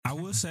I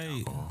will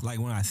say, like,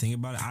 when I think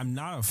about it, I'm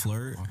not a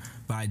flirt,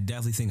 but I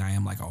definitely think I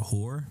am like a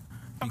whore.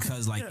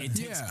 Because like it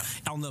takes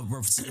on the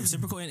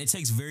reciprocal end, it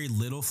takes very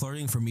little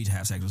flirting for me to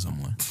have sex with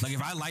someone. Like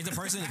if I like the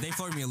person, if they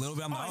flirt me a little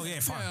bit, I'm like, oh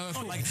yeah,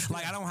 fine.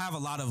 Like I don't have a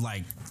lot of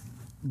like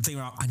thinking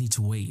about I need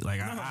to wait.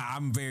 Like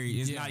I'm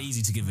very. It's not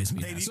easy to convince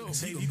me. Baby,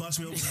 bust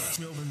me open.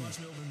 You're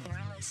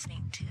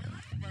listening to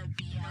the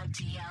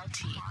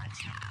BLDLT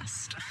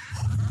podcast.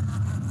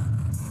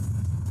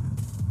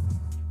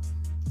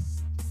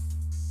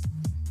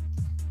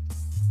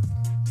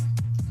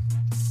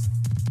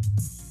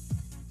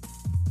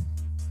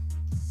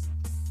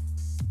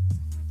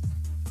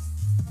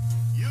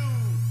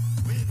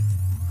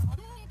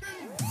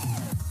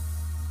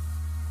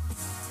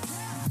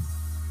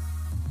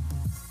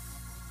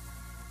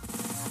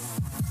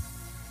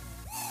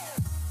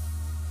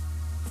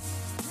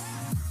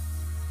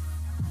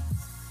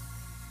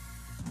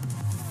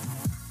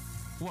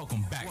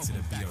 Welcome back to the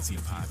BLT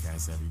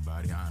podcast,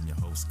 everybody. I'm your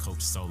host,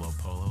 Coach Solo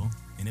Polo,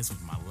 and this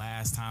was my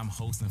last time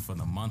hosting for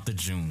the month of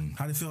June.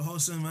 How do you feel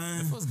hosting,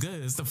 man? It feels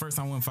good. It's the first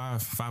time I went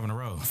five in a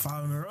row.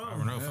 5 in a row.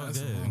 5 in a row feels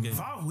good.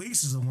 5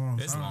 weeks is a long time.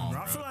 It's long,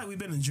 bro. I feel like we've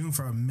been in June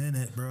for a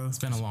minute, bro. It's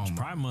been a long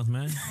Pride month,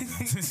 man. Hey,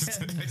 he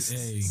said, make it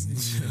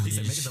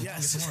the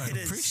longest one. it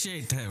is.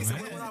 Appreciate that, man.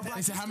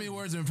 He said, how many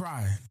words in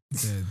Pride? He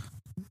said,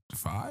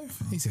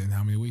 5? He said,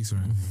 how many weeks were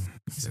in?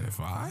 He said,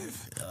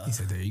 5? He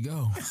said, there you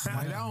go.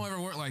 Like, that don't ever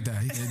work like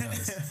that. He said,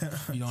 it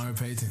does. You don't ever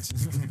pay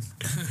attention.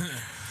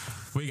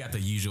 We got the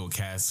usual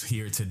cast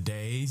here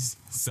today,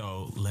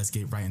 so let's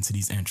get right into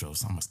these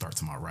intros. I'm going to start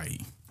to my right.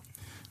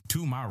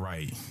 To my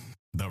right,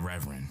 the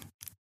Reverend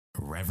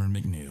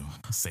McNeil.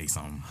 Say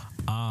something.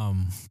 I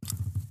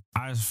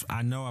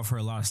know I've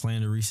heard a lot of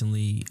slander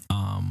recently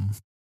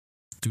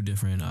through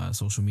different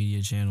social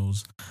media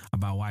channels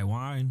about white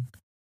wine.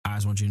 I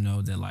just want you to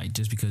know that, like,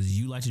 just because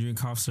you like to drink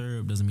cough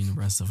syrup doesn't mean the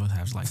rest of us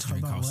have to like to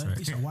drink cough syrup.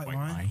 You said white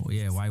wine? Well,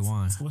 yeah, white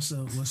wine. What's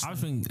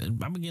I've been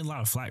getting a lot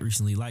of flack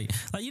recently. Like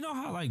you know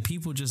how like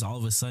people just all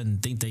of a sudden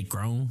think they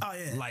grown. Oh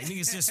yeah. Like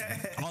niggas just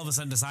all of a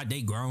sudden decide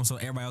they grown, so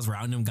everybody else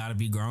around them gotta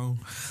be grown.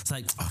 It's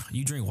like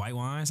you drink white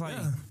wine. It's like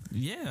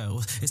yeah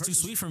it's too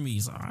sweet for me.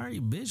 It's like, all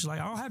right, bitch. Like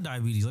I don't have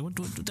diabetes. Like what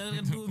that got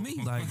to do with me?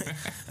 Like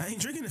I ain't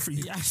drinking it for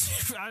you. Yeah,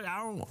 I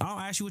don't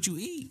ask you what you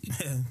eat.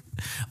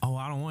 Oh,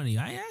 I don't want to eat.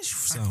 I ain't asked you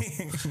for some.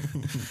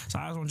 So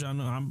I just want y'all to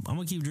know I'm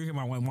gonna keep drinking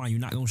my white wine. You're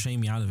not gonna shame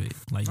me out of it.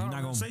 Like you're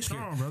not gonna stay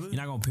strong, brother. You're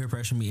not gonna peer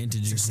pressure me into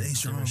drinking. Stay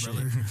strong,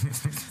 brother.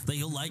 Like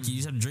you'll like it. You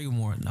just have to drink it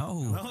more.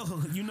 No.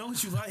 Oh, you know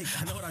what you like.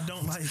 I know what I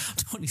don't like.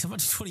 I'm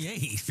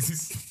 28.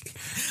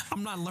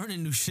 I'm not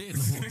learning new shit.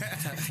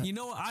 You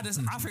know what? I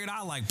figured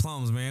I like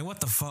plums, man. What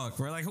the fuck?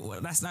 Bro? Like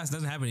that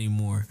doesn't happen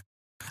anymore.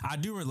 I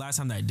do remember last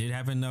time that did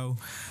happen though.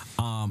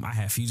 I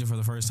had Fusion for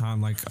the first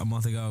time like a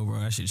month ago,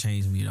 bro. That shit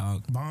changed me,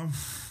 dog. Bomb.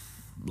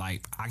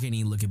 Like I can't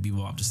even look at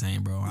people up the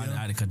same, bro. I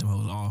had to cut them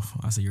hoes off.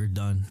 I said, "You're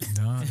done.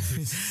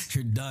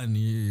 You're done.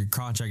 Your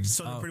contract is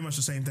So they're up." pretty much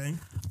the same thing.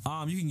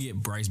 You can get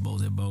Bryce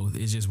Bowls at both.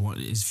 It's just one.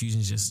 It's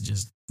Fusion's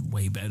just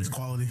way better. It's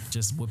quality.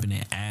 Just whipping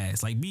that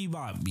ass. Like be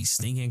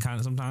stinking kind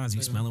of sometimes.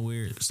 Be smelling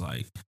weird. It's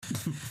like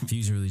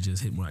Fusion really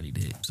just hit what I need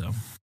to hit. So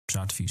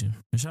shout out to Fusion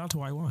and shout out to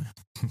White Wine.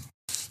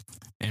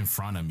 In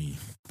front of me,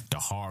 the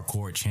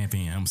hardcore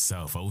champion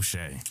himself,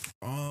 O'Shea.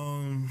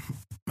 I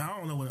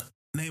don't know what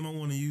name I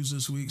want to use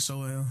this week.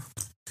 So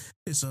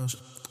it's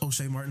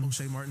O'Shea Martin. Yeah,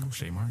 O'Shea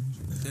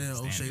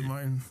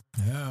Martin.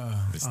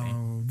 Yeah.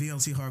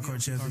 VLT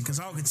hardcore champion. Because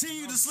I'll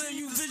continue to slam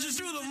you bitches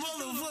through the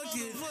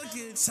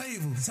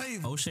motherfucking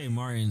table. O'Shea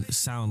Martin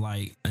sound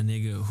like a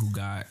nigga who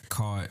got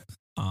caught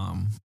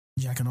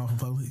jacking off in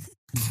public.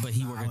 But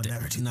he worked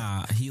at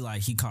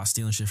he caught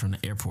stealing shit from the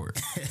airport.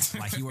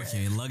 Like he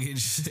working in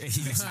luggage.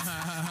 He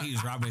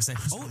was robbing.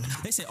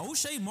 They said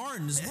O'Shea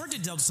Martin has worked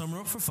at Delta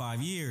Summer for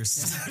 5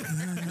 years.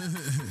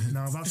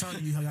 Now if I'm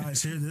telling you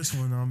guys hear this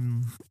one,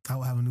 I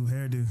will have a new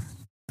hairdo.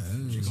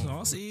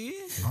 Saucy.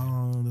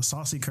 The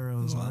saucy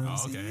curls.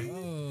 Oh, okay.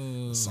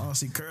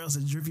 Saucy curls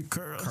and drippy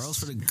curls. Curls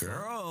for the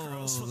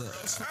girls.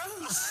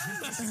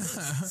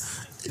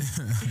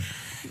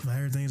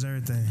 Everything's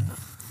everything.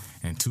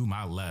 And to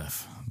my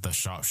left, the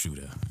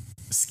sharpshooter,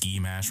 Ski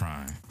Mask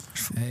Ryan.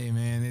 Hey,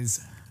 man, it's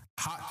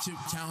Hot Chip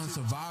Challenge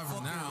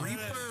Survivor now.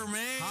 Reaper,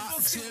 man.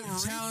 Hot Chip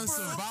Challenge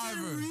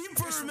Survivor.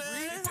 Reaper,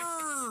 man.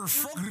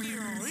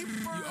 You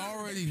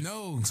already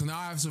know. So now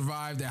I've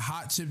survived that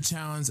Hot Chip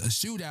Challenge, a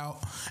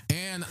shootout,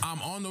 and I'm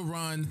on the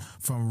run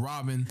from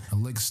Robin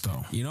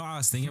Lickstone. You know what I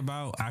was thinking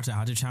about after the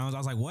Hot Chip Challenge? I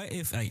was like, what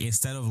if like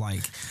instead of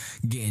like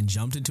getting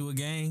jumped into a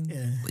gang,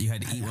 you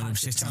had to eat one of them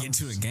shits to get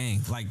into a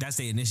gang? Like that's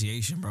the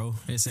initiation, bro.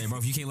 They say, bro,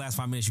 if you can't last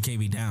 5 minutes, you can't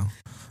be down.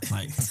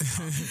 Like,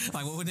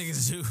 like what would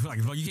niggas do?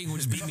 Like, bro, you can't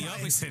just beat me up.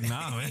 He said,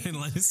 nah, man.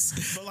 But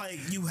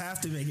like, you have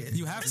to make it.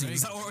 You have to.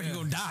 Or you're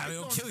gonna die.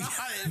 They'll kill you.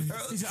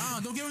 He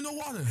said, don't give him no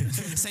water.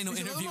 This ain't no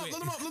interview.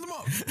 Let him up.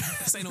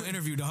 This ain't no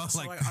interview, dog. So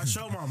like I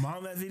showed my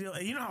mom that video,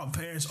 and you know how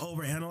parents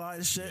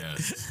overanalyze shit.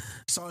 Yes.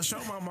 So I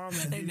showed my mom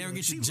that. They never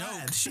get she your joke.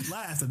 laughed. She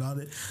laughed about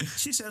it.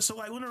 She said, "So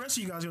like, when the rest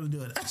of you guys gonna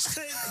do it?" I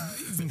said,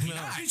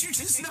 "Did you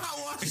just not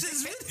watch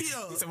this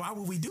video?" He said, "Why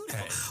would we do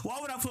that? Why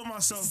would I put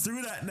myself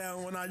through that now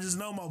when I just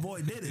know my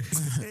boy did it?"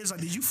 It's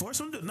like, did you force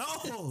him to? No,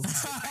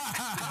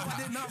 I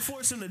did not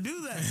force him to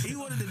do that. He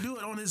wanted to do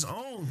it on his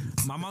own.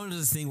 My mom does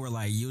this thing where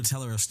like you'll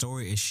tell her a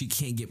story and she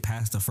can't get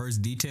past the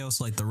first detail,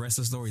 so like the rest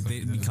of the story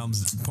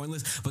becomes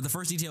pointless. But the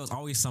first detail is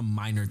always some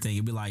minor thing.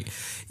 It'd be like,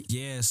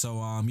 yeah,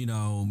 so you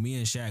know, me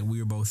and Shaq, we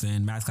were both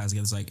in math class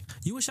together. It's like,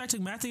 you and Shaq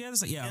took math together?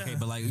 It's like, yeah, okay,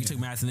 but like you took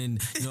math and then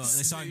you know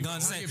they started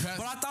guns saying,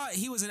 but I thought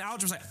he was in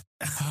algebra.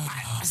 It's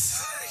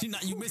like you're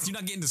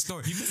not getting the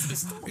story. You missed the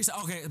story. He said,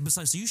 okay, but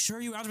so you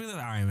sure you algebra? All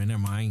right, man, never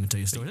mind. I ain't gonna tell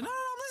you a story.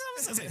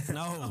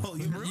 No,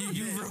 you ruined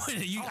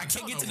it. I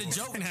can't get to the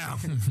joke now.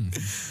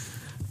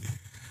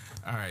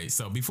 All right,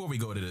 so before we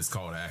go to this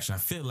call to action, I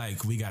feel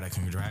like we gotta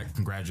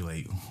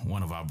congratulate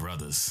one of our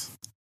brothers,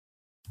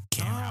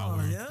 Cam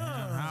Howard. Yeah,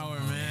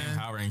 Howard, man.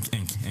 Howard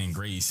and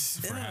Grace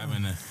for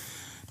having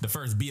the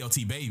first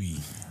BLT baby.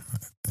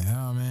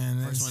 Yeah,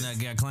 man. First one that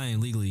got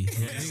claimed legally.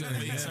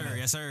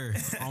 Yes, sir.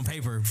 On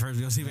paper, first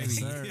BLT baby.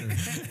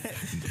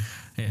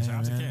 Yeah, shout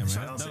out to Cam, man.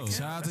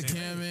 Shout out to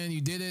Cam, man.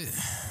 You did it.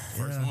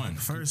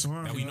 First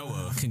one that we know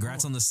of.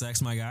 Congrats on the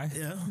sex, my guy.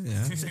 Yeah.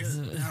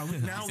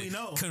 Now we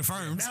know.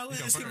 Confirmed. Now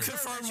it's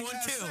Confirmed one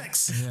kill.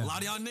 Sex. A lot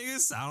of y'all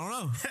niggas, I don't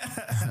know.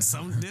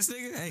 This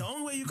nigga, hey. The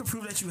only way you can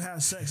prove that you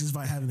have sex is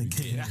by having a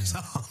kid.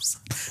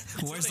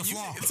 Where's the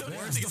flaw?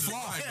 Where's the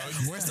flaw?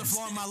 Where's the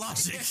flaw in my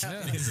logic?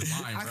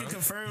 I can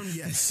confirm,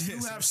 yes, you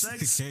have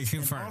sex. Okay,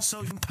 confirm. And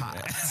also, you pot.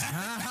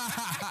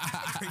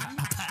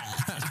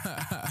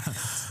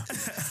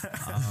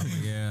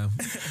 Yeah.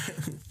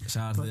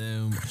 Shout out to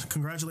them.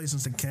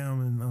 Congratulations to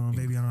Cam and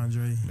baby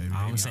Andre. I'm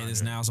gonna say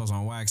this now, so it's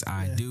on wax.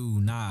 I do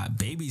not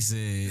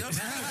babysit.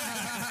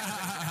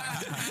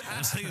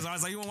 Niggas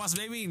always like, you want to watch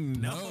baby?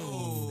 No.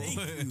 Oh, you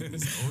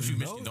missed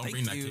it. Don't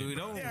bring that kid.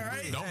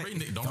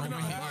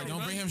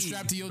 Don't bring him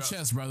strapped to your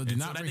chest, brother. Do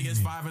not that bring nigga's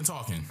him. 5 and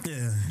talking.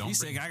 Yeah. You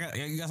said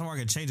you got somewhere I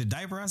can change a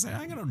diaper? I said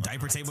I ain't got no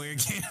diaper table here,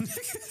 Cam.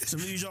 Some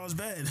of y'all's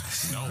bed.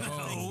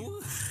 No.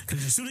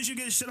 Because as soon as you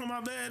get shit on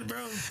my bed,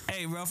 bro.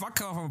 Hey, bro, if I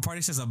come from a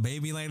party, there's a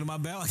baby laying on my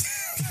bed,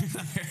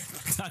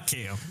 I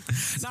can't.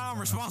 Nah, I'm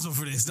responsible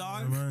for this,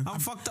 dog. I'm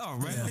fucked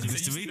up, right? You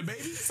see the baby?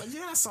 It's like,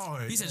 yeah, I saw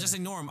it. He said, just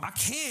ignore him. I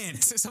can't.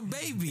 It's a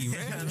baby,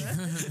 man.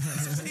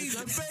 He's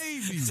a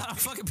baby. It's not a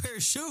fucking pair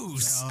of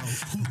shoes.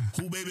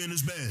 Who baby in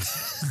this bed?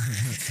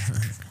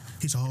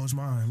 He said, oh, it's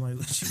mine. Like,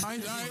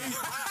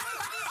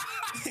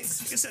 he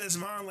said it's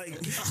mine. Like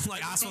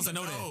I'm supposed to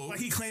know that. Like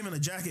he claiming a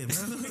jacket,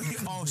 bro.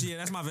 Oh, yeah,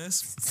 that's my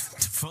vest.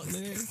 Fuck,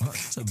 nigga.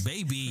 It's a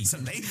baby. It's a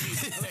baby.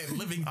 Hey,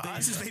 living thing.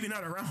 This is baby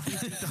not around.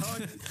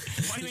 Dog.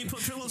 Why you ain't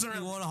put pillows around?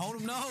 You want to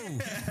hold him? No.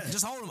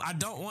 Just hold him. I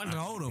don't want to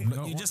hold him.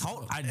 You just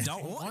hold. I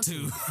don't want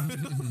to.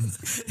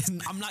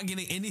 I'm not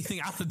getting anything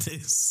out of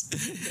this.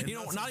 You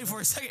know, not even for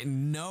a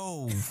second.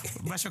 No.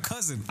 That's your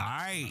cousin. All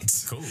right.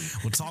 Cool.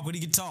 We'll talk when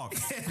he can talk.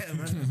 Yeah,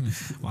 man.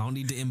 Well, I don't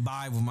need to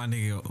imbibe with my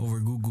nigga over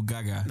Google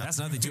Gaga. That's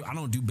another thing too. I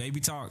don't do baby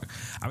talk.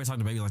 I be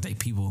talking to baby like they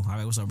people. All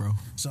right, what's up, bro?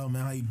 So,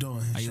 man, how you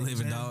doing? How you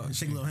living, dog?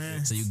 Shake a little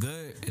hand. So you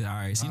good? All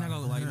right. So you're not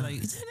gonna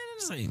like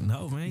say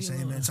no, man. You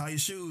say, man, tie your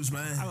shoes,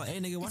 man. I'm like, hey,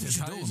 nigga, what you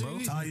doing, bro?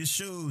 Tie your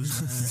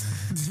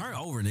shoes, man. Turn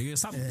over, nigga.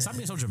 Stop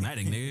being so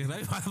dramatic, nigga.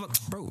 Like,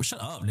 bro,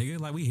 shut up, nigga.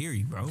 Like, we hear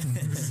you, bro.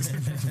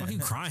 What are you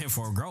crying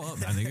for? Grow up,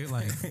 now, nigga.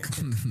 Like,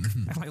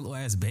 act like a little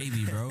ass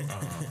baby, bro.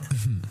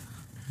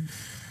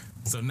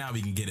 So now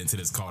we can get into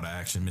this call to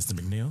action, Mr.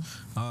 McNeil.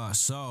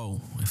 So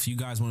if you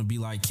guys want to be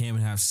like Cam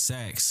and have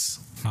sex,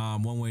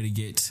 one way to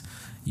get,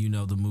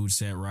 the mood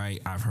set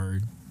right, I've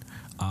heard,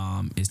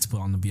 is to put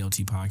on the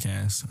BLT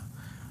podcast.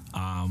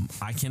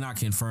 I cannot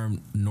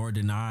confirm nor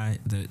deny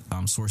that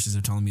sources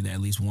are telling me that at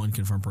least one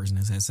confirmed person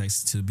has had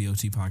sex to the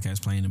BLT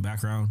podcast playing in the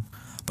background,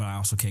 but I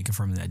also can't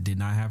confirm that did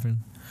not happen.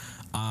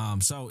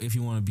 So if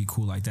you want to be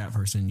cool like that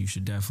person, you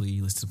should definitely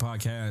listen to the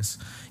podcast,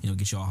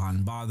 get you all hot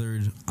and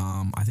bothered.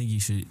 I think you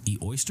should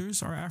eat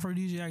oysters or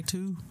aphrodisiac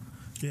too.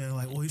 Yeah,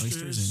 like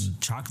oysters and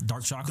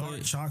dark chocolate.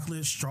 Dark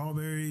chocolate,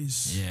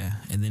 strawberries. Yeah,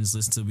 and then just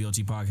listen to the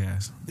BLT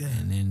podcast. Yeah.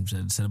 And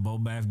then set a bowl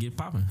bath, get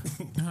popping.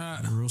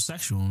 Real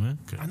sexual, man.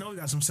 I know we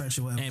got some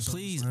sexual episodes. And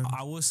please, man.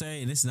 I will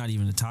say, and this is not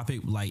even a topic,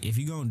 like, if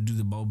you're going to do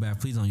the bowl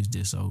bath, please don't use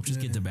dish soap. Just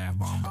get the bath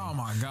bomb, bro. Oh,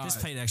 my God.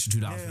 Just pay the extra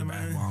 $2 for the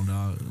bath bomb,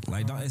 dog.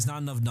 Like, it's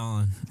not enough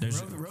Dawn.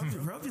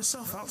 Rub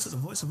yourself out to the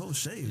voice of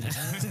O'Shea, man.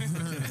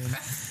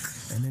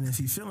 And then if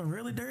you're feeling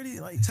really dirty,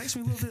 like, text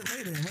me a little bit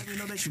later and let me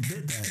know that you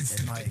did that.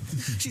 And like,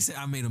 she said,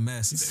 I made a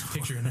mess. He said,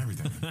 picture and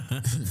everything.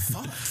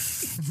 Fuck.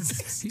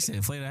 He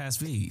said, play the high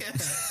speed.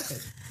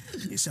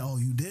 He said, oh,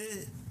 you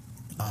did?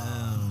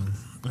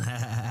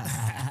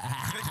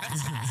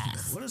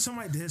 What if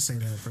somebody did say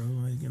that, bro?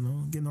 Like,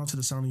 getting onto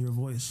the sound of your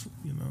voice,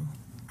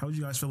 How would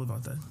you guys feel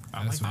about that?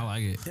 I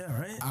like it. Yeah,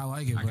 right. I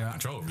like it, I but got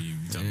control over you.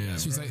 Tell me that.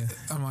 she's like,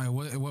 I'm like,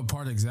 what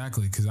part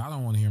exactly? Because I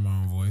don't want to hear my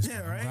own voice.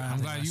 Yeah, right. I'm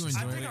glad you I enjoy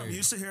think it. I'm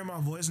used to hearing my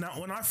voice. Now,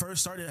 when I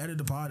first started to edit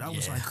the pod, I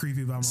was like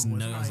creepy about my voice.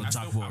 No, Like, it's a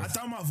chalkboard. I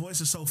thought my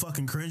voice was so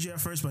fucking cringy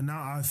at first, but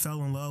now I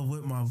fell in love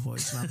with my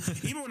voice. Now,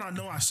 even when I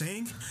know I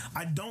sing,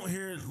 I don't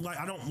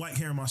like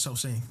hearing myself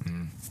sing.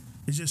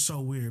 It's just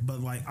so weird.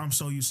 But like, I'm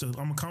so used to.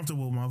 I'm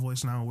comfortable with my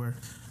voice now. Where,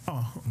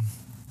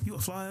 you a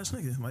fly ass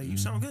nigga. Like, you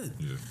sound good.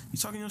 Yeah. You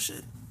talking your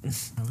shit.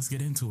 Now let's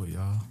get into it,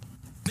 y'all.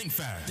 Think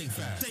fast. Think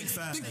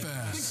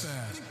fast.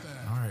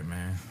 All right,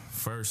 man.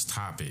 First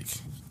topic.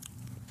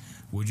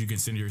 Would you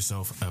consider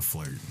yourself a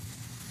flirt?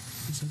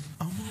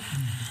 I'm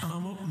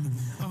a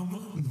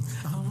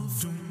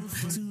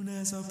flirt. Soon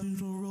as I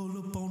put a roll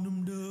up on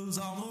them dubs,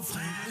 I'm a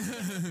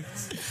flirt.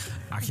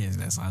 I can't.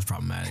 That sounds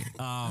problematic.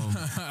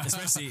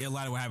 Especially in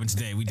light of what happened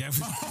today. We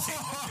definitely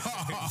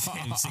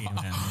can't see it,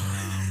 man.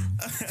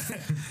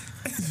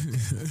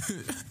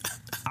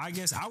 I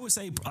guess I would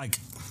say, like,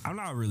 I'm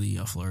not really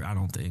a flirt. I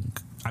don't think.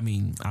 I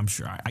mean, I'm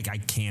sure I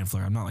can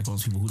flirt. I'm not like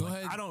those people who Go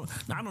like, ahead. I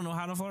don't know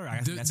how to flirt. I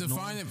think that's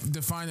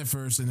Define it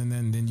first, and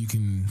then you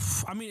can.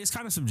 I mean, it's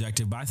kind of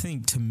subjective, but I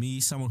think to me,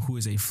 someone who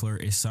is a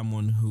flirt is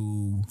someone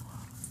who,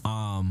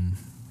 how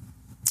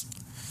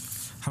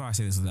do I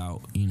say this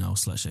without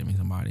slut shaming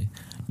somebody?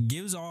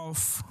 Gives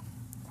off,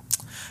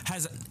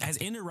 has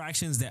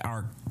interactions that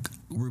are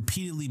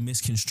repeatedly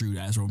misconstrued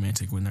as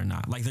romantic when they're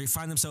not. Like, they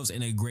find themselves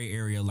in a gray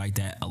area like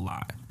that a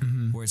lot,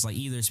 where it's like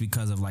either it's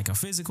because of like a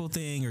physical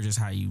thing or just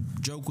how you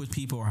joke with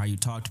people or how you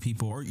talk to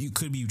people, or you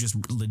could be just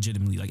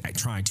legitimately like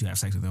trying to have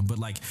sex with them, but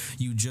like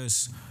you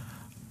just.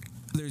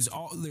 There's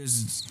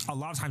a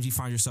lot of times you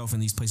find yourself in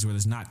these places where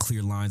there's not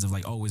clear lines of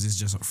like, oh, is this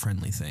just a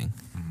friendly thing?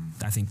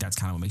 I think that's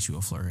kind of what makes you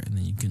a flirt. And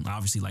then you can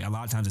obviously, like, a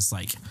lot of times it's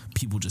like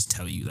people just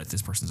tell you that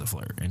this person's a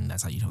flirt, and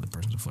that's how you know the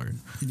person's a flirt.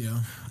 Yeah.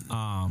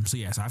 So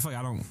I feel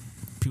like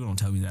people don't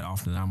tell me that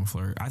often that I'm a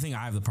flirt. I think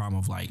I have the problem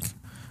of like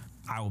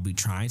I will be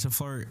trying to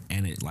flirt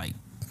and it like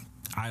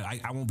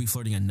I won't be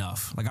flirting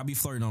enough. Like, I'll be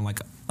flirting on like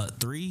a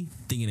 3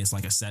 thinking it's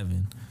like a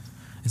 7.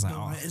 It's like,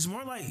 it's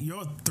more like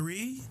your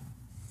 3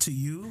 to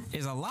you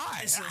it's a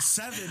lot. It's a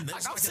 7.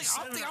 Like, I think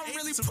I'm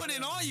really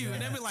putting on you, and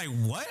they be like,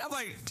 "What?" I'm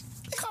like,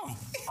 "Come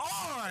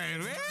on, man!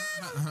 You know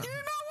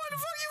what the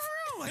fuck you for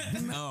real?"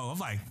 Like, no, I'm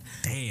like,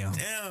 "Damn,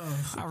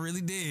 I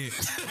really did.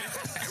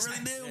 I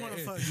really did want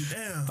to fuck you.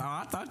 Damn.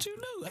 I thought you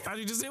knew. I thought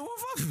you just didn't want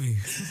to fuck with me.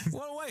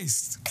 What a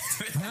waste.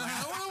 What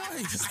a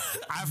waste.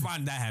 I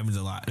find that happens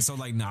a lot. So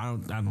like, no,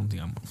 I don't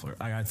think I'm a flirt.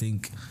 Like, I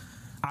think.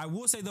 I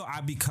will say though,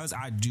 because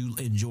I do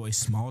enjoy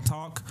small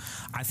talk,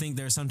 I think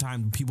there's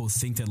sometimes people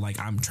think that like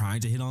I'm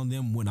trying to hit on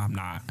them when I'm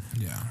not.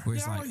 Yeah. Where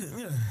it's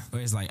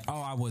where it's like, oh,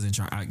 I wasn't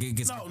trying. It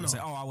gets say,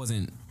 oh, I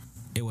wasn't.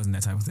 It wasn't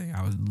that type of thing.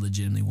 I was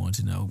legitimately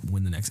wanting to know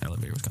when the next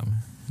elevator was coming.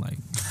 Like,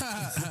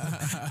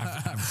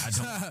 I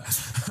don't.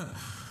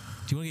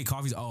 Do you want to get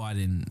coffee? Oh, I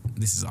didn't.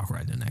 This is awkward.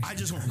 I didn't actually. I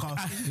just want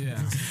coffee.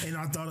 Yeah. And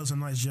I thought it was a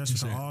nice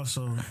gesture to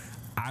also.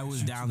 I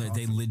was down there.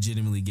 They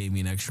legitimately gave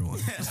me an extra one.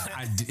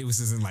 It was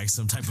just like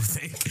some type of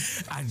thing.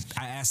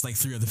 I asked like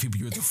 3 other people.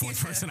 You were the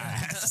 4th person I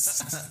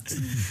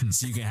asked.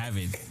 So you can have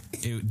it.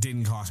 It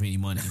didn't cost me any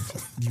money.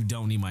 You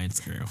don't need my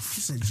Instagram.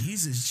 She said,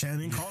 Jesus,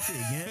 Channing, coffee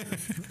again?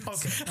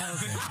 Okay.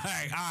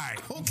 All right.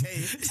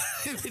 Okay.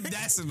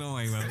 That's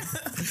annoying, bro.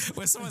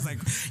 When someone's like,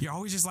 you're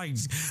always just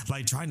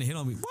like trying to hit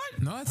on me.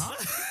 What? No, that's all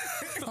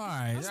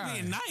right. That's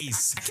being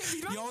nice. I can't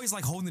be nice. You're always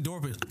like holding the door,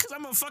 but because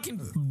I'm a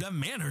fucking the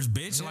manners,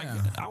 bitch. Yeah. Like,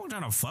 I wasn't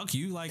trying to fuck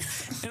you. Like,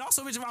 and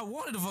also, bitch, if I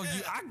wanted to fuck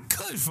you, I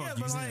could fuck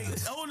you. But like,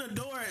 opening the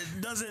door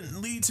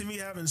doesn't lead to me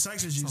having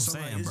sex with you. That's So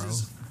what I'm like, saying,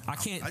 it's bro. just, I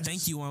can't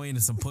thank you on way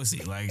into some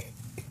pussy. Like,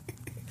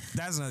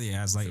 that's another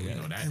ass. Like,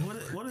 and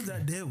what if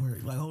that did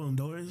work? Like, holding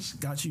doors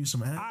got you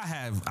some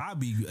ass? I'll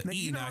be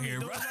eating out here,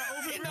 bro.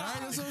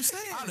 That's what I'm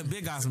saying. I'd have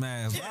been got some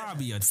ass. Bro. I'll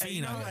be a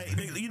fiend out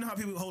here. Like, you know how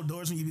people hold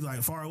doors when you be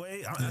like far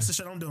away? That's the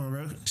shit I'm doing,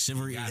 bro.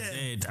 Chivalry is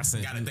dead. I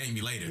said, Gotta thank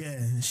me later.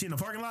 Yeah, she in the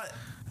parking lot,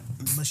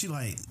 but she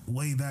like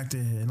way back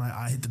there, and like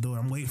I hit the door.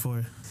 I'm waiting for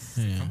her.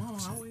 yeah. Come on,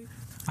 I'll wait.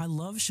 I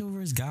love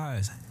chivalrous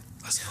guys.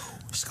 Let's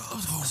go.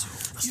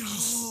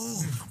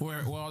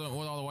 what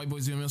all the white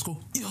boys do in middle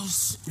school.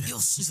 Yes.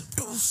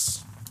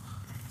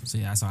 So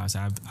yeah, that's all I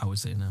said. I would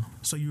say no.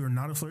 So you are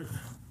not a flirt?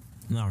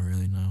 Not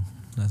really. No,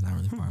 that's not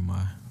really part of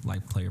my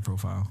like player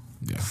profile.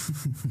 Yeah.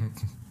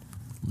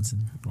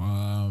 Listen,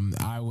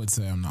 I would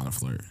say I'm not a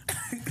flirt.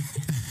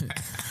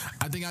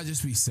 I think I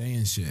just be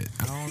saying shit.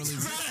 I don't really.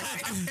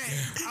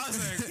 I was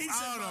like,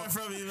 I don't know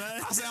from you,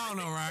 man. I said, I don't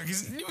know, Ryan,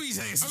 because you be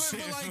saying some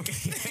shit. But like,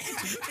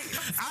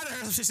 I'd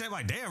heard some shit say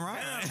like, damn,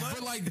 Ryan.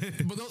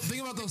 but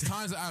think about those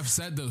times that I've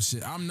said those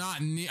shit. I'm not.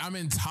 I'm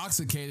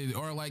intoxicated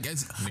or like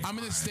I'm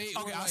in a state.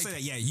 Okay, where, I'll like, say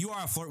that. Yeah, you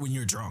are a flirt when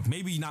you're drunk.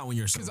 Maybe not when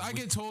you're sober. Because I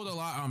get told a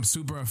lot I'm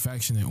super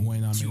affectionate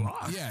when I'm You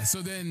are. Yeah,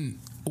 so then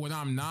when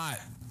I'm not,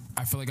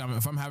 I feel like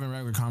if I'm having a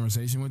regular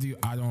conversation with you,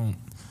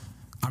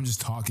 I'm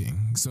just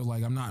talking. So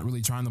like I'm not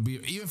really trying to be.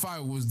 Even if I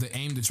was the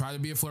aim to try to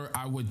be a flirt,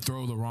 I would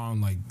throw the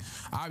wrong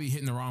I'd be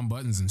hitting the wrong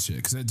buttons and shit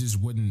because it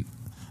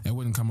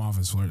wouldn't come off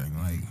as flirting.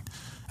 Like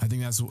I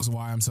think that's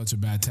why I'm such a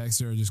bad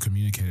texter or just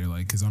communicator.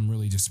 Like, because I'm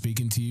really just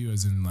speaking to you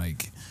as in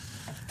like,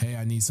 hey,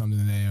 I need something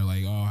today, or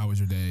like, oh, how was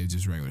your day?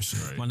 Just regular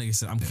shit. My nigga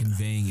said I'm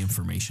conveying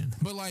information.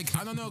 But like,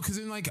 I don't know, because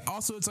then like,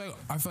 also it's like,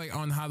 I feel like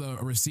on how the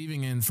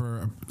receiving end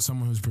for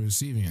someone who's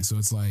perceiving it. So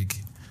it's like,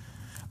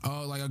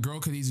 oh, like a girl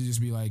could easily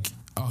just be like,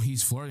 oh,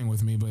 he's flirting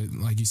with me, but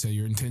like you said,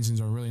 your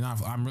intentions are really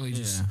not. I'm really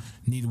just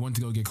want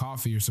to go get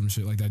coffee or some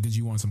shit like that. Did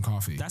you want some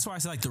coffee? That's why I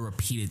say like the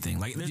repeated thing.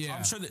 Like,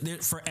 I'm sure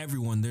that for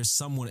everyone, there's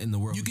someone in the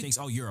world who thinks,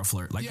 oh, you're a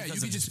flirt. Like, yeah, you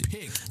can just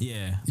pick.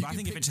 Yeah, but I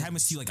think if it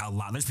happens to you like a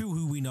lot, there's people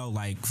who we know,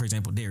 like for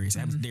example, Darius. It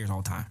happens to Darius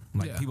all the time.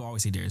 Like people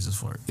always say Darius is a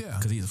flirt. Yeah,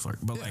 because he's a flirt.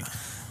 But like,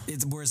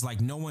 it's whereas like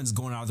no one's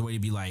going out of the way to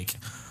be like,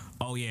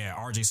 oh yeah,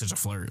 RJ's such a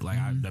flirt. Like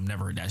I've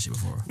never heard that shit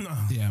before. No.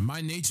 Yeah,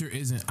 my nature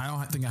isn't. I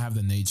don't think I have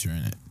the nature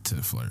in it to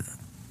flirt.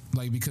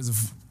 Like, because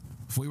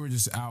if we were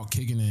just out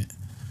kicking it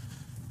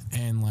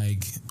and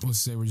like, let's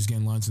say we're just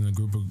getting lunch and a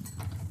group of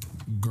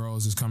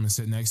girls just come and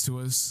sit next to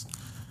us,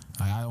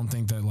 I don't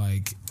think that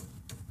like,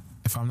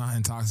 if I'm not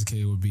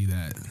intoxicated, it would be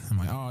that. I'm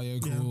like, oh yeah,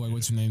 cool. Like,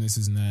 what's your name? This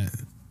and that.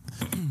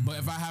 But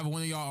if I have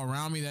one of y'all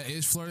around me that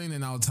is flirting,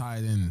 then I'll tie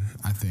it in,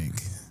 I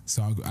think.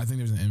 So I think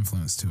there's an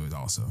influence to it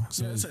also.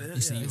 So Yeah,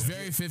 it's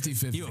very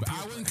 50-50. But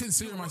I wouldn't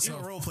consider myself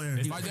You're a role player.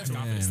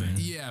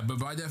 but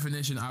by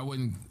definition, I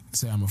wouldn't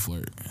say I'm a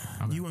flirt.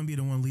 You wouldn't be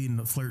the one leading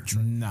the flirt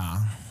train. Nah.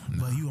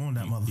 But you own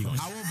that motherfucker.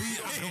 I will be.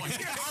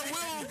 I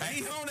will.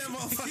 He own that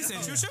motherfucker. He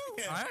said, choo choo.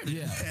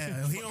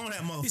 Yeah, he own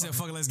that motherfucker. He said,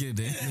 fuck it, let's get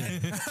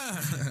it then.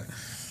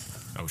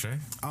 O'Shea?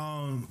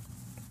 I'm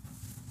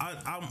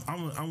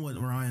with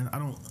Ryan.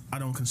 I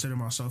don't consider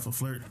myself a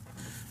flirt,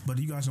 but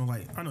you guys don't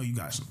like. I know you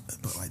guys,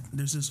 but like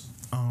there's this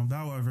Bow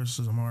Wow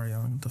versus Amari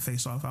on the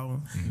Face Off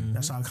album. Mm-hmm.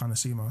 That's how I kind of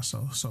see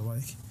myself. So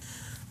like,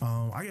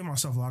 I give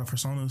myself a lot of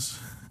personas.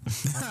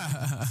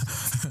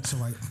 So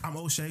like, I'm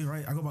O'Shea,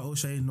 right? I go by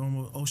O'Shea,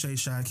 normal O'Shea,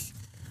 Shaq,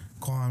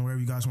 Quan, wherever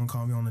you guys want to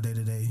call me on the day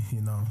to day.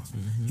 You know,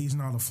 he's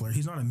not a flirt.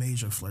 He's not a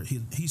major flirt.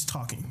 He's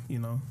talking. You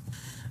know.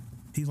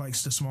 He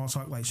likes the small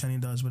talk like Shane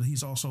does, but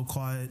he's also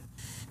quiet.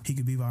 He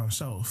could be by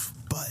himself.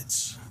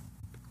 But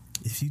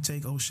if you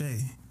take O'Shea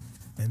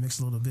and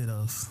mix a little bit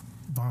of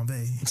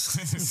Bombay,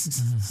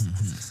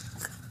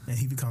 and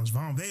he becomes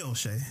Bombay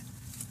O'Shea,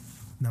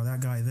 now that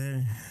guy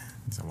there,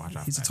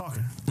 he's a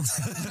talker.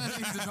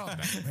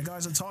 That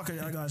guy's a talker.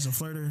 That guy's a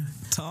flirter.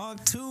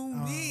 Talk to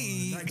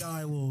me. That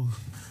guy will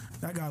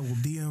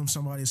DM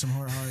somebody some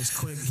hard hearts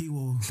quick. He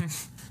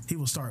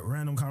will start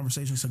random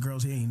conversations to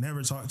girls he ain't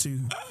never talked to.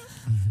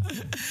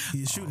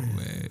 He's a shooter.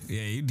 Man.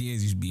 Yeah, your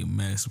DMs used to be a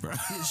mess, bro.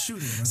 He's a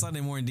shooter. Man. Sunday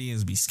morning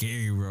DMs be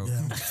scary, bro.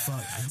 Yeah,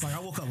 fuck. Like I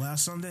woke up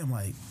last Sunday, I'm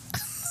like,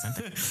 I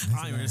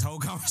don't even this whole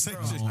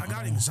conversation. Bro, I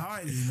got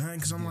anxiety, man,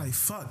 because I'm like,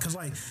 fuck. Because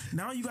like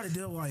now you got to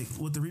deal like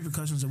with the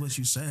repercussions of what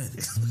you said.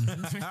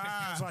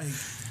 It's like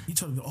you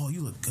told me, oh,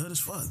 you look good as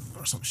fuck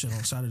or some shit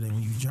on Saturday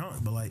when you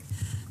drunk, but like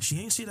she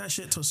ain't see that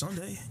shit till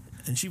Sunday.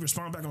 And she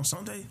responded back on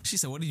Sunday. She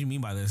said, what did you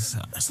mean by this?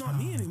 That's not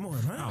me anymore,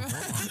 man.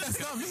 That's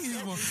not me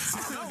anymore.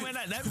 No, man,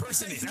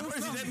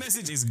 that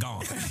message is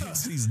gone.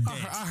 She's dead.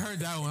 I heard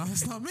that one.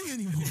 It's not me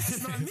anymore.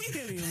 It's not me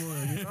anymore.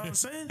 You know what I'm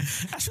saying?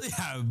 That's really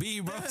how it be,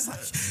 bro. It's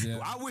like,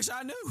 well, I wish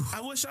I knew.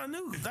 I wish I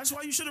knew. That's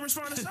why you should have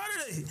responded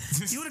Saturday.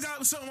 You would have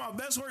got some of my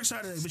best work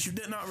Saturday, but you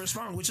did not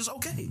respond, which is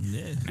okay.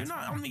 Yeah.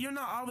 You're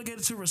not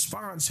obligated to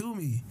respond to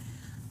me.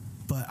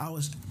 But I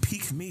was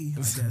peak me,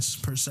 I guess,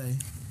 per se.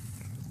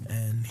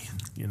 And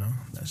you know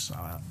that's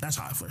how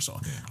I flirt. So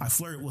I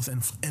flirt with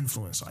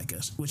influence, I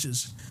guess, which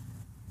is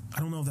I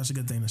don't know if that's a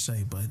good thing to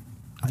say, but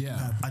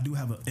I do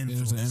have an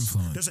influence.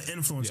 There's an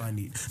influence I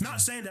need.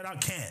 Not saying that I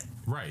can't,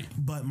 right?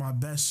 But my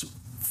best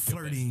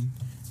flirting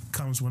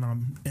comes when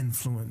I'm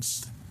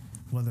influenced,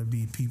 whether it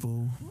be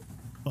people,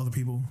 other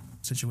people,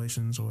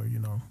 situations, or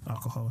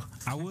alcohol.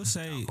 I will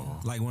say,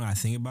 like when I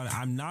think about it,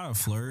 I'm not a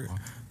flirt,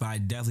 but I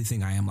definitely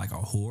think I am like a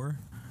whore.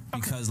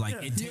 Because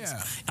it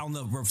takes on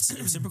the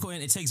reciprocal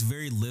end, it takes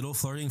very little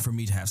flirting for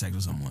me to have sex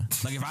with someone.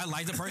 Like if I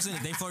like the person,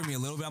 if they flirt me a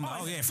little bit, I'm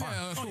like, oh yeah,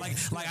 fine.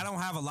 Like I don't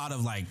have a lot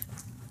of like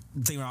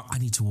thinking about I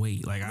need to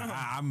wait. Like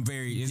I'm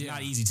very. It's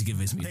not easy to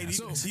convince me. Hey,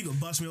 so you can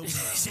bust me open.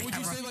 So would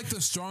you say like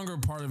the stronger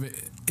part of it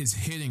is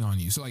hitting on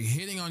you? So like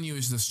hitting on you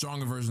is the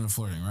stronger version of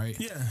flirting, right?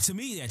 Yeah. To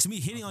me,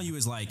 hitting on you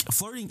is like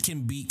flirting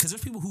can be because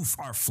there's people who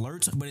are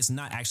flirts, but it's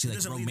not actually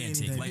like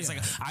romantic. Like it's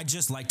like I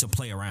just like to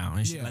play around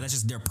and shit. Like that's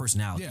just their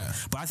personality. Yeah.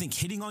 But I think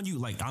hitting on you,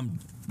 like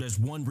there's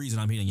one reason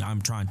I'm hitting you.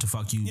 I'm trying to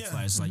fuck you,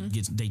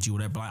 date you,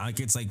 whatever. But like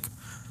it's like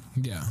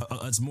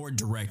it's more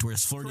direct.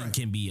 Whereas flirting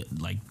can be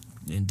like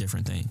in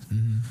different things.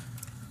 Mm-hmm.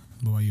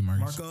 What about you,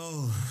 Marcus?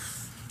 Marco?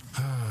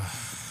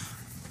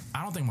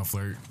 I don't think I'm a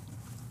flirt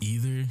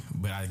either,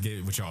 but I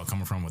get what y'all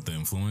coming from with the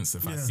influence.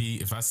 If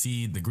I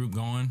see the group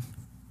going,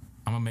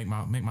 I'm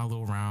gonna make my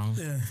little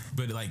rounds. Yeah.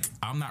 But like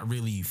I'm not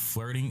really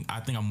flirting. I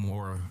think I'm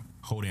more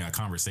holding a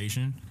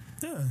conversation.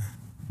 Yeah.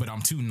 but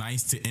I'm too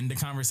nice to end the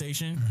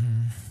conversation.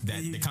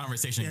 That the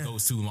conversation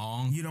goes too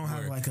long. You don't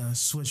have like a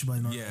switch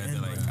button on. Yeah,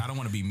 I don't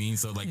want to be mean,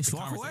 so like Just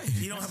walk away.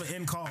 You don't have an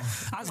end call.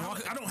 I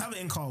don't have an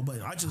end call,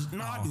 but I just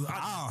I do.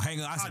 I'll hang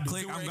up. I said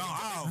click. I'm gone.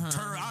 I'll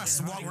turn. I'll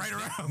walk right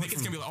around.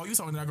 Niggas can be like, "Oh, you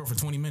talking to that girl for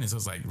 20 minutes?" I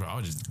was like, "Bro, I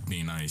was just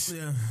being nice.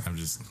 Yeah. I'm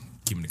just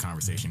keeping the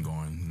conversation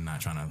going,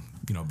 not trying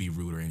to be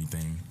rude or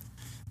anything."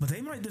 But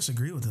they might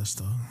disagree with us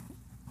though.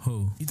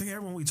 Who? You think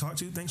everyone we talk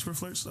to thinks we're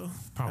flirts though?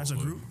 Probably, As a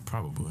group?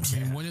 probably.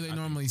 And when do they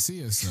normally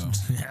see us though?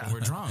 We're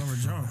drunk. We're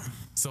drunk.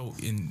 So,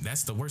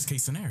 that's the worst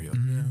case scenario.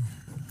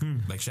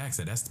 Like Shaq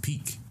said, that's the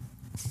peak.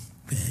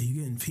 Yeah, you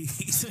getting peak.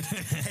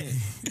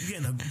 You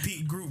getting a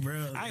peak group,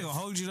 bro. I ain't gonna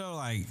hold you though.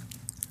 Like,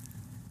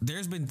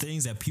 there's been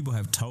things that people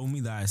have told me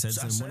that I said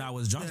to them when I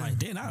was drunk. Like,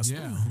 damn, that was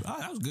smooth. Oh,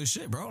 that was good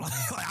shit, bro. Like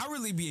I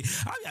really be,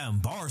 I am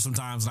bars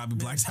sometimes and I be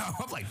blacked out.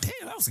 I'm like,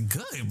 damn, that was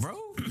good, bro.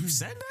 You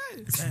said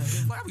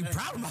that? Like, I be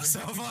proud of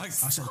myself. Like, I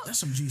said that's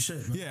some G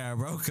shit, man. yeah,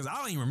 bro. Because I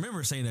don't even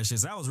remember saying that shit.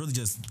 So that was really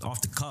just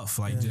off the cuff,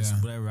 like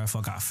just whatever the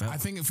fuck I felt. I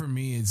think for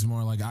me, it's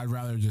more like I'd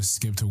rather just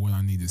skip to what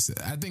I need to say.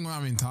 I think when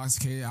I'm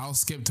intoxicated, I'll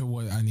skip to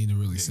what I need to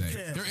really say.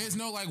 Yeah. There is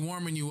no like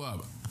warming you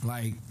up.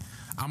 Like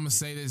I'm gonna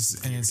say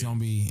this, and it's gonna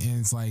be,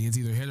 and it's like it's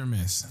either hit or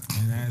miss,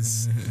 and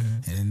that's,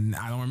 and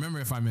I don't remember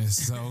if I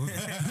missed. So I don't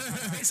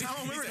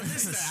remember if I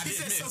missed that. He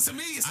said, so to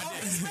me, it's all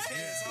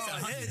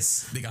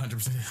hits. They got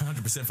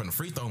 100% from the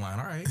free throw line.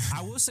 All right.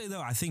 I will say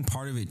though, I think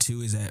part of it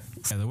too is that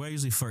the way I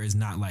usually flirt is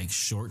not like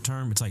short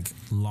term; it's like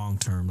long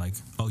term. Like,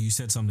 oh, you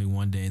said something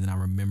one day, and then I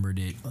remembered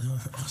it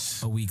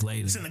a week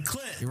later. It's in the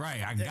clip.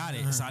 Right, I got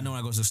it. So I know when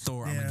I go to the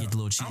store, I'm gonna get the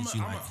little cheat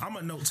sheet. I'm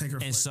a note taker.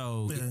 And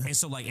so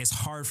like it's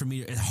harder for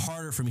me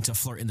to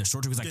flirt in the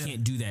short term because I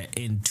can't do that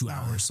in 2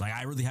 hours. Like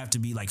I really have to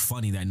be like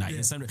funny that night.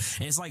 And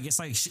it's like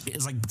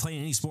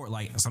playing any sport.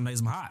 Like some days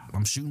I'm hot,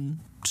 I'm shooting,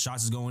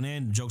 shots is going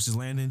in, jokes is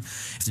landing.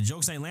 If the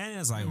jokes ain't landing,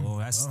 it's like, well,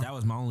 that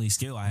was my only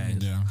skill I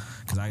had. Yeah,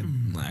 because I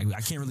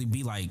can't really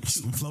be like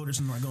shooting floaters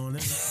and not going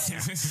in.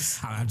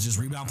 I just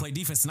rebound, play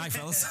defense tonight,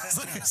 fellas.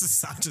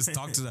 I just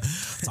talk to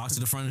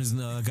the front who's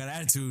got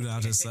attitude.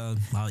 I'll just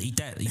I'll eat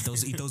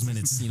those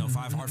minutes.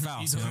 5 hard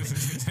fouls.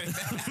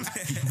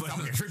 But I'm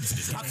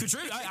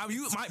contributing.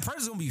 My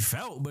presence gonna be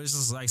felt, but it's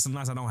just like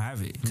sometimes I don't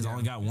have it because I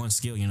only got one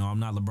skill. I'm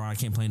not LeBron. I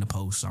can't play in the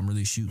post. So I'm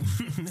really shooting.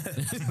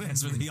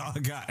 That's really all I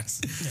got.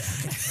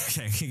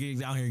 Okay, get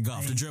down here and go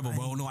off the dribble,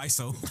 bro. No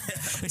ISO.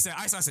 They said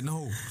ISO. I said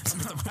no.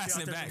 I'm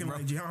passing it back, bro.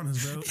 Like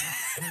Giannis,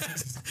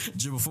 bro.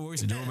 Dribble forward,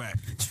 so dribble back.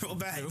 Dribble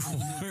back.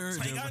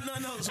 Ain't got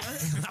nothing else,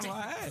 right? That's what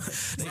I had.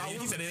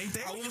 He said it ain't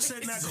there. I will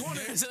sit in that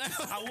corner.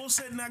 I will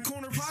sit in that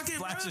corner pocket,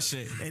 bro. Flash the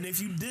shit. And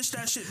if you dish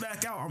that shit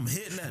back out, I'm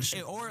hitting that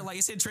shit. Or like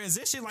it's in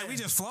transition, like we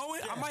just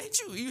flowing. I might hit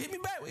you. You hit me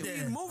back. We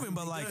moving,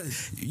 but like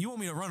you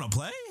want me to run a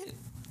play?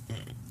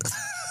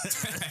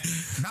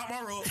 Not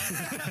my role.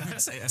 I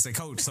say,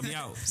 coach, sub me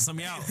out.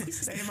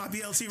 Ain't my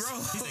BLT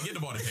role. He said, get the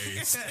ball to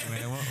Darius. Hey,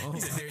 man,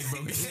 he said, Darius,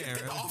 bro, get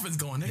the offense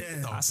going. I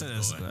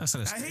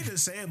hate to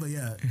say it, but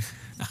yeah,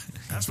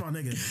 that's my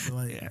nigga.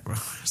 Like, yeah, bro.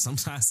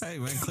 Sometimes I say,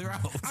 man, clear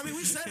out. I mean,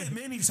 we said it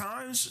many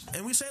times,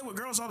 and we say it with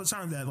girls all the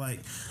time that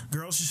like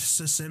girls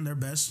should send their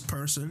best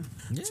person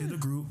to the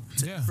group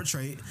for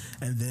trait,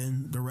 and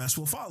then the rest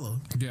will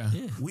follow. Yeah.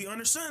 We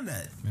understand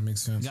that. That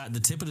makes sense. Got the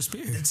tip of the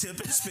spear. The tip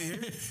of the spear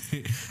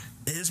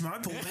is my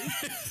boy,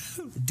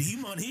 D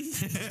Money,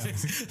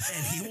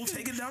 and he will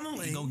take it down the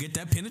lane. He gonna get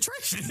that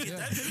penetration. And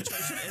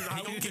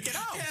I will kick it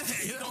out.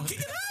 He gonna kick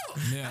it out.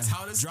 Yeah. That's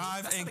how this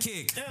drive and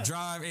kick.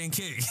 Drive and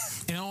kick.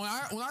 When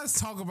I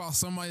talk about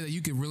somebody that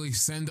you can really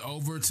send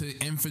over to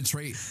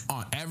infiltrate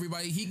on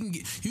everybody,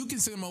 you can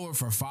send him over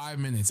for 5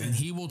 minutes and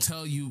he will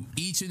tell you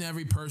each and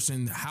every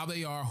person how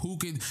they are,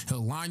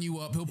 he'll line you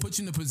up, he'll put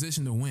you in the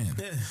position to win.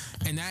 Yeah.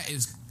 And that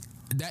is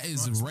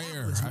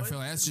rare. I feel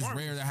like that's just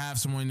rare to have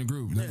someone in the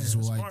group. That's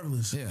just like,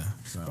 marvelous. Yeah.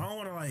 So. But I don't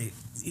want to like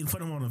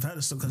put him on a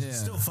pedestal because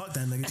still fuck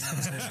that nigga.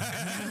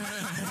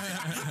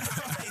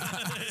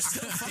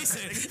 He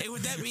said,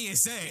 with that being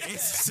said,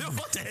 it's still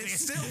fuck that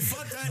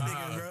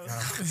nigga, bro.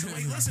 So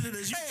wait, listen to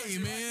this. Hey,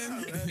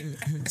 man.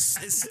 It's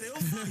still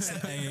fuck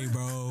that nigga. Hey,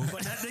 bro.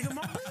 But that nigga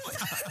my boy.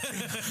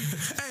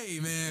 Hey,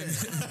 man.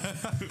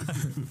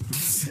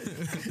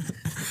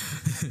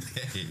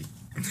 Hey.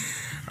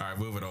 All right,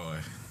 moving on.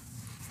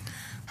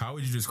 How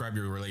would you describe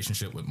your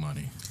relationship with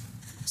money?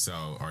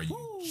 So, are you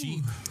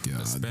cheap,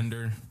 a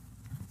spender?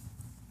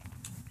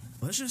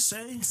 Let's just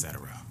say,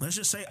 etc. Let's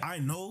just say I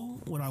know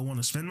what I want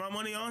to spend my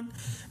money on,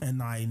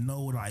 and I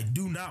know what I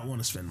do not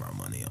want to spend my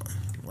money on.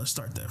 Let's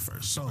start there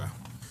first. So,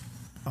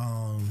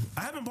 I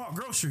haven't bought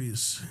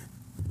groceries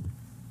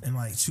in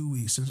like 2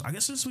 weeks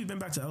since we've been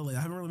back to LA.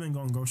 I haven't really been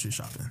going grocery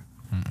shopping.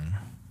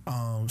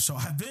 So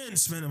I've been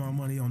spending my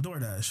money on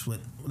DoorDash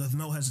with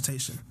no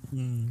hesitation.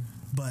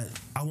 But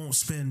I won't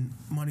spend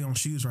money on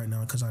shoes right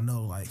now because I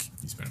know like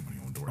you spending money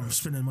on DoorDash. I'm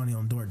spending money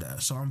on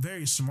DoorDash. So I'm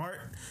very smart.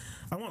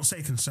 I won't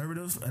say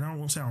conservative, and I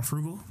won't say I'm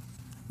frugal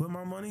with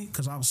my money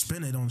because I'll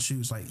spend it on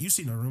shoes. Like you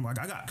see in the room, like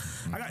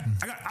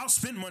I'll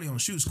spend money on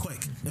shoes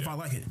quick if I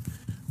like it.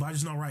 But I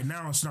just know right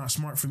now it's not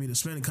smart for me to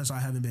spend it because I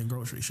haven't been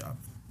grocery shopping.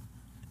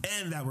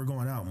 and that we're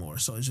going out more.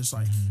 So it's just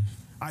like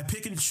I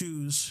pick and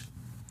choose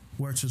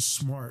where to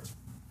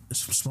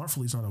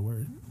smartfully is not a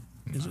word,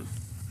 is it?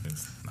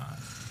 It's not.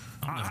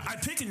 I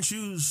pick and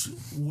choose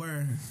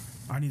where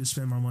I need to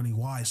spend my money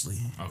wisely.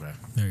 Okay.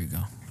 There you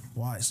go.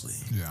 Wisely.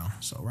 Yeah.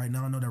 So right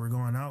now I know that we're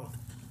going out,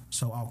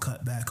 so I'll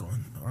cut back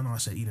on. I know I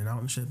said eating out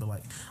and shit, but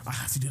like I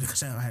have to do that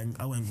because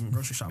I went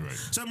grocery shopping. Right.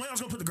 So when I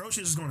was gonna put the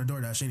groceries, is going to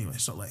DoorDash anyway.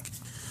 So like,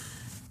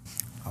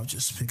 I'll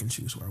just pick and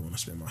choose where I want to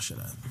spend my shit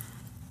at.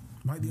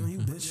 Might be on you,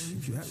 bitch.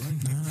 If you act right.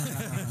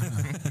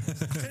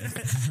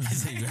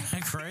 You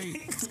act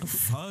right.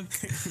 Fuck.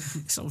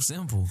 It's so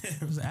simple.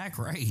 Just act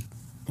right.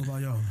 What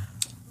about y'all?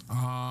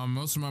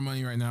 Most of my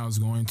money right now is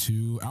going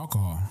to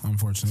alcohol,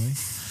 unfortunately.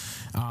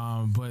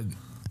 But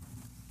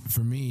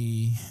for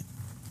me,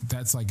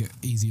 that's like an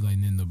easy like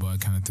in the bud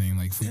kind of thing.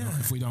 Like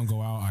if we don't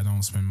go out, I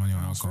don't spend money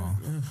on alcohol.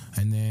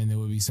 And then it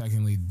would be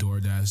secondly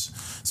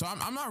DoorDash. So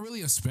I'm not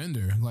really a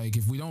spender. Like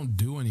if we don't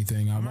do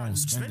anything, I won't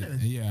spend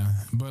it. Yeah,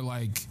 but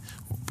like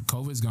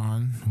COVID's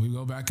gone, we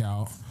go back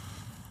out.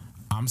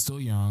 I'm still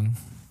young,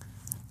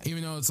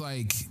 even though it's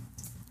like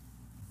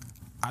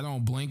I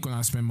don't blink when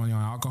I spend money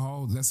on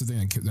alcohol. That's the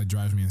thing that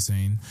drives me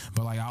insane.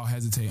 But like I'll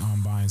hesitate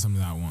on buying something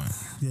that I want.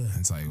 Yeah,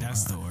 it's like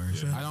that's the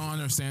worst. I don't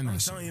understand that. I'm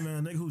telling you,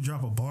 man, nigga who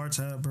drop a bar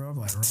tab, bro. I'm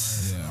like,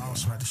 Ryan, I'll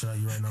smack the shit out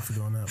of you right now for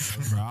doing that,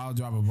 bro. I'll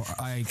drop a bar.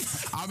 Like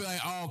I'll be like,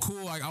 oh,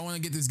 cool. Like I want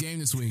to get this game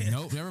this week.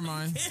 Nope, never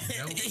mind.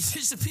 It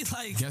used to be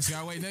like, guess you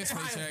gotta wait next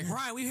paycheck.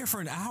 Ryan, we here for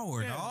an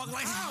hour, dog.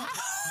 Like how?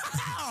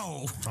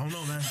 I don't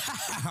know, man.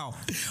 How?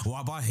 Well,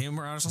 I bought him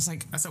around. I was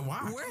like, I said, why?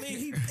 Where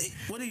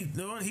what he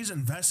doing? He's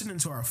invested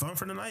into our fun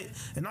for the night,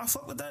 and I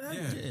fuck with that.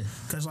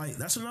 Because like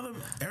that's another.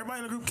 Everybody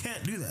in the group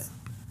can't do that.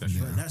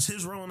 That's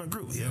his role in the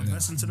group. He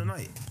invests into the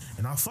night,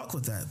 and I fuck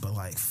with that. But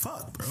like,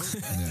 fuck, bro.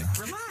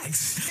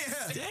 Relax.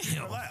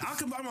 Damn. Like, I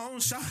can buy my own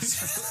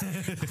shots.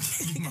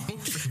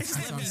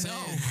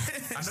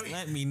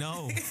 Let me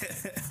know.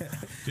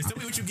 Just tell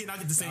me what you get. I'll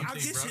get the same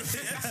thing,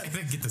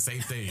 bro. Get the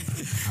same thing.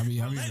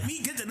 Let me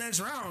get the next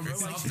round, bro.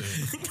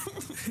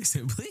 He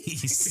said,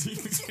 please.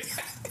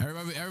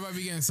 Everybody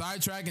be getting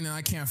sidetracked, and then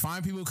I can't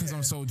find people because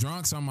I'm so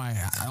drunk. So I'm like,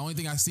 the only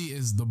thing I see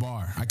is the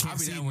bar. I can't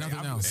see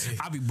nothing else.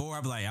 I'll be bored.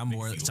 I'll be like, I'm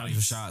bored. It's time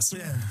for shots.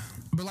 Yeah.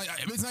 But like,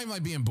 it's not even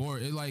like being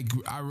bored. It like,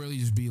 I really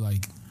just be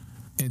like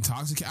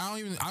intoxicated.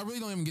 I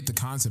really don't even get the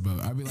concept of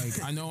it. I'd be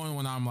like, I know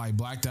when I'm like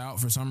blacked out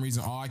for some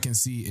reason, all I can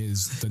see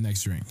is the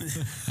next drink.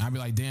 And I'd be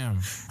like, damn.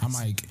 I'm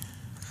like,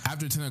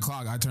 after 10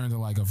 o'clock, I turn to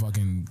like a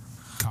fucking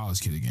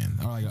college kid again,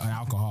 or like an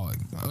alcoholic.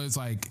 It's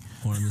like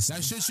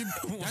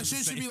that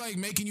shit should be like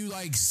making you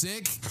like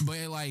sick, but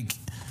it, like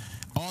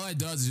all that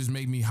does is just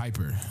make me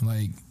hyper.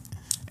 Like,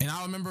 and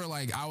I remember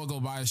like I would go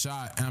buy a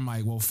shot, and I'm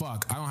like, well,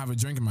 fuck, I don't have a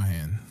drink in my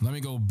hand. Let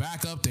me go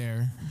back up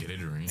there, get a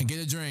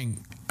drink.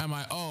 I'm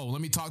like, oh, let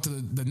me talk to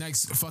the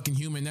next fucking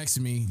human next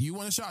to me. You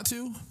want a shot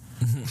too?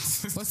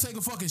 Let's take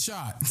a fucking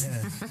shot.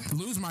 Yeah.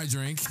 Lose my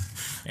drink,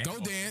 go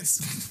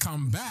dance,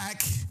 come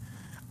back.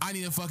 I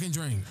need a fucking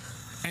drink.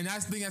 And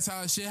that's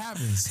how that shit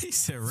happens. He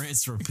said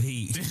rinse,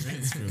 repeat.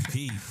 Rinse,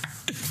 repeat.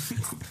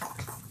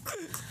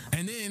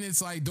 And then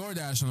it's like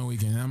DoorDash on the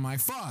weekend. And I'm like,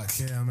 fuck.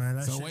 Yeah,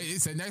 man. So wait,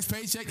 it's the next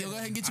paycheck. You'll go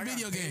ahead and get your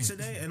video game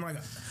today. And like,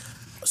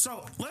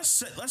 so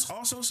let's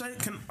also say,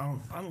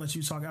 I'm gonna let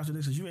you talk after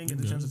this because you ain't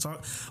getting the chance to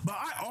talk. But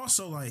I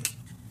also like,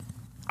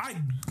 I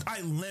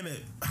limit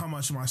how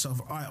much of myself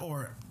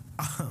I'm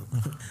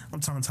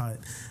tongue tied.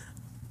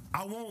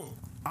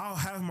 I'll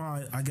have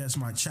my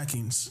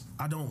checkings.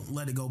 I don't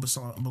let it go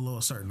below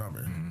a certain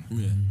number.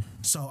 Yeah.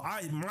 So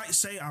I might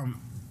say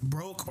I'm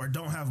broke or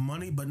don't have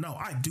money, but no,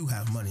 I do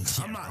have money.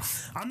 I'm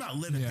not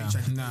living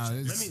paycheck to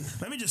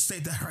paycheck. Let me just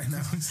state that right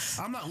now.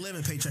 I'm not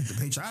living paycheck to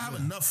paycheck. I have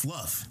enough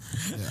fluff.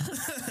 Yeah.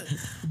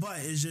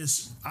 But it's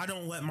just I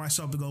don't let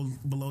myself to go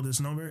below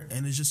this number,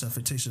 and it's just a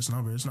fictitious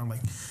number. It's not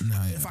like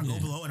if I go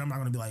below it, I'm not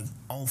gonna be like,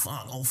 oh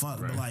fuck.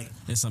 Right. But like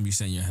it's something you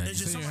say in your head. It's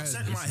just something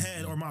set in my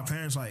head, or my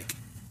parents like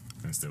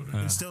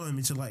instilling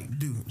me to like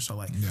do. So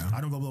like I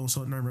don't go below a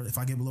certain number. If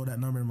I get below that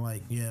number, I'm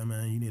like, yeah,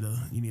 man, you need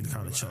to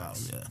kind of chill out.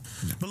 Yeah.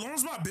 But as long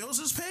as my bills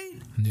is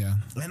paid,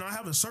 and I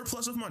have a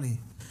surplus of money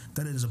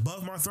that is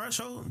above my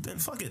threshold, then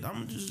fuck it.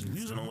 I'm just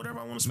using on whatever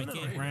I want to spend.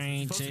 Make it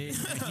rain, chick.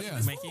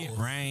 Make it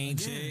rain,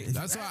 chick.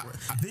 That's why,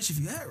 bitch. If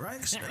you act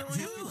right, spend it on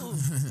you.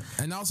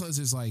 And also, it's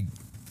just like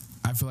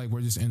I feel like we're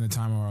just in a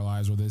time of our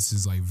lives where this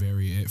is like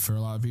very it for a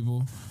lot of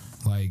people.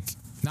 Like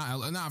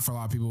not for a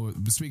lot of people,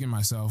 but speaking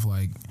myself,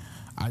 like.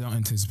 I don't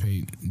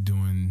anticipate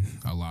doing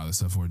a lot of the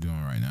stuff we're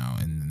doing right now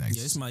in the next.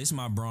 Yeah, it's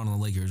my Braun on the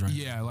Lakers right now.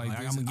 Yeah, like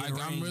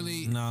I'm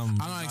really. I'm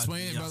not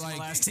explaining it, but like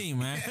my last team,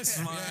 man. This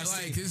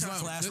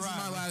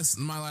is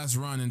my last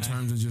run in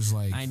terms of just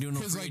like I ain't doing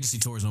no free agency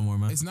tours no more,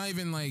 man. It's not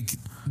even like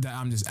that.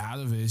 I'm just out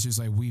of it. It's just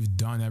like we've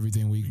done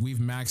everything. We've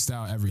maxed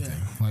out everything.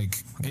 Yeah.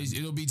 Like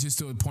it'll be just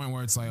to a point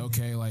where it's like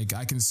okay, like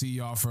I can see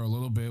y'all for a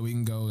little bit. We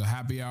can go to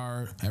happy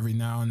hour every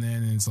now and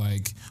then, and it's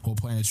like we'll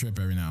plan a trip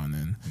every now and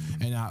then,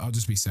 and I'll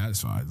just be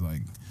satisfied.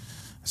 Like.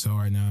 So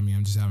right now, I mean,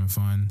 I'm just having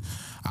fun.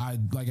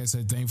 Like I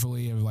said,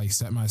 thankfully, I've like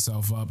set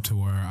myself up to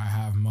where I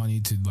have money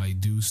to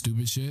like do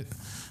stupid shit.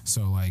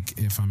 So like,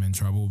 if I'm in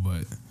trouble,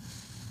 but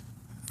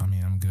I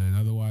mean, I'm good.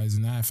 Otherwise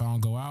than that, if I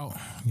don't go out,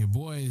 your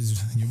boy is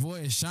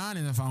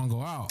shining. If I don't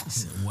go out,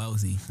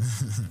 wealthy.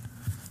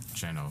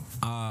 Chano.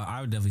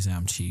 I would definitely say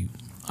I'm cheap.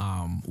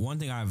 One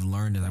thing I've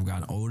learned as I've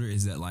gotten older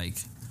is that like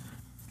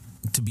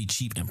to be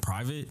cheap in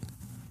private.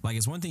 Like,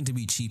 it's one thing to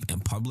be cheap in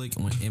public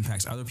when it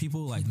impacts other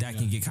people. Like, that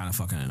can get kind of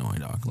fucking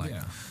annoying, dog. Like,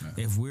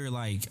 if we're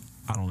like,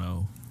 I don't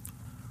know,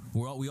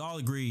 we all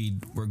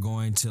agreed we're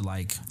going to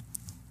like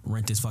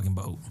rent this fucking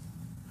boat.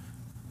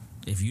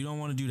 If you don't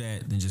want to do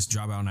that, then just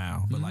drop out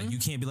now. But like, you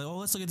can't be like, oh,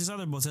 let's look at this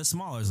other boat that's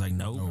smaller. It's like,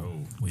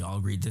 no. We all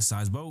agreed this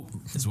size boat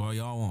is what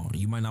y'all want.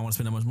 You might not want to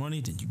spend that much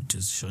money, then you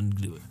just shouldn't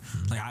do it.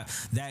 Like,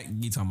 that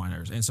gets on my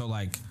nerves. And so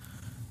like,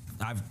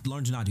 I've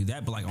learned to not do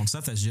that, but like on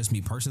stuff that's just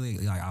me personally,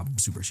 like I'm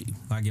super cheap.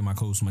 I get my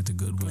clothes from like the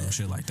Goodwill,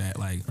 shit like that.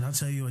 Like, when I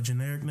tell you a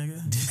generic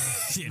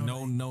nigga, yeah,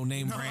 no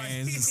name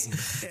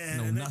brands, yeah,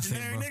 no nothing,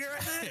 generic bro. Nigga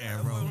right there.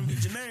 Yeah, bro.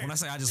 Generic. When I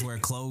say I just wear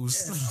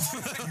clothes,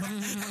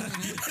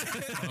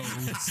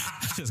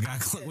 just got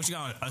what you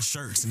got? A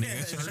shirt,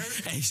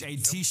 nigga, a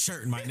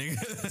t-shirt, my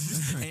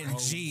nigga, and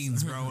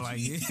jeans, bro. Like,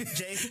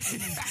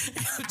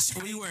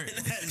 we wear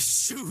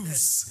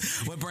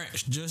shoes. What brand?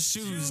 Just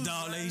shoes,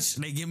 dog.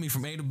 They give me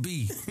from A to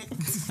B.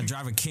 I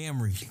drive a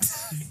Camry,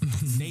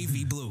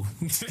 navy blue,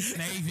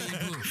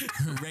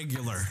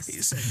 regular.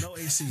 He said no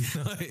AC.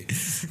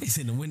 He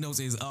said the windows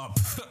is up.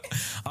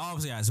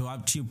 Yeah, so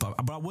I'm cheap.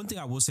 But one thing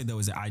I will say though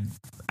is that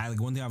I like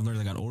one thing I've learned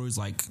as I got older is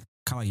like,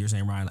 kind of like you're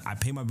saying, Ryan, I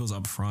pay my bills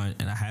up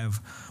front and I have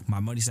my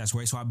money stashed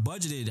away. So I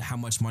budgeted how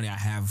much money I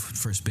have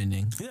for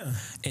spending. Yeah.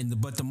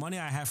 But the money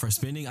I have for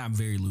spending, I'm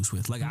very loose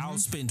with. Like, I'll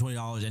spend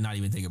 $20 and not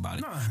even think about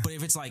it. Nah. But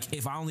if it's like,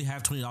 if I only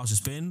have $20 to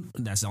spend,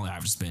 that's the only I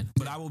have to spend.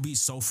 But I will be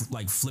so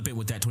like flippant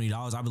with that $20.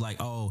 I'll be like,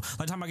 oh, like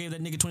the time I gave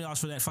that nigga $20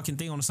 for that fucking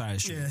thing on the side of the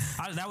street.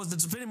 Yeah. That was the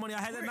spending money I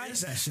had that night.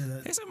 That shit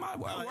up? It's in my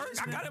work.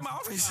 I got it in my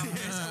office. So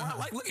I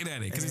like looking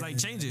at it because it's like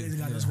changes.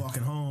 This guy just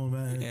walking home,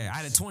 man. Yeah, I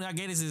had a 20. I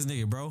gave this to this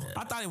nigga, bro.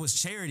 I thought it was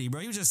charity,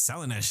 bro. He was just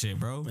selling that shit,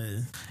 bro.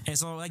 Man. And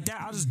so like that,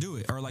 I'll just do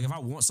it. Or like if I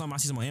want something, I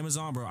see something on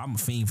Amazon, bro. I'm a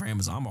fiend for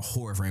Amazon. I'm a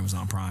whore for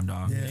Amazon Prime,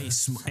 dog. Yeah.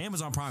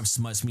 Amazon Prime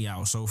smuts me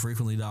out so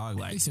frequently, dog.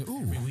 Like, he said,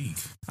 "Ooh, Every week.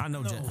 I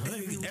know.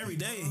 Every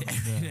day.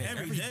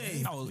 Every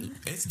day. Oh,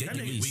 It's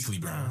getting weekly,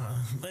 bro.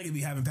 They could be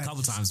having packages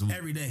couple times a week.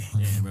 every day.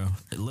 Yeah, bro.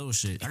 Little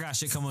shit. I got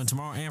shit coming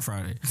tomorrow and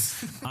Friday.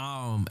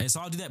 And so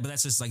I'll do that, but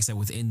that's just like I said,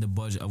 within the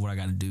budget of what I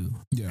got to do.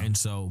 Yeah. And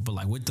so, but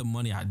like with the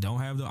money I don't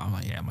have though, I'm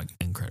like, I'm like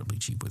incredibly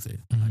cheap with it.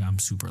 Like I'm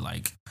super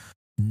like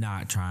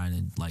not trying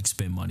to like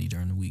spend money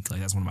during the week.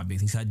 Like that's one of my big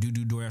things. I do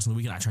DoorDash on the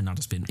weekend. I try not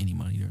to spend any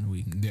money during the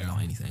week. Yeah.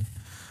 On anything.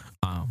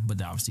 But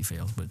that obviously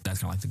fails. But that's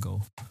kind of like the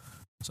goal.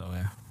 So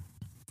yeah.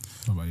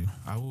 What about you?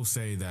 I will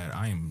say that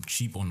I am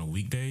cheap on the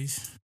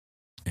weekdays,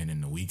 and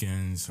then the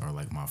weekends are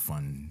like my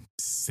fun,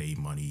 save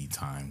money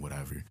time,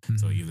 whatever.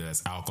 So either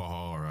that's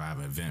alcohol or I have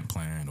an event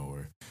planned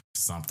or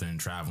something,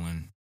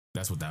 traveling.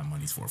 That's what that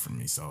money's for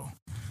me. So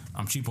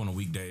I'm cheap on the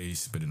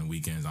weekdays, but in the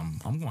weekends, I'm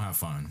gonna have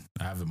fun.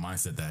 I have the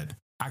mindset that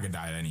I could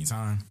die at any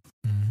time,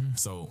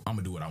 so I'm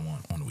gonna do what I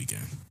want on the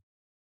weekend.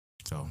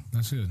 So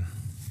That's good.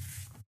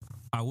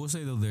 I will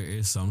say though, there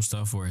is some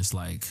stuff where it's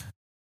like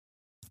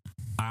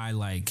I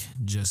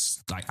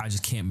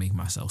just can't make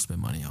myself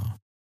spend money on.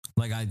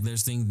 Like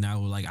there's things now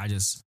where like I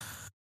just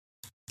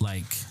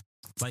like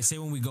say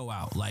when we go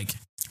out, like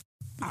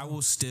I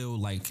will still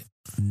like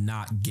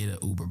not get an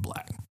Uber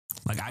Black.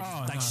 Like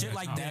shit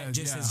like that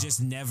has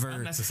just never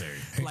unnecessary.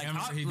 Like,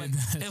 He did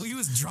that. he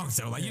was drunk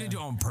though. Like you didn't do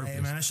it on purpose.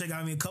 Hey man, that shit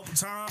got me a couple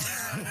times,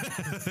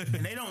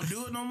 and they don't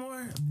do it no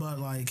more. But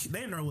like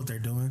they know what they're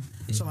doing.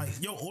 So like,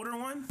 yo, order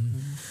one.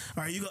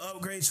 All right, you can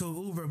upgrade to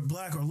an Uber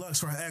Black or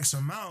Lux for an X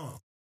amount,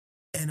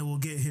 and it will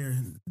get here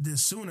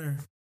this sooner.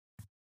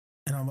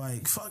 And I'm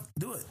like, fuck,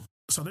 do it.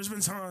 So there's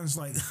been times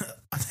like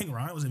I think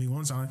Ryan was with me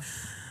one time.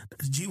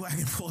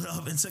 G-Wagon pulled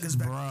up and took us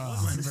back to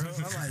Woodland, bro.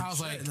 I'm like,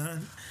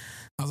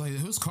 I was like,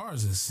 whose car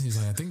is this? He's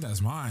like, I think that's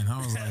mine. I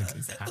was like,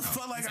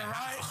 felt like a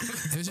ride.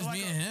 it was just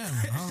me and him.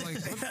 I was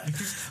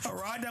like, a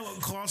ride that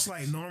would cost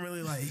like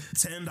normally like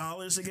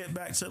 $10 to get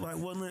back to like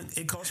Woodland,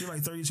 it cost me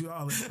like $32.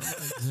 I'm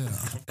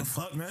like,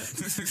 fuck, man.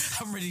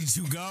 I'm ready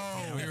to go.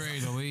 we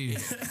ready to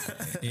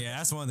leave. Yeah,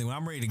 that's one thing. When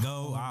I'm ready to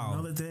go,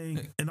 Another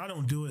thing, and I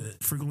don't do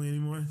it frequently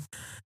anymore,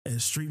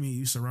 is street meat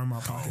used to run my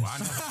pockets.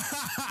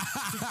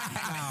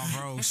 Nah,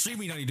 bro. Street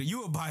meat don't need to.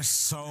 You would buy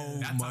so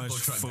much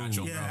food.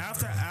 Yeah,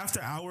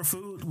 after our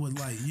food would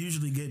like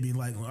usually get me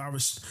like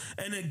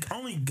and it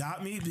only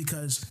got me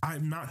because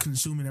I'm not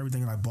consuming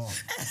everything I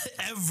bought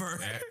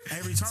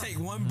every time. Take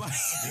one bite.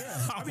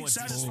 Yeah, I'd be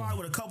satisfied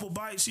with a couple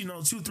bites,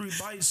 2-3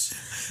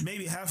 bites,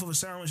 maybe half of a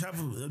sandwich, half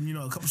of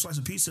a couple slices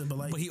of pizza.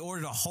 But he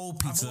ordered a whole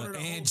pizza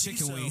and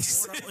chicken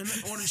wings.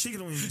 I ordered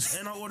chicken wings,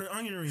 and I ordered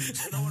onion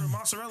rings, and I ordered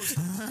mozzarella.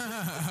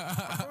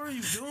 What are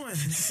you doing?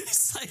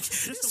 It's like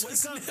this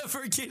was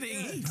never getting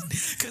eating?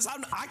 Because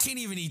I can't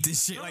even eat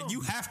this shit. Like,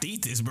 you have to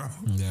eat this, bro.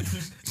 Yeah.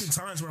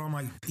 Times where I'm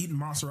like eating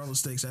mozzarella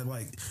sticks at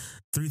like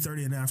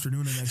 3:30 in the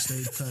afternoon the next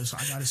day because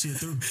I gotta see it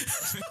through.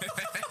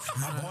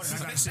 I bought it. I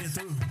gotta see it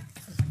through.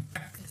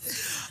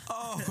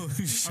 Oh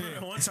shit! I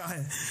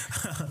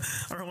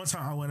remember one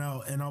time I went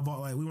out and I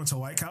bought we went to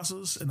White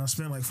Castles and I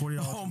spent like $40.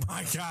 Oh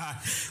my god!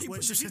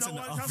 Which, you know,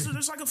 White Castles,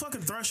 there's like a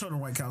fucking threshold in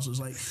White Castles.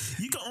 Like,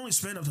 you can only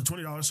spend up to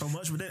 $20 so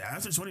much, but then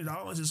after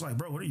 $20, it's like,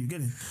 bro, what are you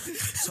getting?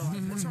 So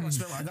like, one time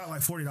I got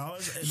like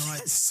 $40 and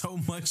like so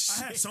much.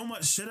 I had so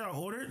much shit I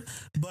ordered,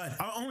 but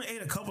I only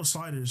ate a couple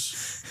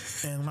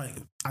sliders and like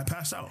I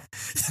passed out.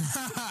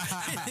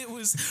 And it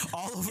was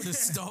all over the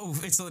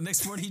stove. And so the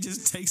next morning he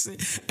just takes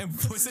it and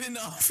puts it in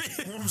the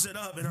oven. Warms it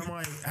up, and I'm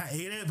like, I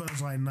ate it, but I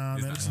was like, nah,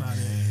 man, it's not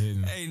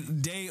it. Hey,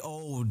 day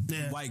old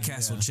White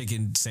Castle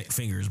chicken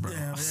fingers, bro.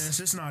 Yeah, it's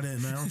just not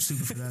it, man. I'm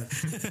stupid for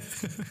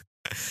that.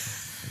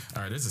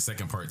 All right, there's a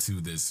second part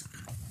to this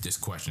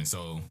question.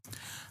 So,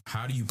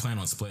 how do you plan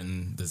on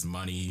splitting this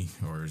money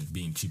or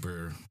being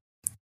cheaper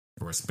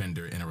or a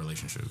spender in a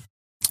relationship?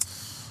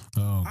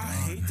 Oh, God. I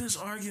hate this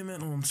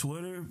argument on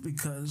Twitter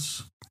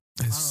because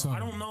I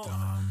don't know.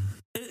 Dumb.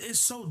 It's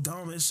so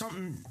dumb. It's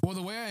something. Well,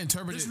 the way I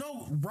interpret There's it,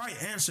 no right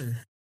answer.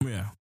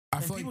 Yeah. I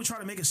And feel people like try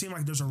to make it seem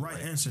like there's a right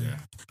answer,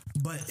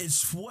 but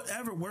it's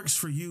whatever works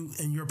for you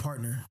and your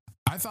partner.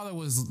 I thought it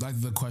was like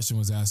the question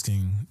was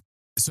asking.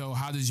 So,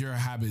 how does your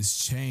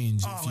habits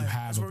change if you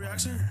have a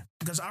partner?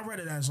 Because I read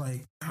it as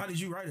like, how did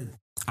you write it?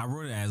 I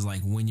wrote it as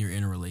like, when you're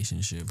in a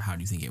relationship, how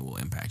do you think it will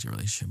impact your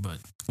relationship? But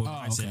what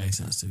I said makes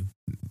sense too.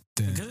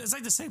 Because it's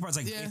like the same part. It's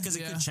like, because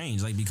it could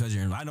change. Like, because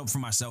you're in, I know for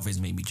myself, it's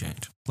made me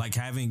change. Like,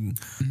 having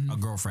a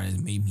girlfriend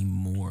has made me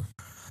more,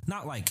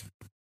 not like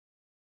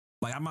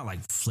I'm not like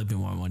flipping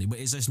my money, but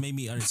it's just made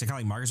me understand. Kind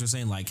of like Marcus was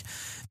saying, like,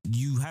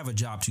 you have a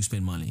job to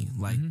spend money.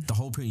 Like, the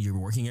whole point, you're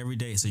working every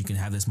day so you can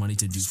have this money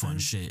to do fun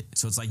shit.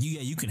 So it's like,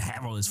 you can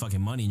have all this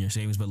fucking money in your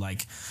savings, but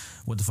like,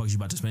 what the fuck is you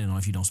about to spend it on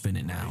if you don't spend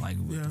it now? Like,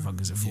 what the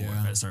fuck is it for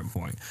at a certain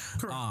point?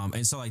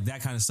 And so like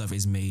that kind of stuff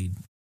has made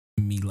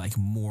me like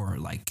more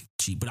like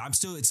cheap. But I'm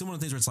still, it's one of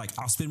the things where it's like,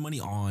 I'll spend money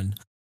on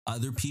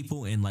other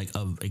people and like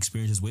of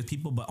experiences with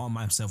people, but on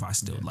myself I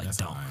still like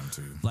don't.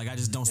 Like, I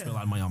just don't spend a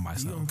lot of money on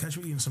myself. You gonna catch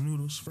me eating some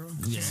noodles, bro?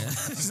 Yeah.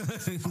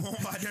 I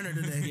won't buy dinner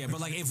today. Yeah, but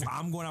like if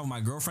I'm going out with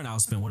my girlfriend, I'll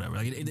spend whatever.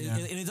 Like and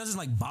it doesn't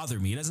like bother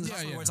me. It doesn't.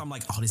 Where I'm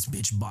like, oh, this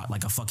bitch bought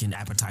like a fucking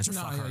appetizer.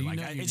 Fuck her. Like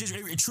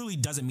it truly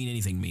doesn't mean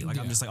anything to me. Like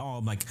I'm just like, oh,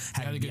 I'm like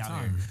happy to be out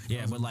here.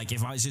 Yeah, but like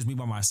if it's just me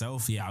by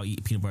myself, I'll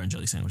eat peanut butter and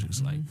jelly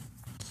sandwiches. Like,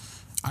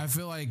 I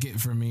feel like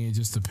for me, it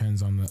just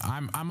depends on the.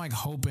 I'm like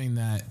hoping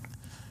that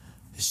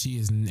she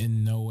is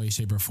in no way,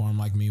 shape, or form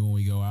like me when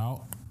we go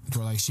out.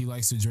 Where like she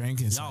likes to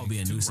drink. It's y'all like, be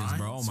a nuisance,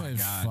 bro. Oh my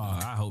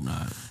god, I hope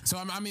not. So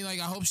I mean,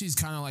 like I hope she's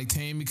kind of like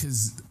tame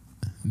because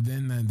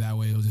then that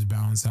way it'll just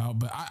balance out.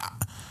 But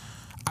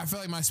I feel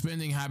like my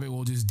spending habit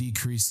will just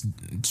decrease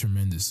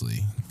tremendously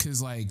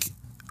because like.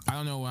 I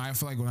don't know. I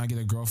feel like when I get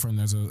a girlfriend,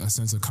 there's a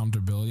sense of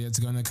comfortability that's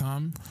going to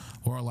come.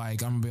 Or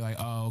like, I'm going to be like,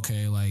 oh,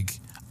 okay, like,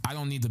 I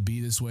don't need to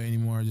be this way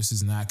anymore. This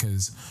is not,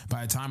 because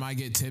by the time I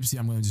get tipsy,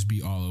 I'm going to just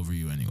be all over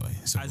you anyway.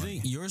 So I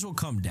think yours will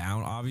come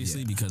down,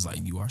 obviously, because like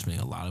you are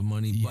spending a lot of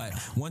money. But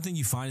one thing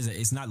you find is that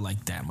it's not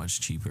like that much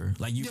cheaper.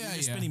 Like you're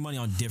spending money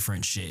on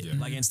different shit.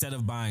 Like instead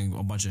of buying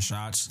a bunch of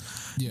shots,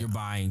 you're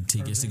buying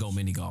tickets to go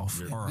mini golf.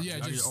 Or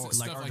just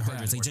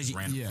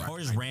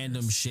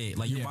random shit.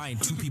 Like you're buying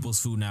two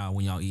people's food now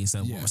when y'all eat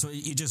instead of so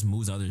it just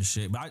moves other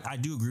shit. But I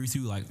do agree with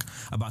you like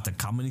about the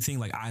comedy thing.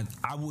 Like I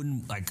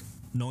wouldn't like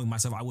knowing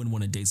myself, I wouldn't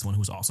want to date someone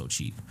who's also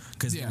cheap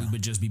because we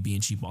would just be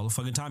being cheap all the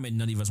fucking time and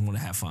none of us want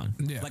to have fun.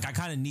 Like I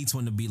kind of need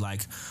someone to be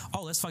like,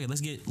 oh,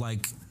 let's get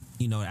like,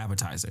 you know, an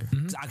appetizer.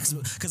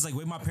 Because like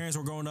when my parents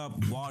were growing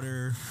up,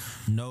 water,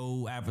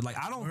 no appetizer. Like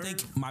I don't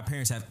think my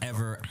parents have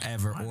ever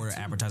ordered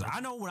appetizer.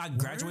 I know when I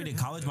graduated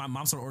college, my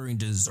mom started ordering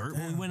dessert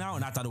when we went out,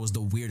 and I thought it was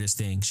the weirdest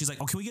thing. She's like,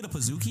 "Oh, can we get a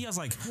Pizookie?" I was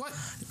like, "What?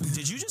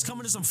 Did you just come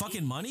into some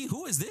fucking money?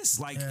 Who is this?"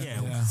 Like,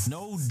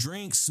 no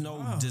drinks,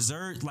 no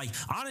dessert. Like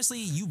honestly,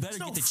 you better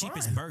get the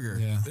cheapest burger.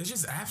 It's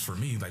just apps for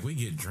me. Like we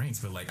get drinks,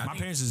 but like my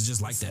parents is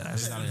just like that.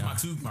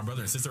 My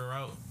brother and sister are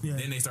out.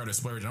 Then they started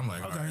splurging. I'm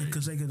like, okay,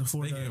 because they can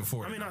afford.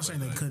 I mean, not saying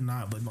they could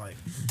not, but like,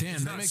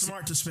 damn, that makes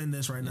smart to spend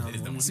this right now.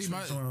 See,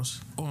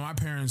 when my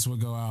parents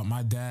would go out,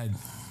 my dad,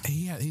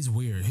 he's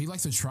weird. He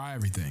likes to try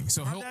everything,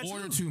 so he'll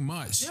order too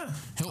much.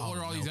 He'll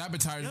order all these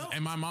appetizers,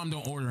 and my mom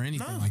don't order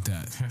anything like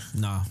that.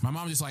 Nah, my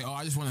mom just like, oh,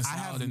 I just want a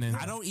salad, and then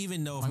I don't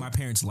even know if my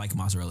parents like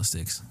mozzarella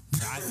sticks.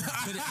 I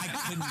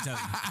couldn't tell you.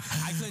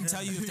 I couldn't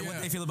tell you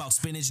what they feel about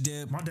spinach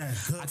dip. My dad,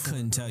 I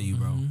couldn't tell you,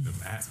 bro.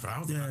 That's why I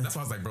was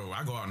like, bro,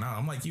 I go out now.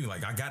 I'm like you,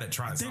 like I gotta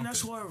try something. I think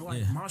that's where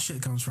like my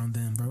shit comes from,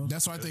 then, bro.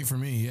 That's what I think for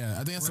me. Yeah,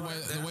 I think that's the way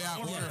I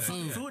order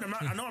food.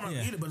 I know I'm not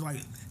eating it, but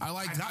like I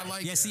like.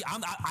 Yeah, see,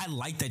 I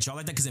like that y'all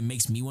like that because it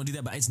makes me want to do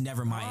that, but it's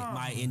never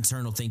my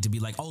internal thing to be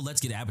like, oh, let's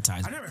get an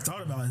appetizer. I never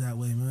thought about it that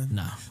way, man.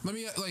 No. Let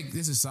me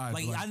this is side.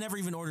 Like I never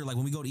even ordered, like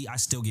when we go to eat, I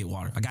still get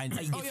water. Like I've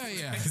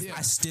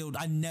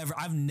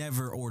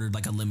never ordered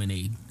like a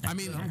lemonade. I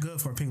mean, I'm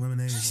good for a pink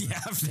lemonade.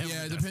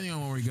 Yeah, depending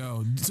on where we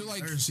go. So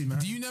like,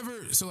 do you never?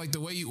 So like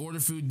the way you order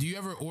food, do you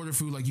ever order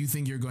food like you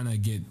think you're gonna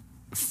get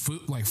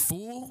food like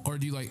full, or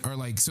do you like, or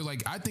like, so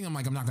like I think I'm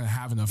not gonna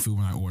have enough food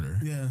when I order.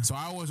 Yeah. So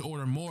I always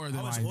order more than I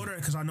always order it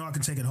because I know I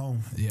can take it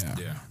home.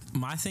 Yeah.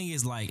 My thing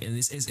is like, and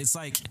it's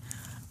like,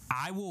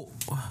 I will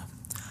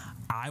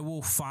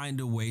find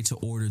a way to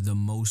order the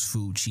most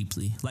food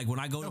cheaply. Like when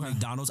I go to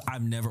McDonald's,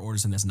 I've never ordered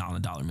something that's not on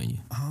the dollar menu.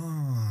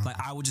 Like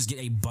I would just get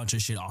a bunch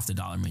of shit off the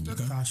dollar menu.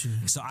 Got you.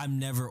 So I've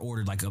never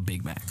ordered like a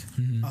Big Mac.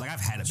 Like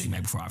I've had a Big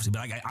Mac before, obviously,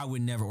 but like I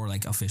would never order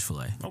like a fish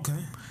fillet. Okay.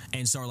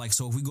 And so like,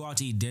 so if we go out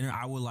to eat dinner,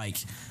 I would like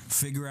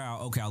figure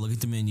out, okay, I'll look at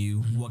the menu.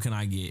 What can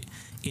I get?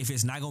 If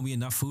it's not gonna be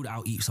enough food,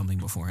 I'll eat something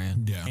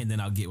beforehand. Yeah. And then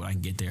I'll get what I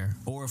can get there.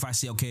 Or if I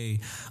see, okay,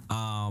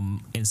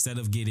 instead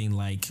of getting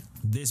like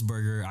this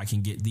burger, I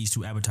can get these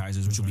 2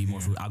 appetizers, which will be more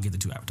food. I'll get the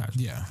 2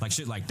 appetizers. Yeah. Like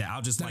shit like that.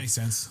 I'll just That like makes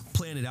sense.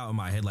 plan it out in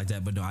my head like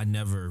that. But no, I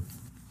never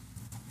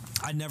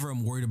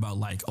am worried about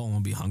like, oh, I'm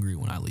gonna be hungry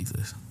when I leave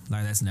this.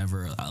 Like that's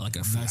never like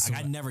a food.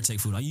 Like, I never take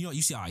food. You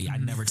see how I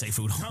never take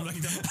food home. Like,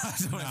 I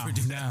don't ever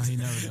do that. No, he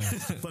never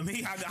does. But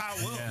me,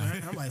 I will,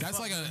 man. I'm like,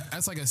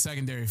 That's like a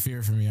secondary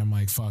fear for me. I'm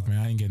like, fuck, man,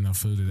 I didn't get enough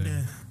food today.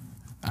 Yeah.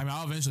 I mean,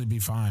 I'll eventually be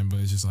fine, but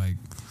it's just like,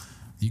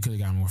 you could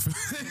have gotten more food.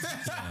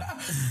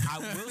 I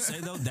will say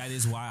though, that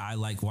is why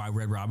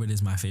Red Robin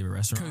is my favorite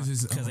restaurant,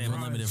 because they have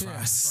unlimited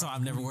fries. So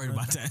I'm never worried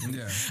about that.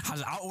 Yeah.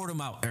 I'll order them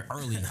out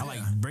early. I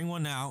like bring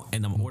one out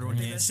and I'm ordering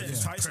one. That shit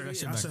is tight to me.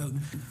 I said,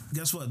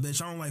 guess what,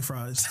 bitch? I don't like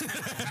fries.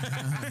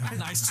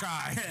 Nice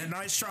try. Yeah,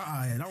 nice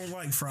try. I don't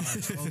like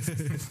fries.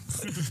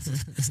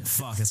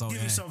 Fuck, it's all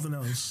Give me something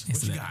else.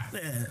 What you got?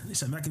 Yeah, he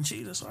said mac and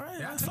cheese. That's all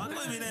right. Yeah, fuck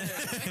with me then.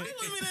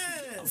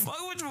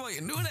 Fuck with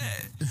you, do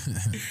that.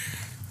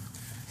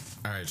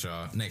 All right,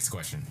 y'all. Next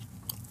question.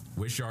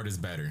 Which yard is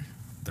better,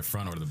 the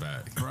front or the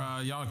back?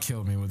 Bruh, y'all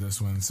killed me with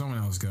this one. Someone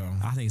else go.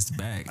 I think it's the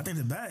back. I think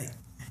the back.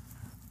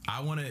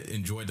 I want to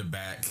enjoy the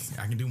back.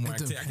 I can do more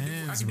activity.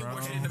 I can do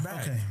more shit in the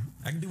back. Okay.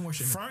 I can do more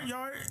shit. Front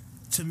yard,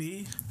 to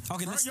me.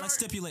 Okay, let's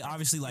stipulate.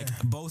 Obviously, like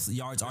both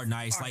yards are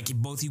nice. Like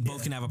both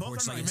can have a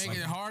porch. are Like, nice. Make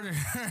it harder.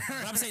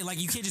 but I'm saying, like,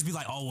 you can't just be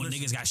like, oh, well,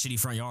 niggas got shitty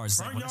front yards.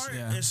 Front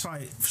yard, it's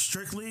like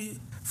strictly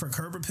for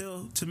curb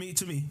appeal to me.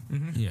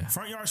 Yeah.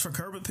 Front yards for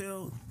curb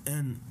appeal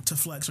and to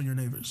flex on your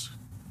neighbors.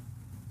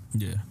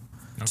 Yeah.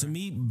 Okay. To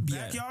me,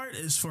 backyard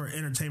is for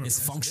entertainment.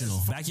 It's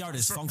functional. Backyard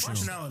is functional.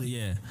 Functionality.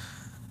 Yeah.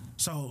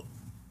 So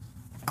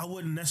I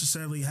wouldn't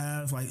necessarily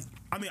have I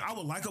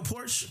would like a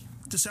porch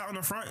to sit out in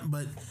the front,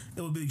 but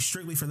it would be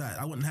strictly for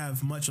that. I wouldn't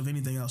have much of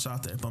anything else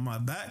out there. But my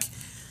back,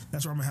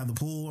 that's where I'm gonna have the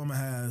pool. I'm gonna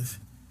have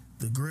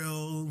the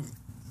grill.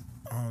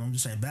 I'm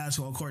just saying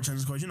basketball court,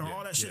 tennis court.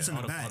 All that shit's in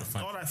the back.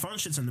 All that fun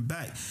shit's in the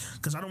back.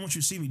 Because I don't want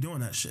you to see me doing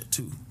that shit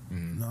too.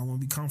 I want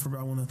to be comfortable.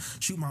 I want to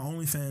shoot my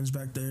OnlyFans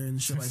back there and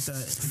shit like that.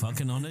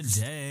 Fucking on the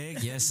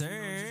deck, yes sir.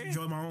 Just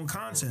enjoy my own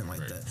content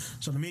like that.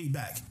 So to me,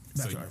 backyard.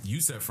 So you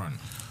said front.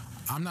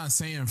 I'm not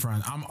saying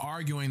front. I'm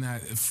arguing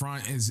that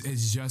front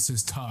is just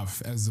as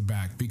tough as the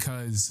back,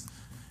 because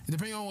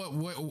depending on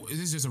what this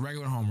is just a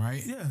regular home,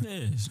 right? Yeah.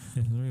 It's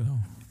a regular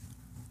home.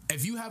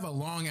 If you have a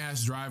long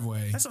ass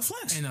driveway, that's a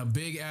flex, and a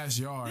big ass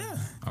yard.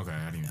 Yeah. Okay,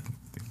 I didn't.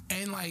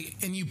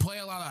 And you play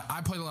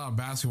I played a lot of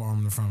basketball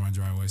on the front of my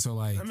driveway, so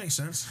like that makes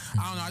sense.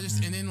 I don't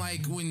know. And then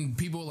like when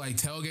people like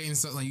tailgate and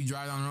stuff, like you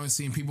drive down the road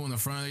seeing people in the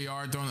front of the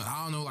yard throwing.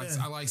 I don't know. Like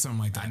I like something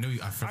like that.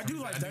 I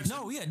do like that.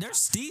 No, yeah, there's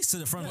steez to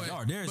the front of the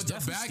yard. But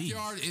the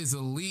backyard is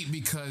elite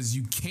because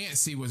you can't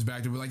see what's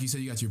back there. But like you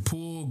said, you got your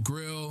pool,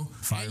 grill,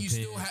 fire and you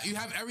pit. still you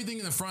have everything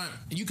in the front.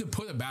 You could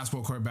put a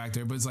basketball court back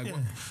there, but it's like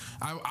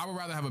I would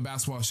rather have a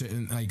basketball shit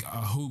in like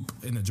a hoop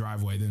in the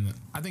driveway than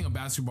I think a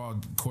basketball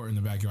court in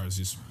the backyard is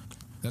just.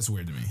 That's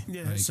weird to me.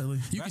 Yeah, like, that's silly.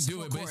 You can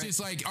do it, but it's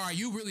just like, all right,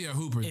 you really a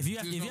hooper. If you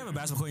have a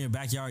basketball court in your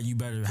backyard, you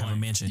better have a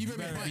mansion. You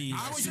better be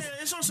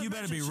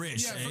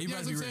rich. Yeah, you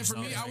better be rich. For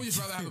me, I would just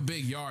rather have a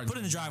big yard. Put it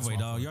in the driveway,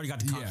 dog. You already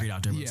got the concrete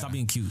out there. Stop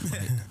being cute.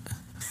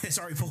 It's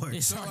already poured.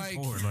 It's already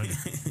poured.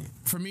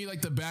 For me,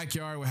 like the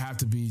backyard would have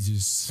to be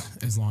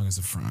just as long as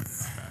the front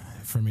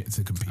for me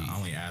to compete. I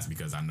only asked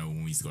because I know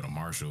when we used to go to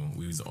Marshall,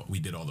 we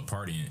did all the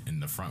partying in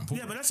the front pool.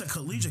 Yeah, but that's a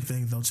collegiate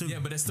thing though too. Yeah,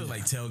 but it's still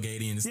like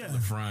tailgating. It's still the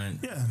front.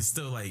 Yeah, it's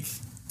still like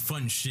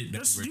fun shit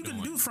that you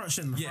can do front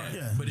shit in the front.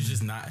 Yeah, but it's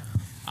just not.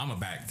 I'm a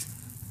back.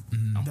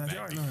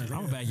 Backyard,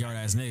 I'm a backyard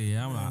ass nigga.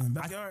 Yeah,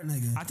 backyard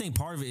nigga. I think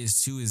part of it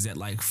is that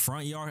like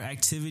front yard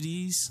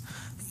activities,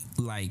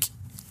 like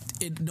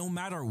no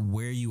matter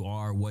where you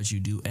are, what you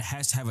do, it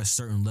has to have a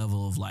certain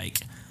level of like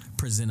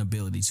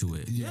presentability to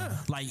it. Yeah.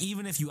 Like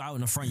even if you out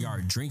in the front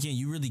yard drinking,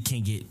 you really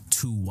can't get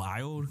too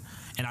wild.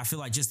 And I feel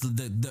like just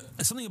the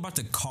something about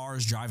the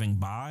cars driving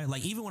by,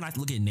 like even when I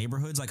look at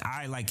neighborhoods, like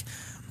I like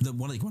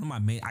one of my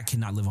main, I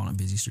cannot live on a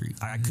busy street.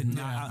 I could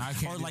not, I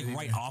can't or like either.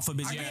 right off a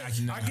busy.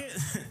 I get.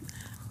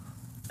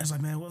 It's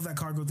like, man, what if that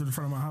car go through the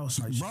front of my house?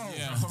 Like, Bro,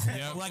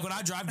 like when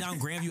I drive down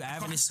Grandview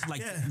Avenue, it's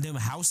like them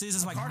houses.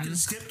 It's like car can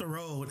skip the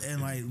road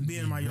and like be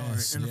in my yard,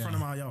 in the front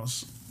of my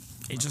house.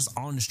 It's just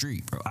on the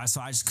street, bro.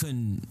 So I just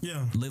couldn't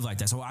live like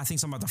that. So I think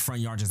something about the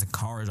front yard, just the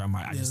cars,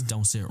 I just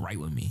don't sit right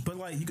with me. But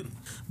like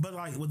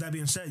with that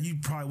being said, you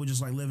probably would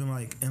just like live in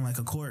like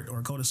a court or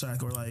a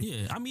cul-de-sac or like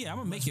I'm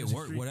gonna make it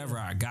work, whatever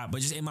I got.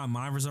 But just in my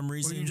mind for some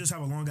reason, or you just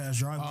have a long ass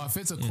driveway. If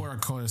it's a court or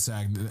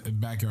cul-de-sac,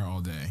 backyard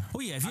all day. Oh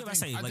yeah, if you I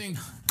think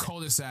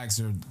cul-de-sacs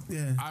are.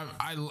 Yeah,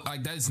 I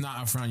like that's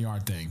not a front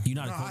yard thing. You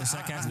not a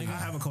cul-de-sac ass nigga? I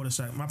have a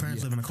cul-de-sac. My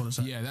parents live in a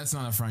cul-de-sac. Yeah, that's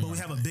not a front yard.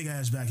 But we have a big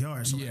ass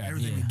backyard, so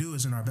everything we do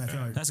is in our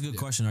backyard. That's a good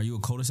question. Are you a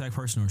cul-de-sac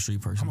person or a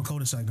street person? I'm a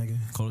cul-de-sac nigga.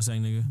 Cul-de-sac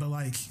nigga. But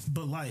like,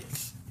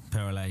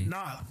 parallel.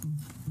 Not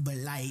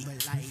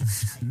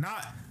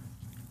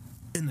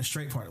in the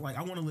straight part. Like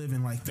I want to live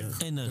in like the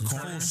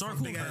full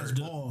circle, big ass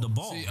ball. The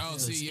ball. I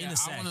want to be deep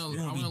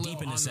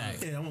in the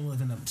sack. Yeah, I want to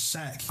live in the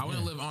sack. I want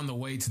to live on the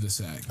way to the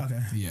sack. Okay.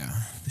 Yeah.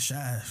 The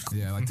shaft.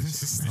 Yeah, like the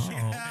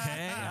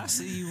okay, I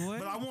see you. What?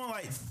 But I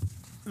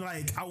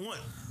want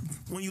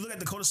when you look at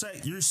the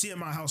cul-de-sac, you're seeing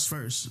my house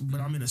first,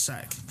 but I'm in a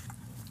sack.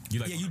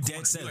 You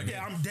dead center.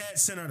 I'm dead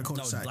center of the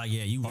cul-de-sac. You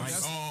right. You right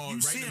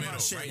seeing my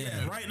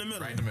shit. Right in the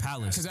middle.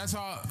 Palace. Because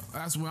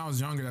that's when I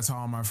was younger. That's how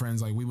all my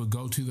friends we would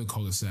go to the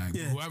cul-de-sac.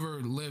 Yeah. Whoever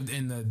lived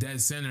in the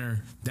dead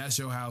center, that's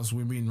your house.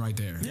 We're meeting right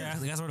there. Yeah,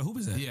 that's where the hoop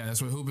is at. Yeah, that's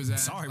where the hoop is at.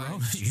 Sorry, bro.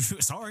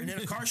 Sorry. And then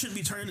the car shouldn't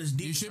be turning as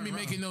deep. You shouldn't be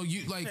making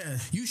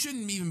you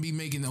shouldn't even be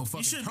making no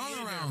fucking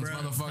turnarounds,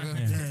 motherfucker.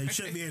 Yeah, you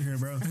shouldn't be in here,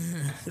 bro.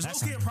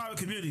 It's okay a private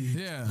community.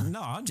 Yeah.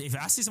 No, if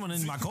I see someone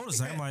in my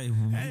cul-de-sac, I'm like,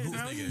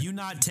 you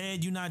not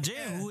Ted, you not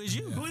Jan. Who is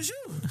you? Who is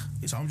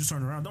you? So I'm just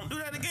turning around. Don't do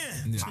that again.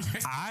 Yeah.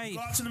 Go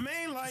out to the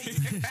main light.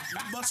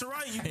 Bust a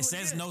right. It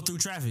says no through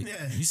traffic.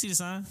 Yeah. You see the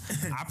sign?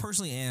 I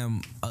personally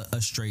am a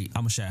straight.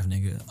 I'm a shaft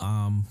nigga.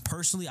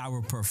 Personally, I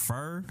would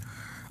prefer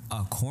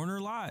a corner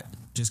lot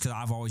just because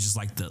I've always just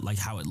liked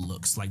how it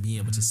looks, like being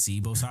able to see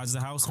both sides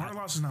of the house. Corner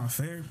lots is not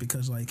fair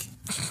because like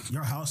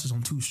your house is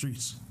on 2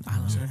 streets. I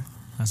know.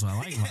 That's what I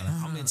like about it.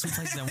 I'm in 2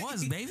 places at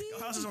once, baby.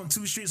 Your house is on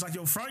 2 streets. Like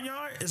your front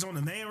yard is on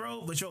the main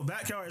road, but your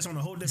backyard is on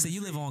a whole different. So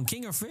you live on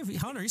King or Fifth?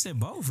 Hunter, he said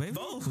both, baby.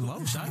 Both. On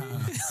both.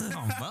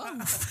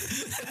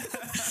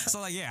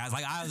 So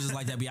I was just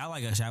like that. I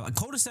like a shaft. Like,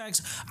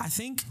 cul-de-sacs. I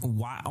think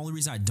only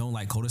reason I don't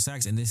like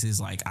cul-de-sacs, and this is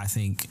I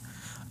think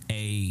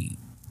a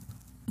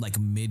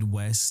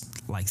Midwest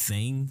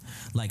thing,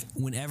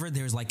 whenever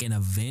there's an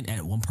event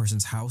at one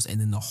person's house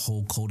and then the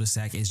whole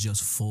cul-de-sac is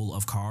just full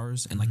of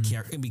cars and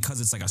and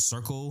because it's a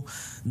circle,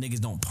 niggas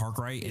don't park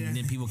right and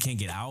then people can't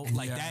get out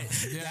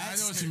that. Yeah, I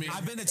know what you mean.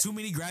 I've been to too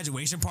many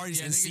graduation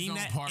parties and seen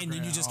that, and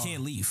then you just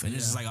can't leave, and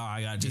it's just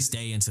I gotta just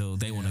stay until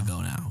they want to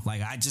go now.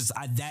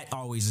 That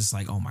always just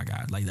oh my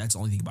god, that's the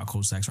only thing about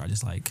cul-de-sacs where I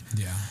just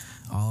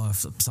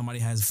if somebody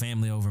has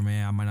family over,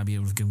 man, I might not be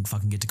able to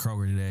fucking get to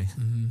Kroger today,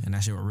 and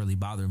that shit would really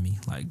bother me.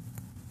 I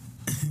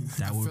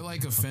feel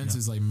like a fence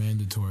is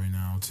mandatory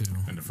now too.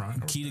 In the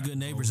front. Key to good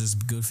neighbors is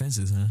good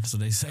fences, huh? So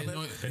they say.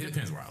 It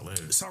depends where I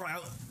live. So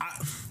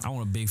I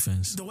want a big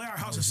fence. The way our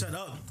house is set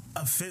up,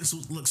 a fence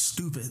looks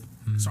stupid.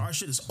 So our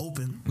shit is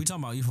open. We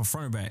talking about you from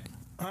front or back?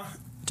 Huh?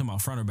 Talking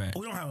about front or back?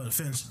 We don't have a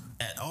fence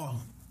at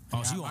all.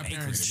 Oh, so you want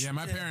acreage? Yeah,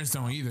 my parents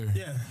don't either.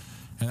 Yeah.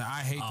 And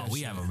I hate that.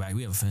 We have a back.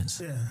 We have a fence.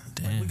 Yeah.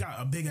 Damn. We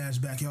got a big ass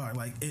backyard.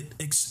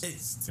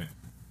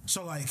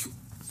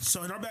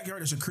 So in our backyard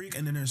there's a creek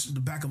and then there's the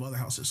back of other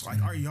houses.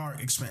 Our yard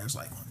expands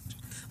like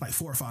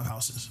 4 or 5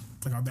 houses.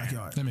 Our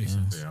backyard. That makes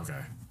sense. Yeah,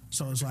 okay.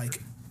 So it's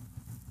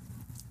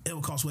it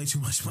would cost way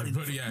too much money.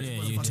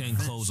 You can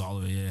enclose all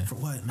of it. Yeah. For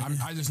what?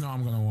 I just know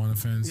I'm gonna want a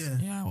fence.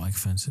 Yeah, I like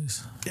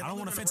fences. Yeah, I don't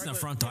want a fence in the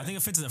front though. I think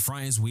a fence in the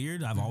front is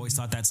weird. I've always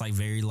thought that's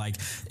very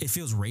it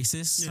feels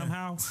racist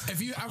somehow. I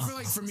feel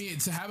like for me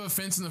to have a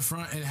fence in the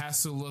front, it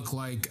has to look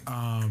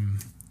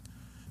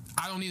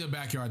I don't need a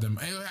backyard.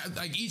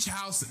 Each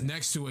house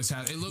next to us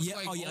has. It looks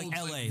like old,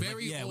 LA.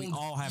 Very old. We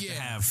all have to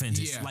have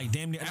fences. Yeah.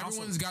 Damn near.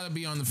 Everyone's got to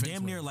be on the fence.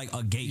 Damn near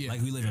a gate. Yeah.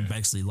 We live in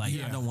Bexley.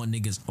 I don't want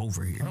niggas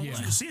over here. I don't want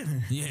you to see it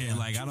here. Yeah,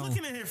 I don't.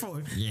 Looking in here for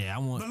it. Yeah, I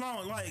want.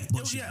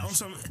 But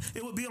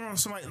it would be on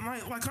some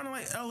kind of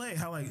like LA.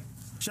 How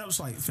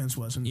Shep's fence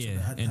was in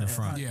the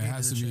front. Yeah, it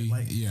has to be.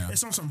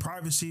 It's on some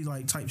privacy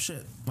type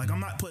shit. I'm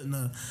not putting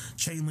a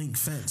chain link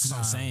fence. That's what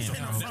I'm saying. In the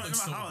front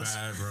of my house,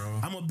 bad, bro.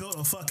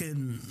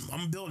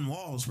 I'm building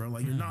walls, bro.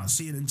 You're not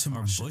seeing into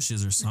my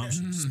bushes or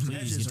something.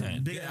 Please get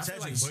that. Big ass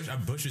hedges.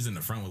 Bushes in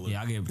the front would look.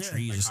 Yeah, I get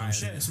trees or some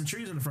shit. Yeah, some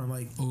trees in the front.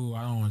 Ooh,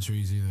 I don't want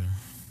trees either.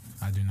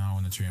 I do not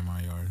want a tree in my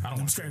yard.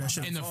 I'm scared that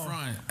shit in the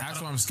front. That's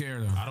what I'm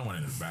scared of. I don't want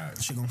it in the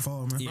back. Shit gonna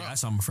fall, man. Yeah,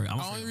 that's what I'm afraid.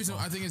 The only reason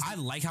I think is I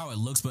like how it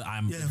looks, but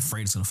I'm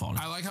afraid it's gonna fall.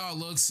 I like how it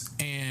looks,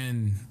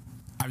 and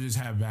I've just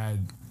had bad.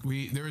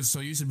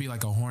 Used to be a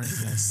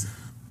hornet's nest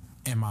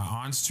in my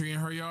aunt's tree in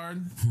her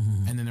yard,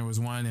 and then there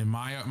was one in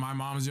my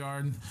mom's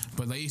yard.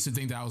 But they used to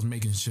think that I was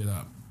making shit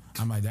up.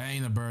 I'm like, that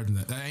ain't a bird.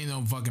 That ain't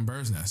no fucking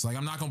bird's nest.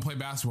 I'm not gonna play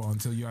basketball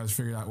until you guys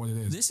figure out what it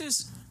is.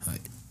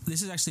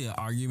 This is actually an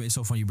argument. It's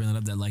so funny you bring that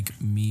up. That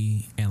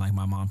me and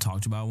my mom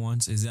talked about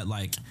once. Is that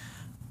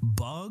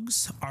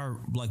bugs are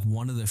like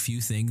one of the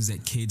few things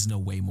that kids know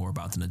way more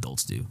about than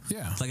adults do.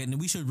 Yeah. Like, and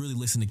we should really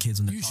listen to kids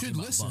when they're You talking should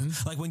about listen.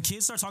 bugs. Like when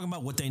kids start talking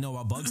about what they know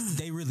about bugs,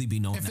 they really be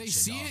knowing If that they shit,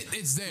 see dog. it,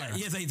 it's there.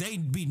 Like, yeah, they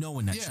be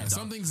knowing that Yeah, shit. Dog.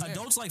 something's there.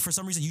 Adults, like, for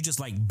some reason, you just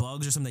like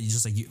bugs or something that you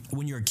just like,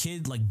 when you're a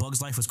kid, like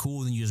Bugs Life was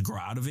cool, then you just grow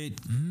out of it.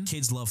 Mm-hmm.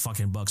 Kids love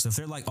fucking bugs. So if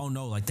they're like, oh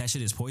no, like that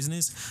shit is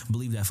poisonous,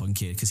 believe that fucking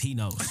kid, because he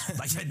knows.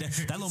 Like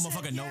that little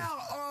motherfucker knows.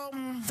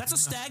 Yeah, That's a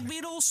stag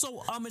beetle,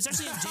 so it's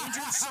actually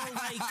endangered. So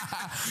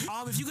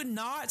like, if you could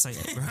not, it's like,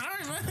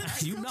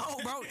 you know,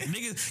 bro,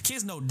 niggas,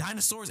 kids know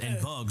dinosaurs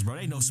and bugs, bro.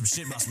 They know some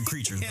shit about some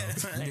creatures,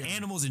 bro. And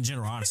animals in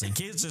general, honestly.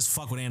 Kids just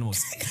fuck with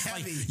animals.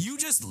 Like you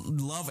just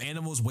love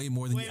animals way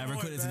more than you ever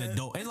could as an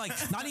adult, and like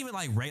not even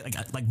like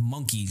like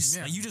monkeys.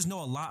 Yeah. Like you just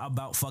know a lot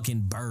about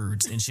fucking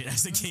birds and shit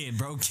as a kid,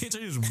 bro. Kids are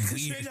just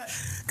weird.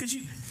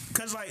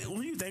 Because like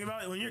when you think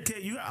about it, when you're a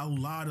kid, you got a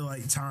lot of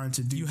like time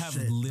to do. You have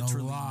shit.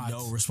 literally A lot.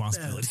 no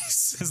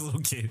responsibilities as a little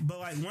kid. But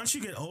like once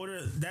you get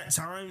older, that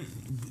time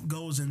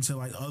goes into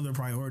like other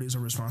priorities or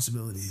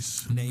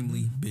responsibilities.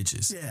 Namely,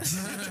 bitches. Yeah,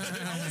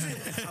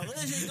 I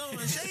wasn't going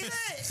to say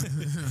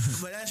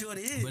that, but that's what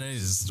it is. But it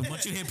is,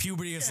 once you hit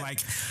puberty, it's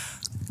like,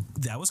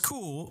 that was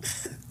cool,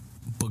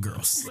 but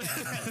girls.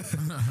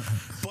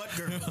 But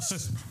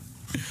girls,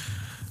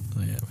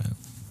 Yeah, man.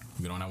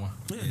 You good on that one?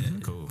 Yeah.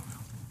 Cool.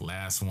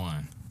 Last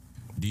one.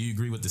 Do you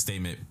agree with the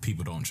statement,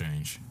 people don't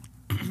change?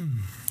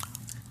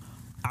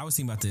 I was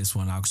thinking about this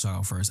one. I'll start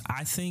out first.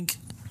 I think,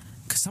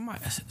 because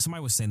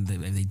somebody was saying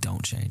that they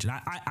don't change. And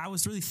I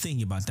was really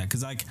thinking about that,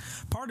 because like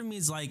part of me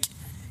is like,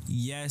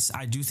 yes,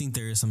 I do think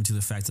there is something to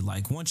the fact that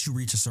like once you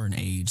reach a certain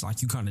age,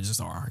 like you kind of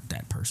just are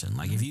that person.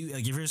 Like if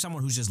you're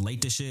someone who's just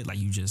late to shit, like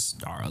you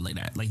just are like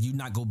that. Like you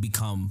not go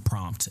become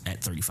prompt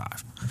at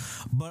 35.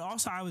 But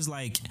also I was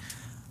like,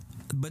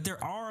 but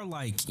there are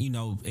like, you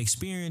know,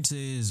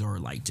 experiences or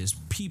like just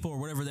people or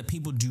whatever that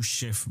people do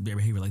shift their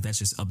behavior. Like that's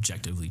just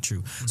objectively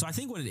true. So I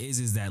think what it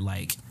is that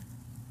like,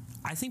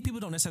 I think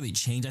people don't necessarily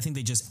change. I think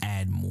they just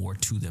add more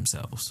to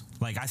themselves.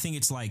 Like I think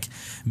it's like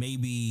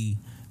maybe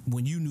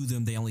when you knew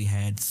them, they only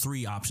had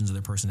 3 options of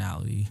their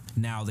personality.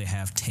 Now they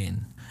have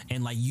 10.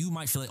 And like you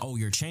might feel like, oh,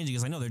 you're changing.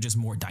 It's like, no, they're just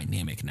more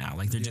dynamic now.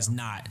 Like they're just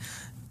not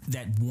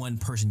that one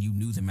person you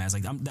knew them as.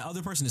 Like the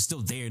other person is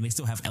still there and they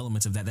still have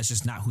elements of that. That's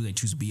just not who they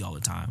choose to be all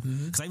the time.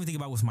 Because I even think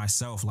about with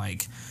myself,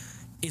 like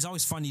it's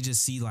always funny to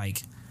see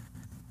like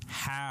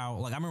how,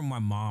 like I remember my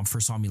mom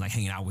first saw me like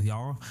hanging out with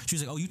y'all. She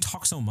was like, oh, you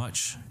talk so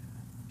much.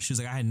 She was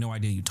like, I had no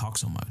idea you talk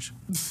so much.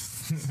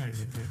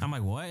 I'm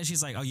like, what? And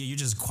she's like, oh yeah, you're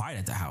just quiet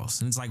at the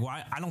house. And it's like, well,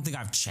 I don't think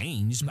I've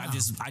changed. No. I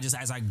just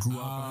as I grew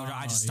up,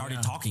 I just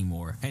started talking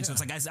more. And so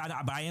it's like,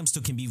 I am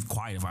still can be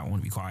quiet if I want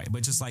to be quiet.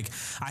 But just like,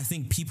 I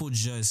think people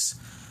just,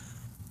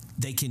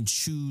 they can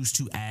choose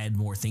to add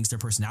more things to their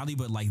personality,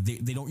 but like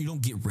they don't, you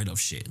don't get rid of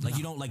shit. Like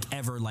you don't like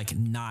ever like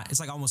not, it's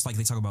like almost like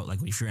they talk about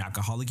like if you're an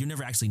alcoholic, you're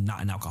never actually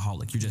not an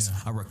alcoholic. You're just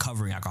a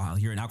recovering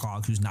alcoholic. You're an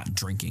alcoholic who's not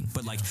drinking,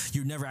 but like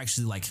you're never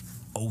actually like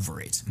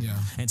over it. Yeah.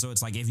 And so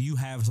it's like if you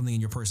have something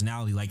in your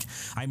personality, like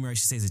I remember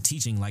she says a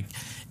teaching, like,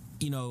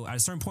 you know, at a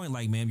certain point,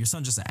 like, man, your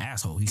son's just an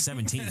asshole. He's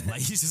 17.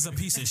 Like, he's just a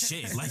piece of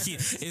shit. Like, he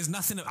is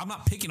nothing. I'm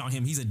not picking on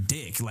him. He's a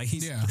dick. Like,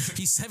 he's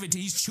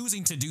 17. He's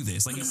choosing to do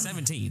this. Like, he's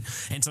 17.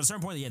 And so at a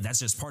certain point, yeah, that's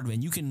just part of it.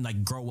 And you can,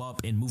 like, grow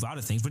up and move out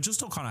of things, but you'll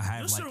still kind of have,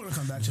 you're like, still gonna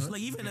come back to it.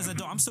 Like, even as an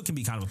adult, I'm still can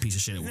be kind of a piece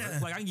of shit at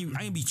work. Like, I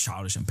can be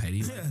childish and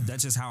petty. Like,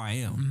 that's just how I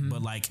am.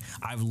 But, like,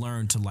 I've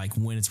learned to, like,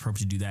 when it's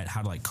appropriate to do that,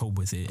 how to, like, cope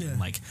with it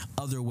and, like,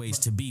 other ways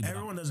to be.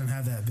 Everyone doesn't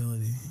have that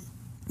ability.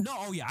 No,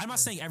 oh yeah, I'm not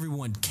saying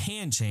everyone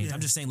can change.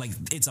 I'm just saying like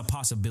it's a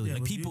possibility.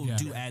 Like people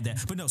do add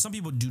that, but no, some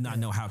people do not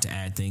know how to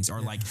add things,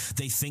 or like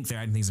they think they're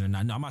adding things and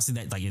they're not. No, I'm not saying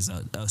that like is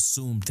a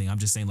assumed thing. I'm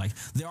just saying like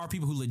there are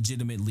people who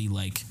legitimately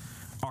like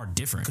are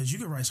different. Because you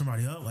can write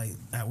somebody up like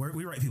at work.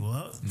 We write people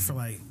up for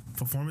like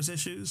performance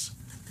issues.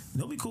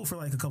 They'll be cool for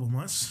like a couple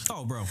months.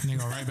 Oh, bro, They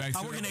go right back to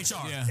I work in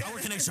HR. Yeah. I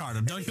work in HR.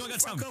 Don't you gotta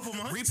tell me. couple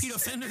months. Repeat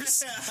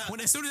offenders.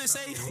 When as soon as they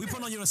say we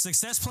put on you a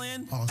success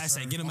plan, I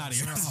say get them out of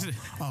here.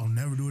 I'll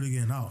never do it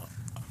again.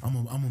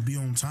 I'm gonna be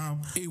on time.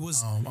 It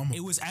was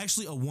it was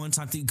actually a one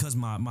time thing because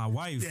my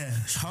wife,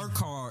 her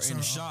car in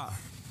the shop.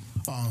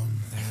 My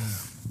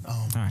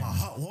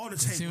hot water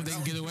tank. See what they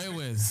can get away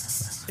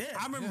with. Yeah,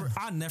 I remember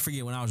I'll never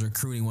forget when I was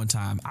recruiting one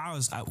time. I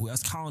was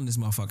calling this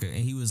motherfucker and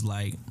he was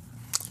like,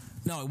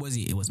 no, it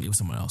wasn't me. It was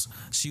someone else.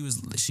 She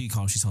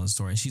called. She's telling the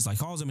story. And she's like,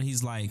 calls him, and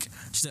he's like,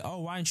 she said, oh,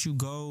 why didn't you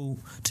go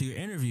to your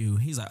interview?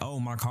 He's like, oh,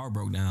 my car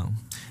broke down.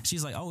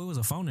 She's like, oh, it was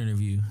a phone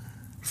interview.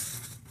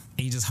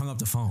 And he just hung up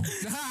the phone.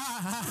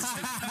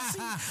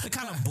 The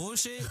kind of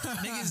bullshit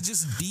niggas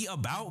just be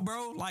about,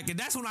 bro. Like, and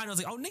that's when I know,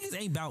 like, oh, niggas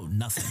ain't about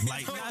nothing.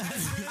 Like,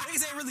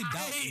 niggas ain't really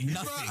about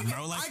nothing,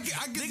 bro. Like,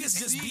 I can niggas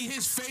just see be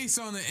his face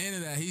on the end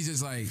of that. He's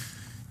just like,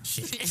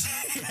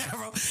 Yeah,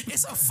 bro.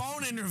 It's a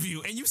phone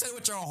interview, and you say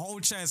with your whole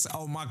chest,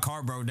 "Oh, my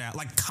car broke down,"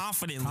 like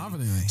confidently.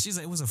 She's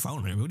like, "It was a phone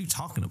interview. What are you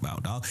talking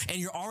about, dog?" And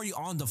you're already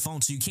on the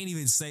phone, so you can't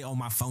even say, "Oh,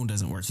 my phone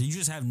doesn't work." So you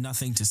just have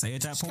nothing to say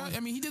at that point. I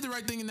mean, he did the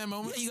right thing in that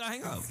moment. Yeah, you gotta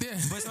hang up. Yeah,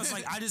 but so it's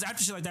like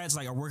after shit like that, it's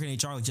like I work in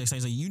HR. Like Jake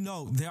says,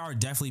 like there are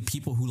definitely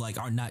people who like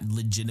are not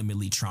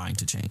legitimately trying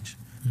to change.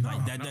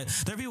 Like that,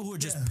 there are people who are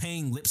just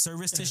paying lip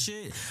service to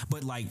shit,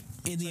 but like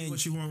in the end,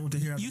 what you want to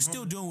hear, you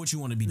still doing what you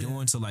want to be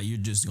doing. So like you're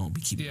just gonna be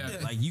keeping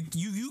it. Like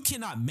you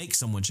cannot make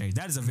someone change.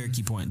 That is a very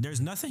key point.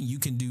 There's nothing you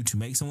can do to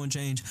make someone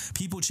change.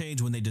 People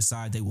change when they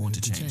decide they want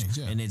to change,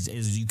 and it's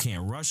you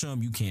can't rush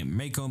them. You can't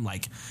make them.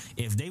 Like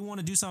if they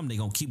want to do something, they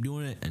gonna keep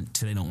doing it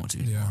until they don't want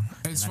to. Yeah,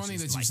 it's funny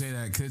that you say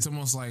that because it's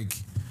almost like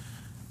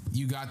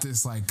you got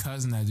this like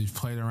cousin that just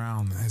played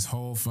around his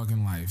whole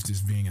fucking life,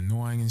 just being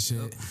annoying and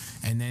shit.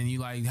 And then you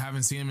like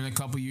haven't seen him in a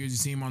couple years. You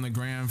see him on the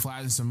gram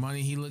flashing some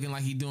money. He looking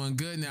like he doing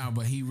good now,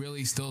 but he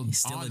really he's still a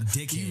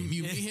dickhead.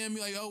 You meet him,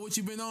 you're like, oh, what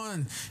you been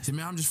on? He said,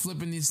 man, I'm just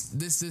flipping this,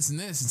 and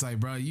this. It's like,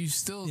 bro, you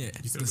still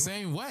the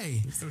same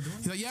way.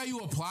 He's like, yeah, you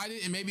applied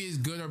it, and maybe it's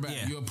good or bad.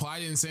 Yeah. You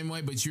applied it in the same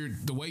way, but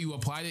the way you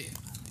applied it.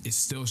 It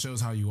still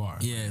shows how you are.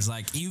 Yeah, it's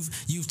like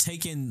you've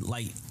taken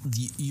like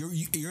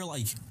you're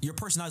like your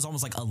personality is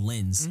almost like a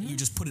lens. You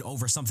just put it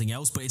over something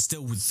else, but it's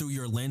still through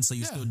your lens, so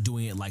you're still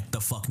doing it like the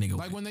fuck nigga.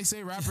 Like when they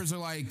say rappers are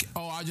like,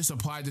 oh, I just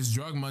applied this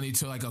drug money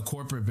to like a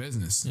corporate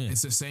business. Yeah.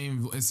 It's the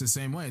same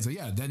way. It's like,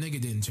 yeah, that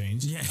nigga didn't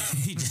change. Yeah,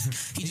 he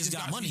just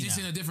got money. He's just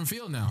in a different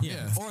field now.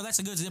 Yeah. Or that's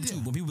a good example too.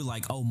 When people be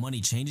like, oh,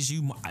 money changes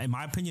you. In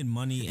my opinion,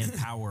 money and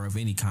power of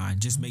any kind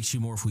just makes you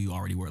more of who you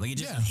already were. Like it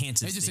just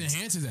enhances. It just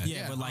enhances that.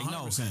 Yeah, but like 100%.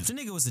 No, if the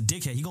nigga was a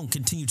dickhead, he gonna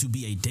continue to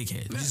be a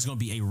dickhead. He's just gonna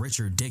be a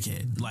richer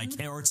dickhead. Like,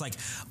 or it's like,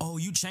 oh,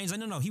 you changed. Like,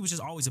 no, he was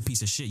just always a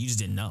piece of shit. You just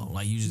didn't know.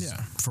 Like, you just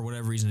for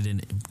whatever reason it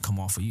didn't come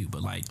off of you.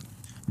 But like,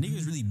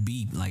 niggas really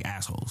be like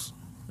assholes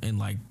and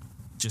like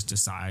just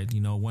decide,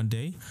 one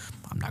day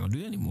I'm not gonna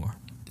do that anymore.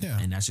 Yeah.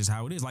 And that's just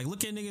how it is. Like,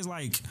 look at niggas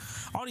like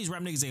all these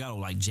rap niggas they got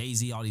like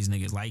Jay-Z, all these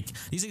niggas. Like,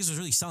 these niggas was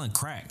really selling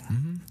crack.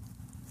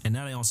 And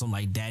now they on some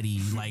like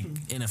daddy like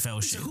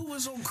NFL shit. Who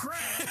was on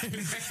crack?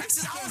 He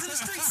said, I was in the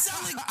street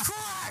selling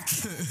crack.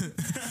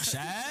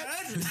 Shad.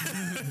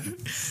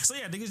 So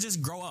yeah, niggas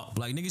just grow up.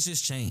 Like niggas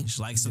just change.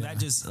 Like so that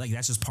just like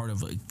that's just part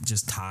of like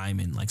just time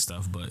and like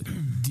stuff. But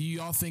do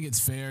y'all think it's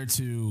fair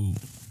to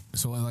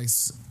like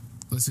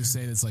let's just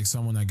say that's like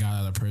someone that got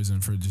out of prison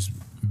for just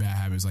bad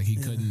habits, like he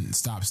couldn't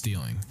stop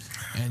stealing,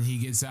 and he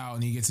gets out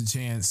and he gets a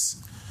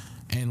chance.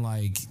 And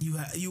like you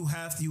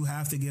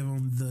have to give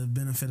him the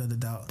benefit of the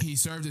doubt. He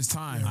served his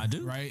time. I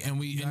do, right? And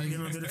we give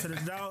him a benefit of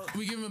the doubt.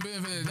 We give him a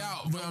benefit of the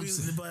doubt,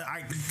 but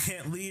I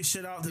can't leave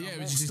shit out. Yeah,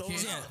 but you just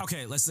can't. Yeah,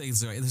 okay. Let's say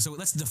so.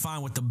 Let's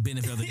define what the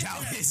benefit of the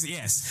doubt is.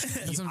 Yes,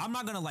 I'm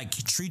not gonna like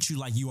treat you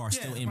like you are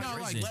still in prison.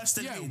 Like less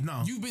than me.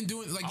 No, you've been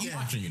doing like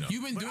watching you.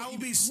 You've been doing. I would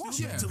be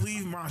stupid to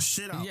leave my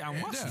shit out. Yeah,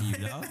 I'm watching you,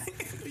 dog.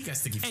 You got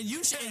sticky. And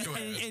you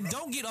and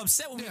don't get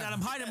upset with me that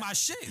I'm hiding my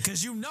shit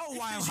because you know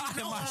why I'm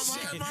hiding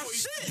my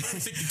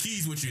shit. Take the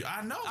keys with you.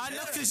 I know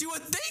because you a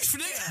thief,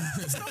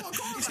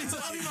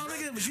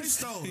 nigga. But you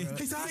stole. He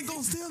said, I ain't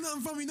gonna steal nothing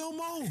from me no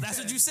more. That's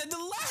what you said the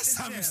last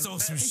time you stole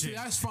some shit.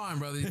 That's fine,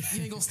 brother. You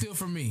ain't gonna steal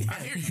from me. I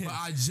hear you. But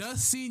I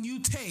just seen you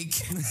take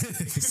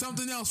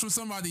something else from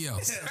somebody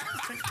else.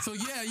 So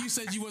yeah, you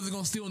said you wasn't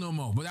gonna steal no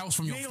more, but that was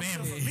from your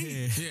family. From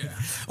me. Yeah.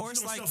 Or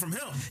it's like from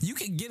him. You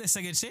can get a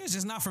second chance,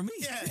 just not from me.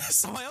 Yeah.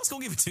 Somebody else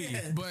gonna give it to you.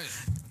 But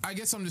I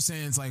guess I'm just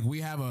saying it's like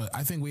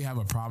I think we have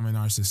a problem in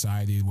our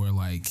society where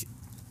like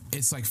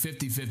it's like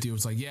 50-50.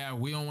 It's like, yeah,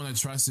 we don't want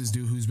to trust this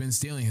dude who's been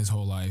stealing his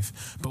whole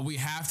life, but we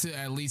have to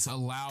at least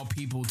allow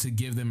people to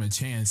give them a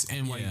chance.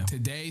 And like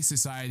today's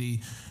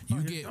society,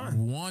 you get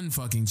one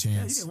fucking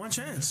chance. Yeah, you get one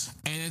chance.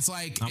 And it's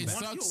like, it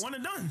sucks. One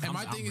and done. And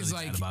my thing is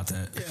like, about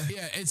that.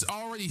 Yeah, it's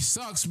already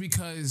sucks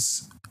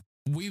because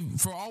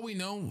for all we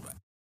know,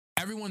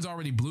 everyone's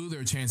already blew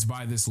their chance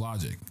by this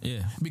logic.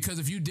 Yeah. Because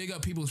if you dig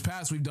up people's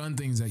past, we've done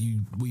things that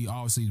we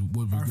obviously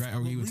would regret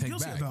or we would take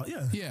back. About,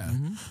 yeah.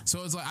 Mm-hmm.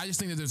 So it's like I just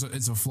think that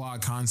it's a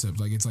flawed concept.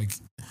 Like it's like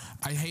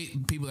I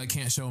hate people that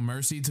can't show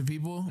mercy to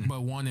people,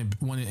 but want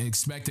to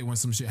expect it when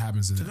some shit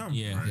happens to them.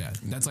 Yeah. Right. Yeah.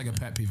 That's like a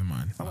pet peeve of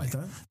mine. I like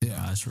that.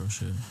 Yeah, that's real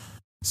shit.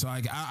 So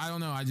like I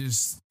don't know. I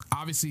just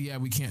obviously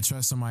we can't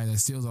trust somebody that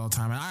steals all the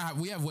time, and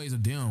we have ways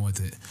of dealing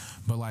with it,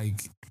 but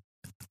like.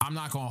 I'm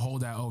not gonna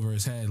hold that over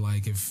his head.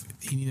 Like if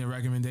he needed a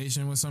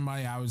recommendation with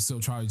somebody, I would still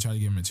try to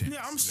give him a chance.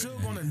 Yeah, I'm still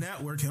gonna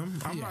network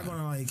him. I'm not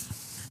gonna like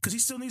because he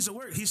still needs to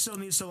work. He still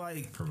needs to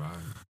like provide.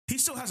 He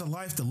still has a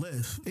life to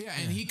live. Yeah,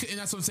 and and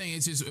that's what I'm saying.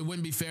 It's just it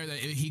wouldn't be fair that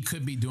he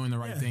could be doing the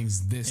right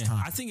things this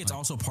time. I think it's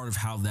also part of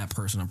how that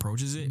person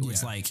approaches it.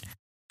 It's like.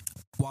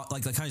 Well,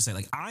 like how you say,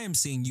 like I am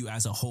seeing you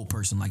as a whole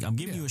person. Like I'm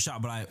giving you a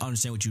shot, but I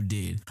understand what you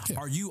did. Yeah.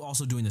 Are you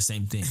also doing the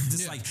same thing?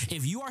 Just like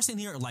if you are sitting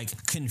here like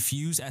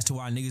confused as to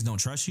why niggas don't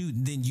trust you,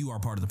 then you are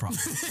part of the problem.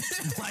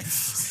 Like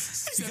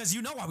because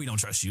you know why we don't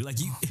trust you. Like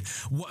you,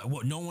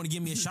 what? No one want to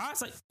give me a shot?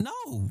 It's like no,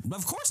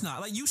 of course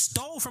not. Like you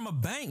stole from a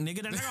bank,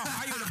 nigga. They're not gonna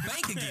hire you at a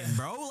bank again,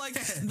 bro. Like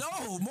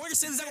no, Morgan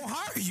Stanley's not gonna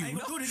hire you. I ain't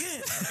gonna do it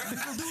again.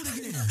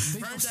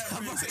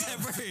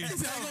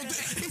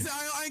 He said,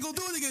 I ain't gonna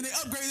do it again. They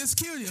upgraded the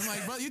security. I'm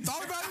like, bro, you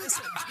thought about it?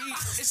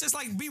 It's just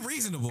like be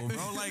reasonable,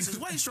 bro. Like It's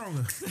way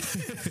stronger.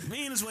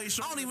 Mean is way I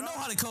stronger. don't even know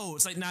how to code.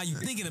 It's like now you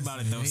thinking about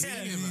it though. See,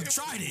 you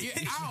tried it.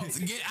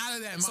 Get out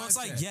of that mindset. So it's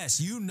like, yes,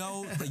 you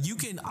know, like you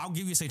can. I'll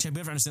give you a second chance, but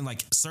you have to understand,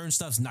 like certain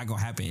stuff's not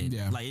gonna happen.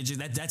 Yeah. Like it just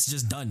that's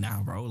just done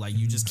now, bro. Like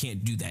you just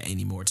can't do that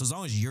anymore. So as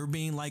long as you're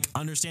being like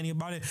understanding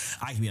about it,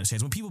 I can be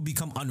understanding. When people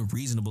become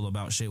unreasonable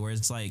about shit, where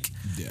it's like,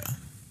 yeah.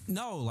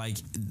 no, like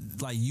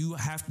you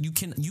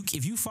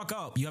if you fuck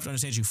up, you have to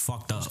understand you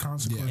fucked up,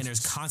 consequences. and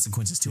there's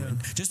consequences to it.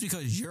 Just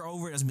because you're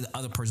over it doesn't mean the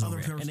other person's over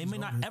it, and they may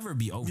not ever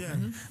be over it.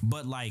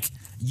 But like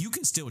you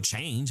can still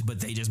change, but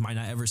they just might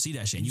not ever see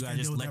that shit. And you gotta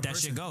just let that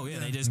shit go. Yeah,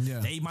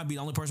 they might be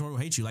the only person who will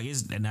hate you. Like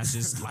and that's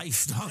just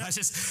life. Dog. That's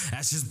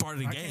just part of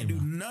the game. Can't do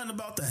nothing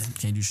about that.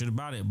 Can't do shit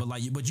about it. But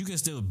like, but you can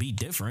still be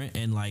different,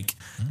 and like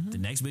the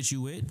next bitch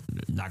you with,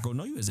 not gonna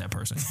know you as that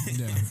person.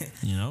 Yeah.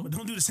 You know. But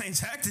don't do the same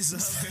tactics.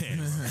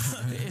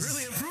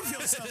 Really improve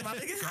yourself, my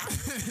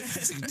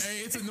nigga. Hey,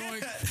 it's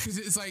annoying because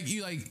it's like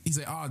he's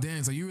like, oh damn,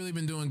 it's like you really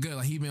been doing good.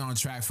 Like he been on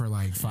track for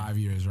like 5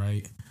 years,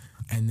 right?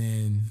 And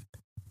then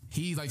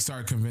he like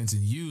started convincing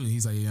you, and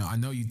he's like, I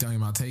know you thinking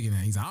about taking it.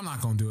 He's like, I'm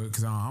not gonna do it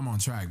because I'm on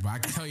track, but I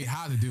can tell you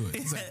how to do it.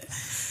 He's like,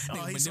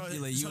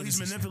 manipulate you. So he's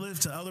manipulative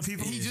to other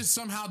people. he just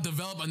somehow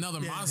developed another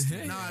monster.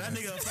 Nah, that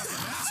nigga a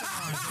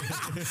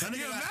fucking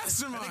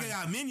mastermind. That nigga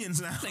got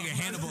minions now. Nigga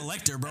Hannibal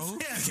Lecter, bro.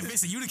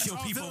 Convincing you to kill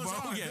people, bro.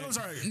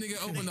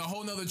 Nigga opened a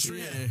whole nother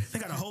tree. Yeah. They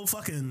got a whole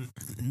fucking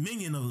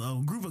minion of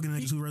a group of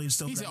niggas who really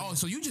stole. He said, "Oh,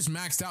 so you just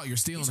maxed out? You're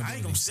stealing it? I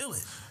ain't gonna steal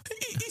it.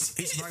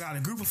 I got a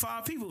group of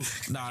 5 people.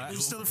 Nah,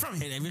 who's stealing from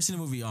Hey, me. have you ever seen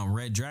the movie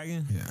Red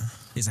Dragon? Yeah.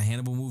 It's a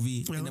Hannibal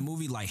movie. Yeah. In the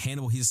movie, like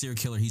Hannibal, he's a serial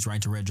killer. He's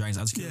writing to Red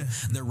Dragons.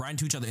 They're writing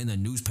to each other in the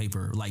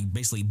newspaper, like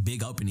basically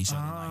big up in each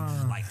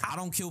other. Like I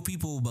don't kill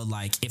people, but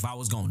like if I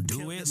was gonna do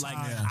Kill it, this like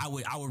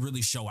high. I would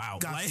really show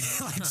out,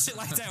 Gotcha. like shit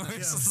like that. Where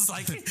it's just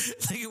like,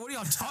 what are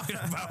y'all talking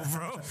about,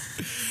 bro?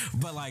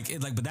 But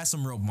but that's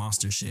some real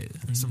monster shit.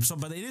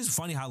 But it is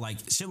funny how like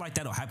shit like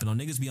that'll happen. On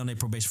niggas be on their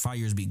probation 5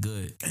 years, be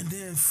good, And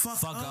then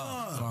fuck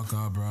up. Fuck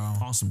up, bro.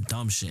 on some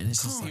dumb shit.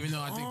 It's just Even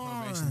though I think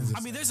probation is. I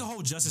mean, there's a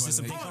whole justice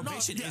system.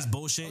 Probation is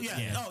bullshit.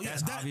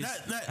 That's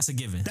obvious. That's a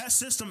given. That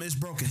system is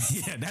broken.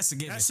 Yeah, that's a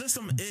given. That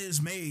system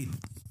is made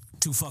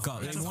To fuck up.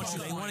 They the want whole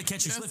you. They want to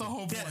catch you That's slipping. the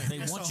whole point. They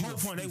That's want the you whole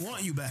to point. They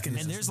want you back in.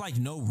 And there's like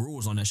no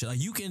rules on that shit.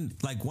 Like you can,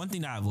 like one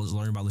thing that I've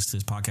learned about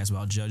listening to this podcast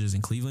about judges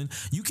in Cleveland,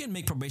 you can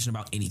make probation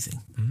about anything.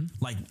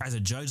 Like as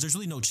a judge, there's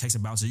really no checks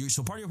and balances.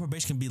 So part of your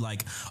probation can be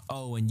like,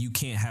 oh, and you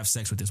can't have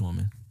sex with this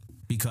woman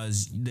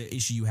because the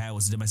issue you had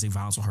was domestic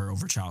violence with her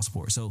over child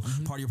support. So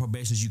part of your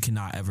probation is you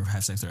cannot ever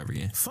have sex with her ever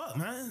again. fuck,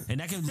 man. And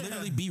that can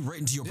literally be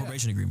written to your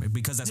probation agreement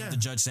because that's what the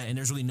judge said. And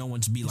there's really no one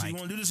to be If like, you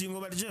want to do this, you can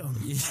go back to jail.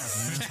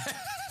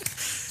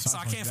 so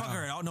I can't fuck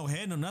her out. No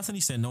head, no nothing.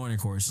 He said no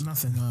intercourse.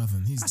 Nothing. I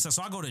said,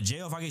 so I go to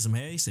jail if I get some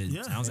head? He said,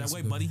 sounds that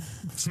way, buddy.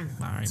 All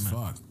right, man.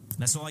 Fuck.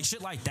 That's so like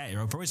shit like that,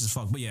 bro. Probation is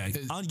fuck. But yeah,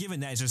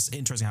 ungiven that, it's just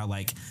interesting how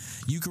like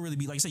you could really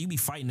be like I said, you be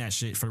fighting that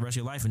shit for the rest of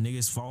your life and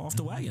niggas fall off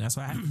the wagon. That's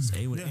what happens.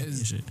 Hey,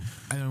 shit.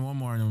 And then one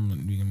more, and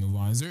then we can move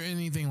on. Is there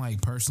anything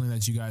like personally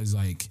that you guys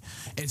like?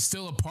 It's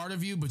still a part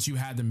of you, but you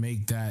had to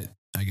make that,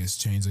 I guess,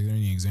 change. Like, are there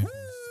any examples?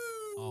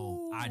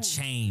 Oh, I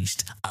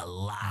changed a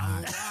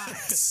lot.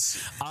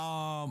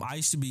 I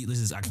used to be.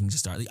 I can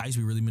just start. I used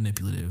to be really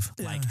manipulative.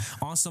 Like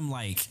on some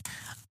like,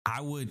 I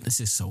would.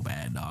 This is so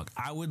bad, dog.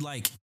 I would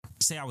like.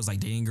 Say I was like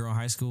dating a girl in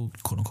high school,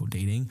 quote unquote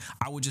dating,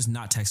 I would just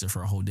not text her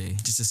for a whole day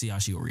just to see how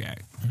she would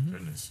react.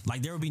 Goodness.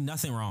 Like there would be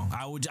nothing wrong.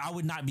 I would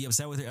not be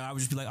upset with her. I would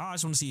just be like, oh, I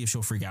just want to see if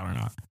she'll freak out or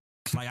not.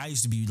 Like I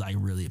used to be like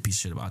really a piece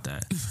of shit about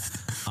that.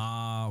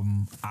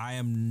 I'm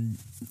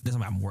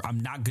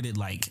not good at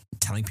like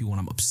telling people when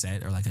I'm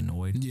upset or like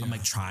annoyed. Yeah. I'm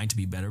like trying to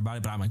be better about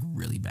it, but I'm like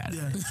really bad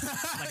at it.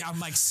 Like I'm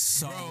like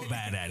so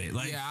bad at it.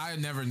 Like Yeah, I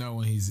never know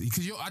when he's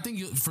because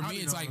for me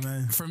don't it's know, like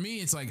man.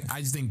 I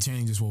just think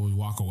Channing just would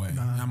walk away. And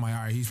I'm like,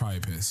 all right, he's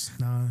probably pissed.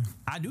 Nah.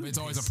 I do. But it's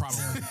always a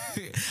problem.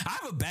 I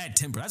have a bad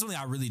temper. That's something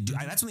I really do.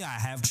 That's something I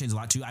have changed a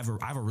lot too. I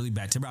have a really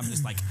bad temper. I'm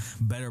just like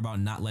better about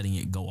not letting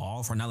it go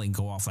off or not letting it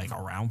go off like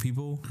around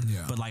people.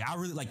 Yeah. But like I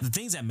really like the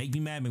things that make me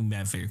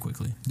mad very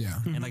quickly. Yeah.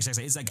 And like I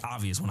say, it's like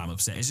obvious when I'm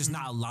upset. It's just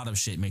not a lot of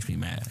shit makes me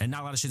mad, and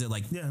not a lot of shit that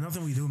like Yeah,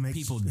 nothing we do makes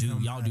people do.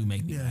 Y'all do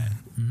make me mad.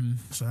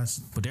 So that's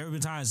But there have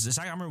been times. It's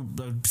like I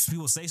remember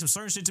people say some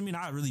certain shit to me, and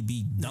I'd really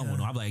be done with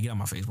them. I'd be like, get out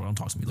my face, bro. Don't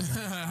talk to me like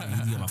that.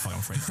 You get out my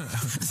fucking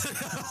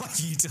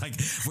face. like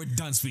we're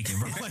done speaking,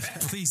 bro. Like,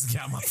 please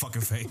get out my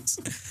fucking face.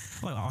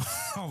 Like,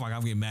 oh my god,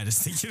 I'm getting mad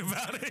just thinking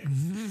about it.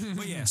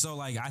 But yeah, so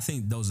like I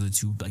think those are the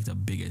two like the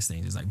biggest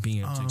things is like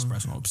being able to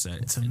express when I'm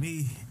upset. to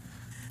me.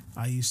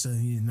 I used to,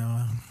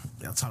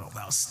 y'all talk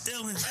about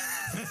stealing.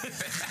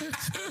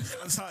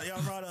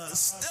 Y'all brought up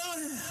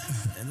stealing,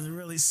 and it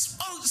really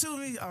spoke to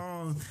me.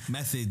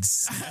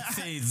 Methods. I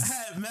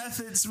had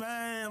methods,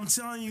 man. I'm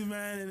telling you,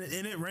 man,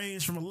 and it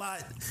ranged from a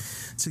lot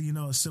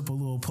to a simple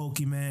little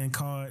Pokemon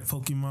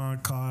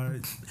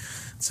card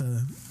to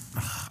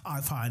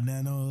iPod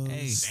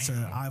Nanos to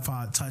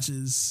iPod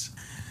Touches.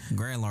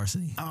 Grand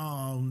larceny.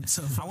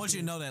 So I want you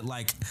to know that,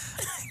 like,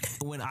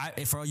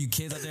 for all you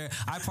kids out there,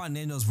 iPod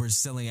Nanos were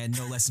selling at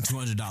no less than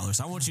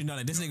 $200. I want you to know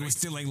that this nigga was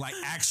stealing like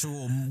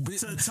actual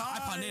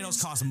iPod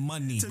Nanos cost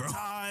money, to bro.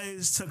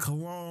 ties, to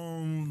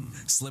cologne,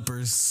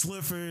 Slippers.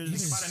 You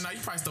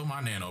probably stole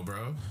my Nano,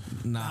 bro.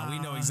 Nah, we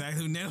know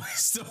exactly who Nano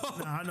stole.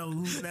 I know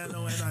who's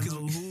Nano and I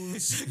know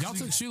who's. Y'all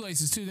took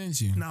shoelaces too,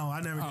 didn't you? No,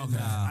 I never did that.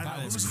 nah, I know that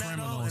who's was Nano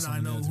criminal and I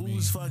something know did to me.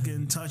 whose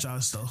fucking touch I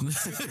stole.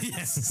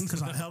 Yes.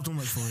 Because I helped him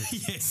look for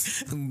it.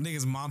 Yes.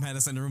 Niggas' mom had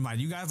us in the room like,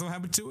 you guys don't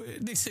happen to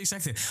it? They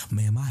said,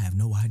 ma'am, I have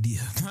no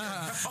idea.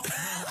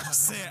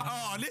 Said,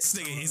 oh, this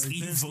nigga is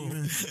evil.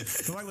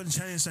 But like what the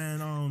chain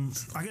saying,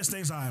 I guess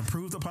things I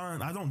improved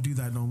upon, I don't do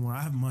that no more.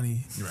 I have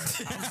money.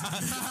 Right.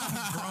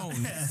 I'm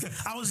grown. Yeah,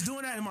 I was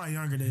doing that in my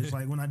younger days,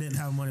 like when I didn't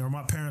have money or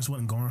my parents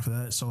wasn't going for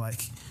that. So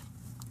like,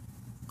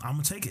 I'm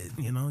gonna take it.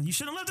 You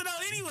should have left it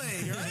out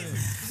anyway, right?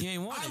 You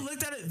ain't want I it.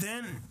 looked at it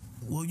then.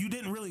 Well, you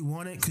didn't really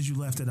want it because you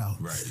left it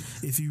out. Right.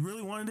 If you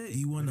really wanted it,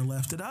 you wouldn't have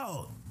left it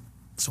out.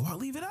 So I'll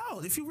leave it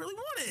out if you really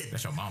want it.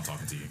 That's your mom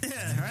talking to you.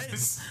 Yeah,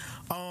 right.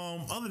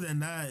 Other than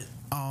that,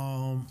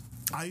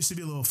 I used to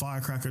be a little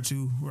firecracker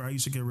too, where I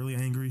used to get really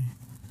angry,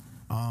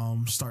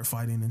 start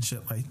fighting and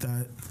shit like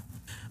that.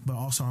 But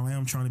also, I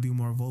am trying to be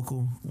more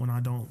vocal when I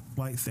don't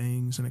like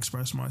things and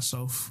express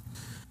myself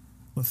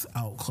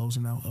without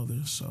closing out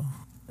others. So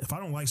if I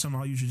don't like something,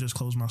 I'll usually just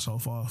close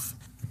myself off,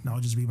 and I'll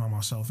just be by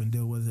myself and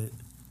deal with it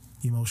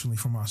emotionally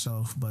for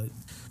myself. But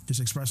just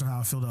expressing how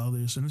I feel to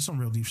others, and it's some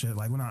real deep shit.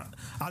 Like when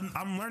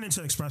I'm learning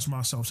to express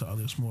myself to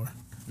others more.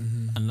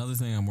 Mm-hmm. Another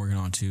thing I'm working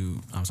on too.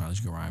 I'm sorry, let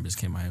you go, Ryan. Just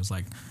came out. It was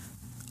like,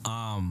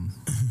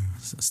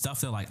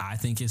 stuff that like I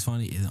think is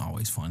funny isn't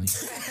always funny.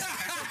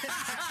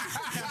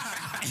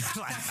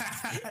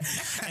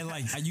 and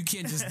like you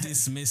can't just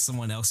dismiss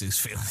someone else's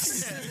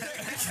feelings.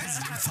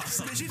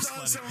 She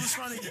thought something was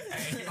funny.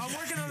 I'm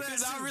working on that.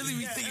 Because I really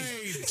be thinking,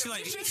 she's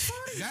like,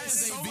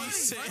 That's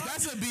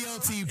a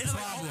BLT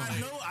problem.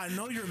 I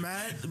know you're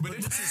mad, but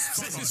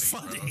this is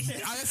funny.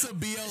 That's a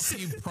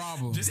BLT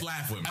problem. Just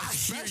laugh with me.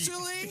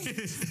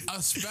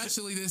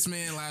 Especially this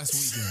man last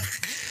weekend.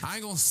 I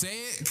ain't gonna say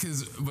it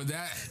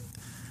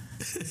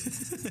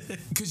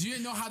because you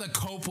didn't know how to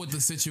cope with the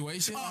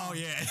situation. oh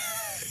yeah.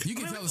 You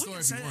can tell the story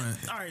if you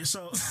want. All right,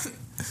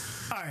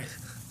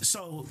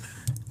 so,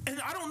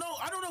 and I don't know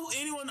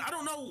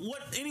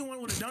what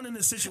anyone would have done in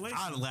this situation.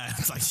 I'd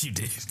laugh like you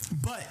did.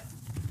 But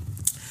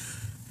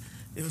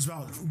it was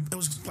like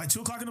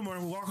 2:00 in the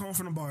morning. We walk home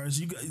from the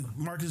bars.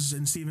 Marcus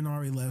and Steven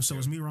already left, so it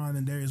was me, Ryan,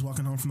 and Darius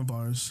walking home from the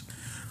bars.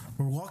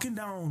 We're walking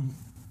down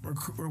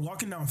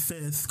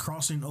 5th,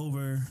 crossing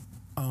over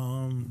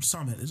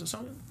Summit. Is it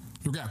Summit?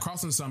 Yeah,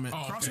 crossing the Summit.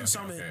 Oh, Crossing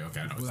Summit. Okay.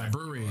 I know Where that exactly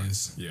brewery what it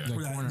is. Yeah. That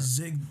Where that corner.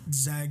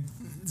 zigzag.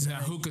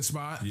 That hookah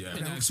spot. Yeah.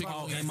 And that chicken.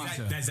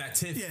 That's that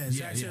tip. Yeah,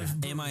 Zach Tiff.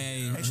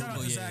 MIA. Hey, shout out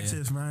to Zach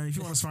Tiff, man. If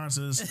you want to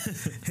sponsor us,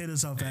 hit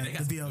us up at they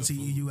got some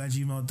good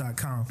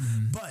theblteu@gmail.com.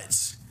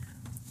 But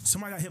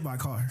somebody got hit by a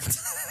car.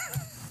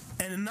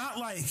 And not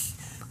like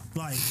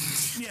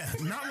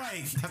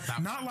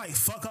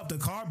fuck up the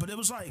car, but it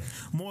was like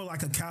more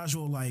like a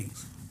casual like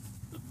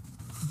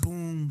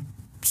boom,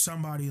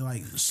 somebody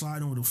like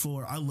sliding over the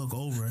floor. I look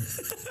over it.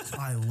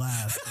 I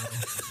laugh,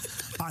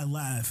 bro. I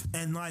laugh.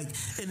 And like,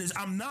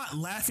 I'm not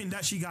laughing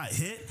that she got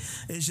hit.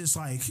 It's just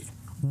like,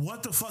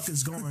 what the fuck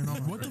is going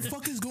on? What the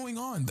fuck is going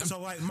on? So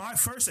like my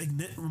first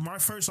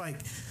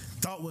like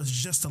thought was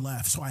just to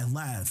laugh. So I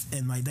laughed,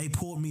 and like they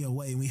pulled me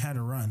away and we had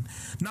to run.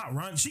 Not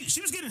run. She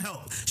was getting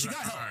help. She got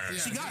help. Yeah,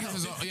 She got help.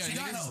 niggas- She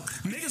got help.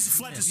 Niggas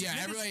fled the scene.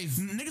 Yeah, everybody-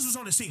 Niggas was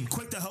on the scene,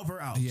 quick to help her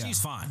out. Yeah.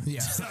 She's fine.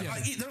 Yeah.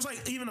 Like, there was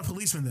like even a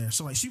policeman there,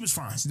 so like she was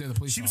fine. Yeah, the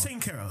police She was saw.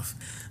 taken care of.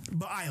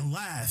 But I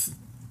laughed.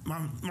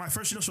 My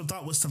first initial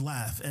thought was to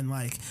laugh, and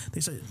like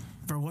they said,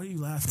 "Bro, what are you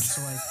laughing?"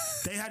 So like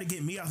they had to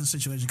get me out of the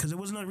situation because there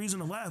wasn't no reason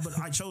to laugh, but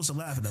I chose to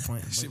laugh at that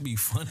point. Should be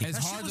funny. It's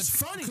That hard shit was to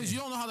funny because you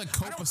don't know how to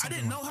cope with I something.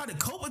 didn't know how to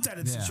cope with that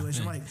in the Yeah,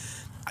 situation. yeah. Like,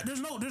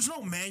 there's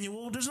no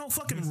manual. There's no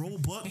fucking rule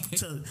book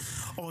to.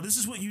 Oh, this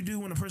is what you do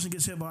when a person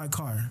gets hit by a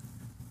car.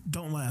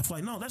 Don't laugh.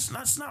 Like, no, that's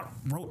not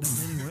wrote down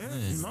anywhere.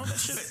 You know that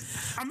shit.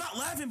 I'm not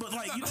laughing, but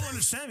like you don't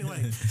understand me.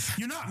 Like,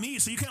 you're not me,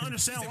 so you can't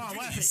understand why I'm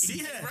laughing.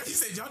 He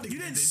said y'all You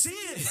didn't see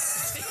it.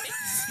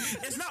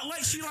 It's not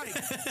like she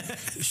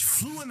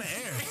flew in the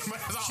air.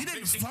 She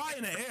didn't fly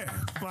in the air.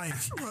 Like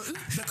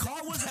the car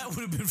wasn't. That would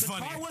have been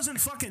funny. The car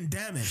wasn't fucking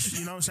damaged.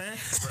 You know what I'm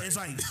saying? It's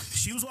like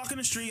she was walking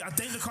the street. I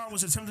think the car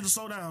was attempting to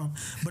slow down,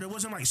 but it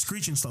wasn't like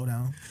screeching slow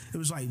down. It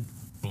was like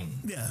boom.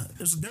 Yeah.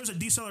 There was a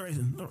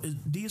deceleration.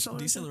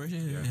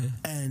 Deceleration.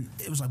 Yeah. and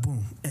it was like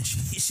boom, and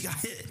she got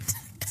hit.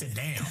 said,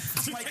 damn.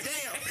 Like,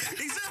 damn.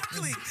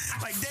 Exactly.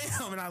 Like,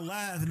 damn. And I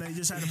laughed, and they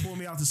just had to pull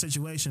me out the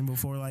situation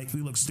before, like,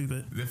 we look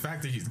stupid. The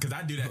fact that because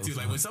I do that too.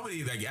 Like when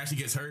somebody like actually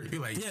gets hurt,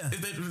 you're like, Yeah.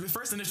 the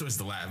first initial is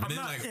to laugh, but then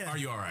are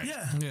you all right?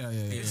 Yeah.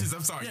 It's just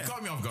I'm sorry, you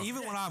caught me off guard.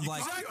 Even when I'm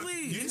like,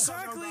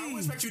 Exactly. I would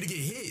expect you to get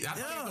hit. I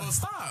thought he was gonna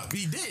stop.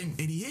 He didn't,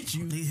 and he hit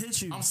you. He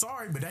hit you. I'm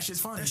sorry, but that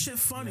shit's funny. That shit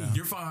funny.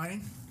 You're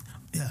fine.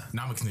 Yeah.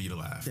 Now I'm gonna continue to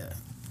laugh. Yeah.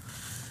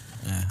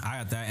 yeah, I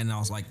got that, and I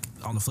was like,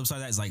 on the flip side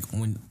of that is like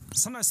when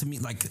sometimes to me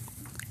like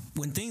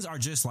when things are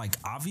just like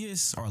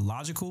obvious or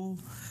logical.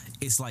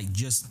 It's like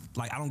just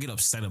like I don't get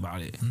upset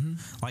about it.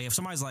 Like if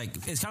somebody's like,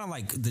 it's kind of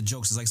like the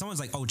jokes. It's like someone's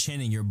like, "Oh,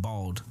 Channing, you're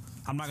bald."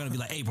 I'm not gonna be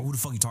like, "Hey, bro, who the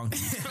fuck you talking to?"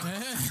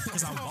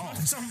 Because I'm bald.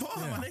 I'm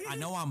bald, my nigga. I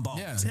know I'm bald.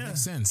 Yeah, it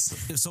makes sense.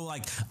 So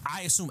like,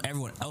 I assume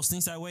everyone else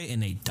thinks that way,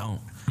 and they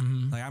don't.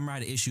 Like I remember I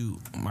had an issue.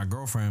 My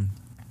girlfriend,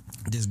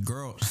 this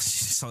girl,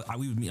 so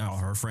we would meet all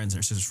her friends,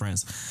 her sister's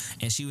friends,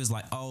 and she was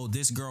like, "Oh,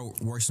 this girl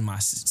works with my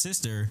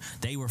sister.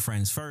 They were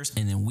friends first,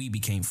 and then we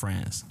became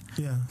friends."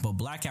 Yeah. But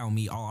Blackout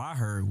Me, all I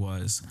heard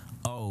was,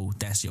 "Oh,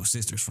 that's your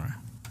sister's friend."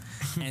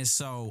 And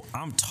so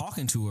I'm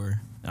talking to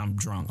her. I'm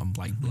drunk. I'm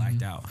like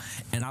blacked out,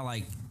 and I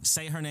like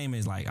say her name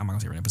is like I'm not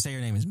gonna say her name, but say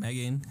her name is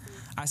Megan.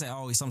 I say,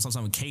 "Oh,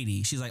 something with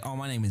Katie." She's like, "Oh,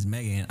 my name is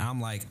Megan."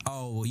 I'm like,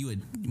 "Oh, well, you're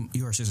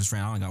her sister's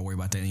friend. I don't gotta worry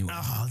about that anyway."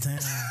 Oh, damn.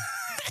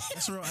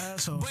 That's a real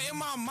asshole. But in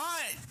my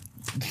mind,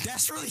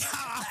 that's really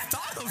how I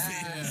thought of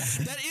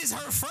it. That is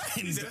her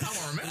friend.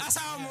 That's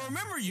how I'm gonna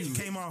remember you. It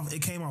came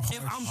off harsh.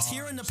 If I'm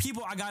tearing the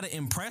people I gotta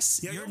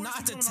impress, you're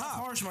not the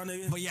top. Harsh, my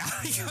nigga. But yeah,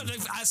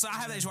 so I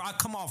have that issue where I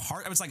come off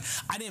hard. It's like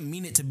I didn't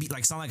mean it to be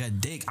like sound like a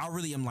dick. I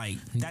really am like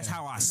that's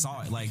how I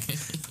saw it. Like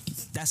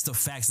that's the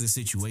facts of the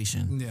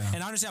situation. Yeah.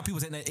 And I understand how people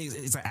think that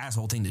it's an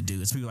asshole thing to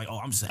do. It's people like, oh,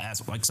 I'm just an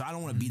asshole. Like so I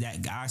don't want to be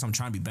that guy. So I'm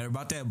trying to be better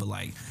about that. But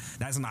like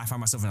that's when I find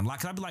myself in a lot.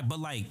 Cause I'd be like, but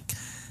like.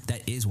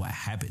 That is what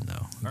happened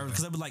though, or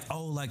because I'd be like,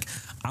 oh, like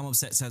I'm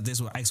upset. So this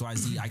with X, Y,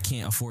 Z. I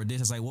can't afford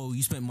this. It's like, well,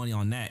 you spent money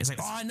on that. It's like,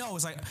 oh, I know.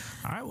 It's like,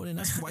 all right, well then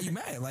that's why you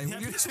mad. Like,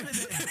 you chose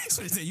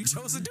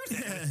to do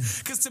that.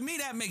 Because to me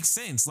that makes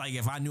sense. Like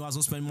if I knew I was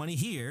gonna spend money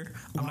here,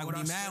 I'm not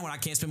gonna be mad when I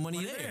can't spend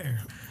money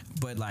there.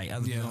 But like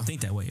other people don't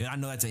think that way. I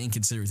know that's an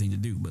inconsiderate thing to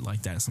do, but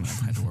like that's something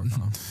I had to work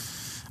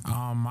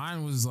on.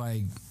 Mine was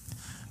like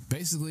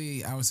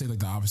basically I would say like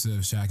the opposite of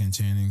Shaq and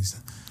Channing's.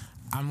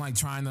 I'm like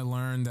trying to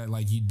learn that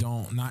like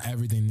not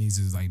everything needs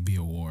to like be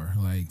a war.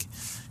 Like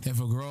if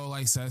a girl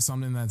like says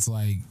something that's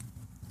like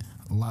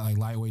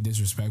lightweight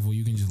disrespectful,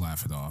 you can just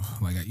laugh it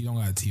off. Like you don't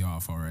gotta tee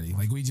off already.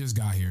 Like we just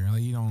got here.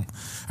 Like you don't.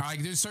 Or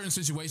like there's certain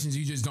situations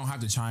you just don't have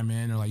to chime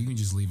in, or like you can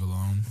just leave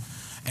alone.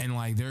 And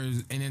like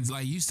it's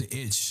like used to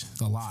itch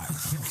a lot.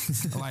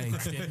 Like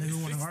They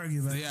want to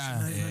argue about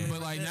it. But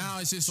like now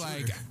it's just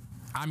like.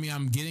 I mean,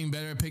 I'm getting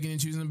better at picking and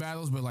choosing the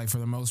battles, but like for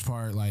the most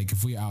part, like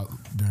if we out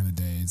during the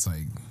day, it's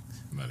like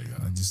let it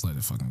go. Just let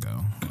it fucking go.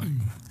 Like,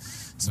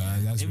 so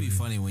that's it'd be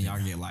funny when y'all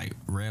get like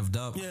revved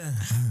up. Yeah.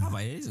 I'm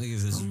like, these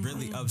niggas is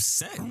really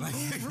upset. Like,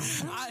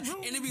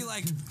 and it'd be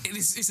like,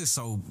 it's just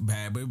so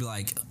bad, but it'd be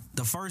like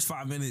the first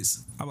 5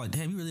 minutes, I'm like,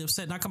 damn, you really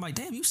upset? And I come like,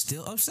 damn, you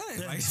still upset?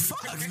 Like,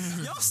 fuck,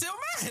 y'all still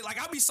mad?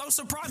 Like, I'd be so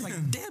surprised. Like,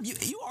 damn,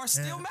 you are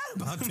still mad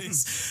about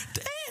this?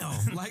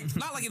 Damn, like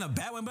not like in a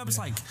bad way, but it's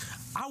like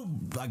I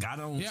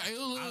don't. Yeah,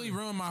 it'll literally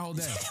ruin my whole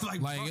day. Like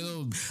bro,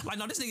 it'll like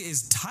no, this nigga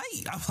is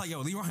tight. I'm like,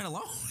 yo, leave Ryan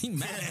alone. He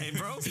mad,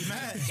 bro. He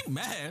mad. He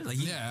mad. Like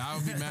I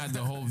would be mad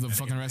the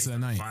fucking rest of the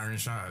night. Firing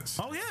shots.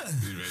 Oh yeah.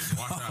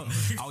 Watch out.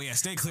 Oh yeah,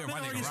 stay clear, my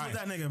nigga. Ryan.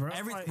 That nigga, bro.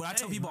 What I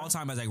tell people all the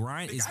time is like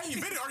Ryan is. I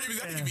ain't been in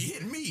arguments. That nigga be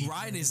hitting me.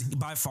 Ryan is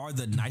by far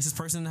the nicest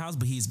person in the house,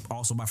 but he's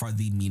also by far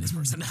the meanest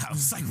person in the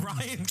house. Like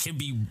Ryan can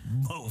be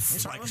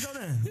both. Like, let's go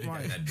then.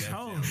 Like,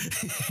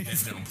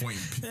 That's them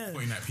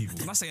pointing at people.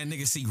 When I say a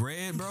nigga see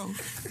red, bro,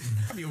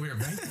 I be over here,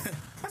 man.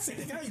 I say,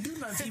 nigga, I ain't do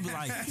nothing.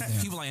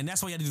 People like, and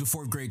that's why you had to do the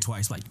 4th grade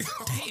twice. Like,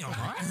 damn,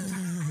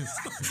 Ryan.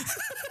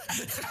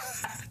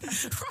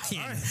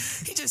 Ryan,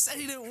 he just said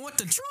he didn't want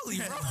the trolley,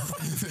 bro.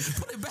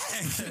 Put it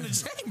back in the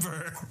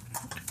chamber.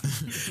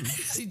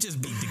 He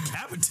just be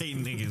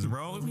decapitating niggas,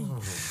 bro.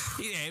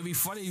 Yeah, it'd be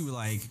funny. You be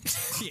like,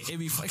 yeah, it'd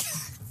be funny.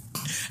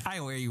 I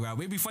ain't wear you out.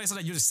 It'd be funny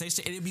sometimes you just say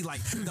shit and it'd be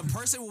like the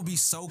person will be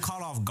so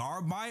caught off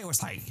guard by it, or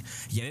it's like,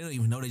 yeah, they don't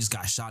even know they just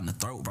got shot in the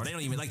throat, bro. They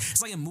don't even like.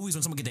 It's like in movies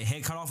when someone get their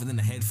head cut off and then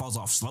the head falls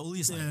off slowly.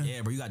 It's like,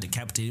 yeah, bro, you got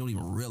decapitated. You don't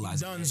even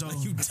realize Dunzo.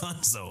 Like, you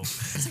done so.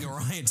 It's like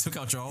Ryan took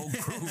out your whole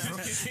crew, bro.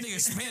 Nigga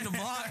span the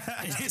block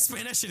and then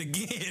span that shit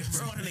again,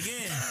 bro. Spun it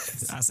again.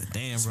 I said,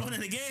 damn, bro. Spun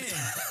it again.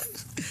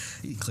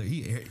 He clear.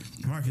 He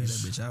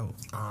Marcus. that bitch out.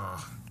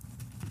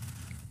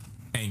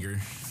 Anger.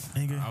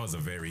 I was a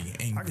very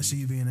angry. I can see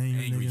you being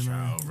angry nigga,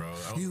 child, bro.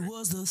 It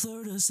was the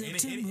 3rd of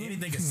September.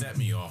 Anything can set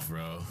me off,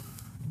 bro.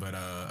 But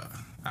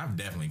I've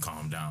definitely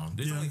calmed down.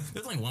 There's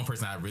only one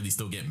person I really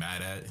still get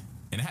mad at.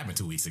 And it happened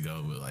 2 weeks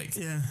ago, but like,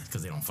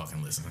 because they don't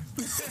fucking listen.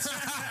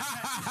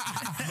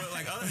 But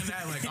like, other than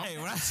that, like, hey,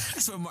 when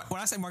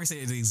I say Marcus say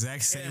it the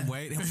exact same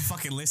way, they don't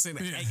fucking listen.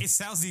 It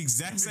sounds the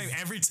exact same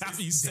every time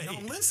you say. They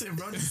don't listen,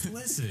 bro. Just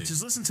listen.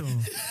 Just listen to him.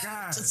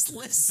 God, just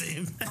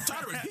listen. I'm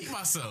trying to repeat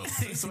myself.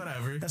 It's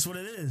whatever. That's what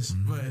it is.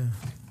 But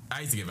I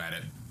used to get mad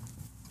at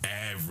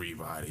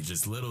everybody.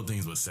 Just little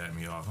things would set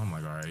me off. I'm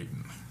like, all right,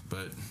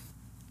 but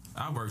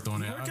I worked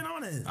on it. Working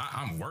on it.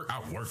 I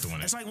worked on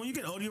it. It's like when you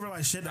get older, you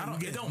realize shit.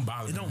 It don't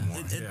bother me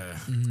anymore.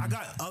 I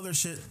got other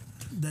shit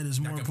that is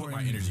more I can put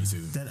important. my energy to.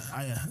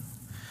 That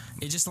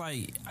It's just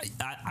like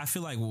I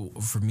feel like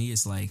for me,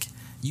 it's like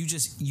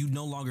you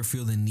no longer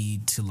feel the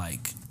need to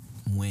like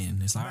win.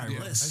 It's like, all right,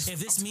 bro, if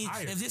this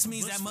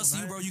means that much to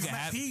you, bro, you can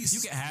have it. You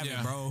can have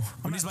it, bro.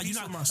 But it's like you're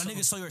not a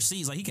nigga sow your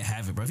seeds. Like he can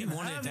have it, bro. If he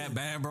wanted it that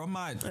bad, bro, I'm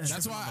not.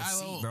 That's why I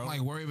don't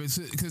like worry about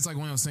it, because it's like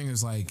one of those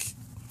things. Like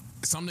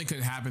something could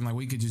happen. Like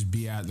we could just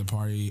be at the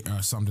party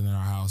or something in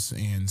our house,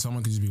 and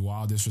someone could just be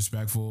wild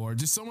disrespectful, or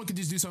just someone could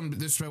just do something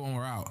disrespectful when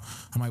we're out.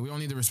 I'm like, we don't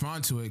need to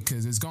respond to it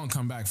because it's gonna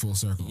come back full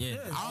circle. Yeah,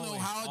 I don't know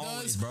how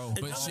it does, bro.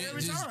 but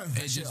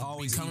it just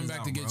always be coming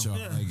back to get bro.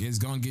 y'all. Yeah. Like it's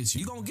gonna get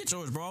you. You gonna get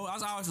yours, bro. I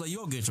was always like, you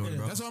gonna get yours,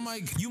 bro. That's why I'm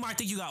like, You might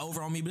think you got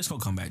over on me, but it's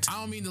gonna come back to you.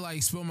 I don't mean to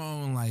like spill my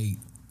own like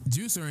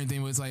juice or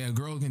anything, but it's like a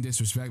girl can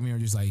disrespect me or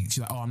just like she's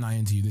like, oh, I'm not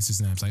into you. This is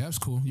that. It's like that's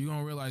cool. You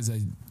gonna realize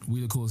that we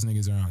the coolest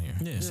niggas around here.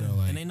 Yeah. So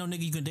like, and ain't no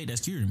nigga you can date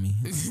that's cuter than me.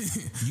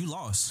 You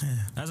lost.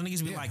 That's when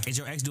niggas be like, is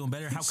your ex doing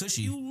better? How could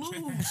she? you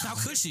lose. How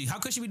could she? How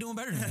could she be doing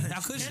better than me?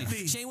 How could she? Can't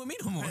be. She ain't with me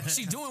no more.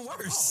 She's doing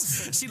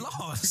worse. She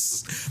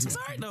lost. So it's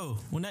alright though.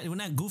 When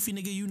that goofy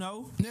nigga you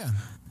know. yeah.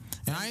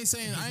 And I ain't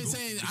saying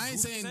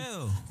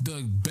hell.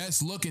 the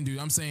best looking dude.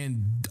 I'm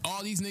saying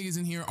all these niggas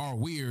in here are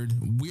weird.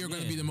 We are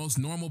gonna be the most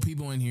normal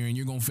people in here, and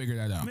you're gonna figure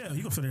that out. Yeah,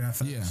 you gonna figure that out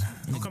fast. Yeah.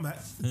 You'll come back.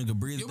 Nigga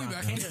breathe. You'll be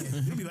back.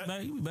 You'll be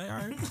back. You'll be back.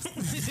 All right.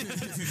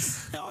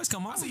 They always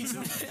come on.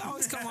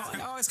 Always come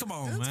on. Always come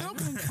on, man.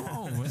 Come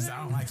on, man.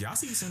 I don't like you. I'll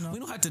see you soon though. We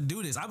don't have to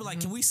do this. I be like,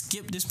 can we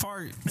skip this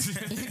part?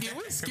 Can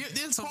we skip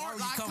this part?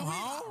 you come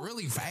home?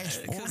 Really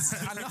fast. Because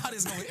I know how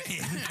this is gonna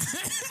end.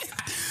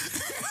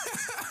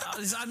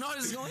 I know how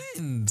this is gonna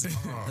end.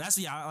 That's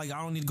I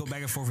don't need to go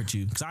back and forth with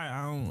you because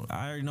I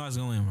already know how it's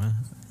gonna end, man.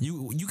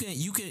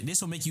 You can.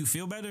 This will make you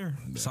feel better,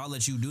 so I'll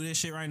let you do this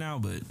shit right now.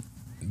 But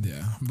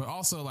Yeah, but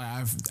also like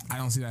I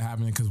don't see that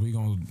happening because we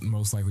gonna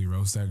most likely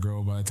roast that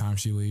girl by the time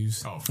she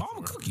leaves. Oh, I'm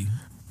gonna cook you.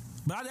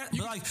 But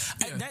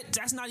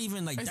that's not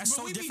even like that's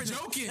so different.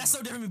 That's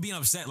so different than being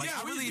upset. Like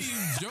I really,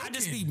 I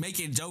just be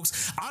making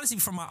jokes honestly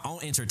for my own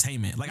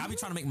entertainment. Like I be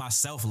trying to make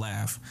myself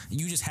laugh.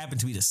 You just happen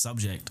to be the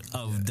subject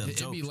of the joke.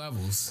 It'd be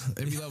levels.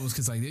 It'd be levels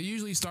because like they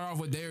usually start off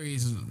with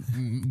Darius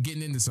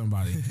getting into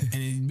somebody, and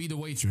it'd be the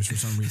waitress for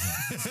some reason.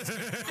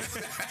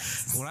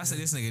 When I say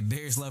this nigga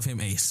Darius love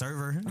him a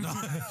server,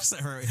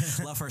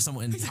 love her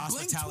someone in the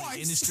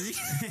hospitality industry.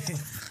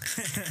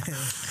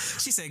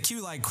 She said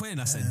Q like Quinn.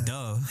 I said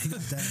duh. He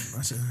got that.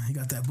 I said he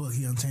got that book.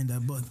 He untamed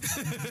that book.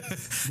 He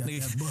got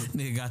that book.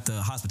 Nigga got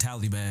the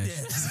hospitality badge.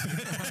 Yeah.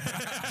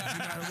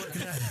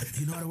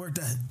 You know how to work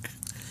that.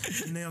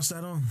 You nails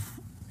that on.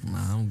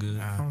 Nah, I'm good.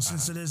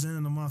 Since it is the end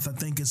of the month, I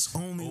think it's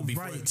only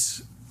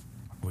right.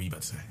 What are you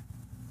about to say?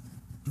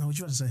 No, what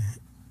you about to say?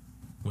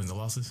 Wins and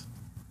losses?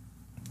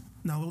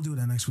 No, we'll do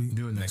that next week.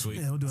 Do it next week.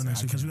 Yeah, we'll do it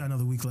next week because we got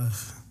another week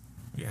left.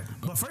 Yeah.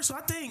 But first, I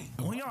think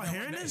when y'all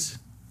hearing this,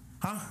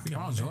 huh?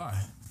 Oh, July.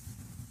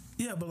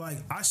 Yeah, but like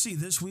I see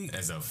this week.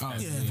 As of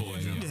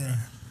Yeah.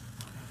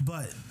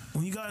 But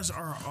when you guys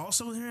are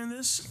also hearing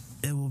this,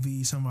 it will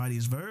be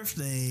somebody's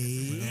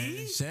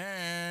birthday. Sure.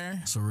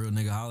 It's a real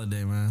nigga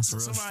holiday, man. It's a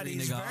real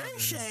Somebody's street nigga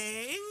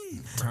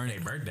birthday.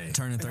 birthday.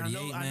 Turning And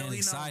 38, man.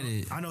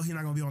 Excited. I know he's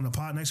not gonna be on the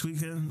pod next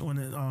weekend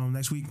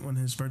next week when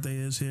his birthday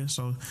is here.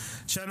 So,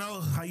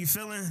 Chano, how you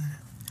feeling?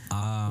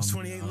 What's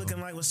 28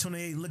 looking like? What's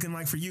 28 looking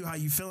like for you? How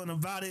you feeling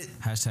about it?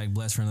 Hashtag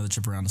blessed for another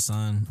trip around the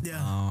sun. Yeah.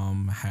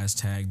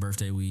 Hashtag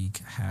birthday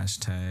week.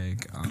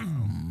 Hashtag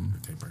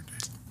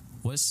Birthday.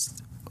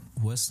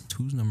 what's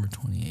who's number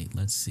 28?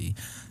 Let's see.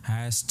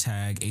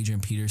 Hashtag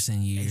Adrian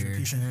Peterson year. Adrian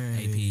Peterson.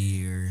 AP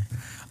year.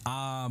 No,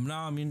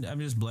 I mean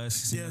I'm just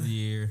blessed. It's the end of the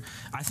year.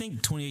 I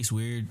think 28's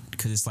weird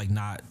because it's like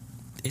not.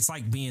 It's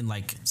like being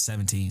like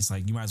 17. It's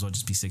like you might as well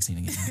just be 16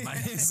 again.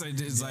 Like,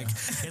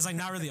 it's like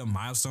not really a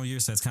milestone year,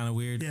 so that's kind of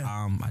weird. Yeah.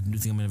 I do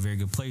think I'm in a very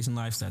good place in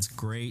life. So that's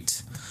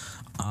great.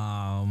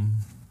 Yeah,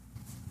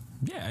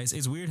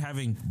 it's weird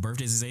having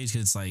birthdays this age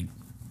because it's like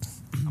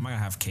I'm not gonna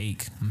have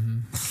cake.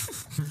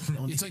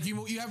 It's like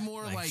you have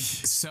more like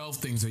self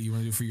things that you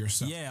want to do for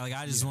yourself. Yeah, like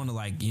I just want to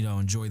like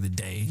enjoy the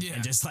day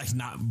and just like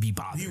not be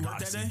bothered. You work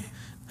that day?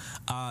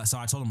 So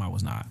I told him I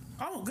was not.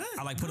 Oh, good.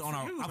 I like put it on Good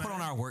for our. you, I put it on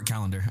man. our work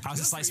calendar. I was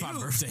just like, it's my you.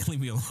 birthday.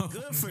 Leave me alone.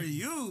 Good for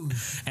you.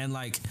 And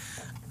like,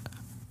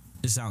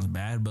 it sounds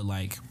bad, but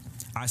like,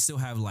 I still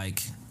have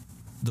like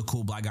the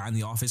cool black guy in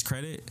the office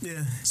credit.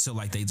 Yeah. So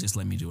like, they just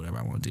let me do whatever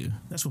I want to do.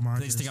 That's what mine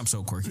They just is. think I'm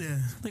so quirky. Yeah.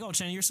 Like, oh,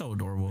 Chan, you're so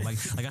adorable. Like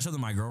I showed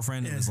them my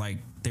girlfriend. Yeah. It was like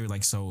they were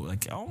like so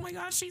like, oh my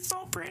gosh, she's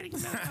so pretty.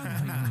 So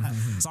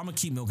I'm gonna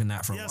keep milking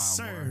that for a while Yes,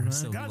 sir, more. man.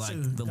 So Got be like to.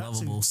 the Got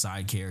lovable to.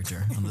 side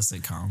character on the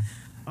sitcom.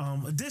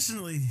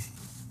 Additionally,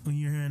 when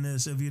you're hearing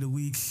this, it'll be the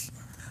week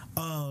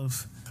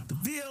of the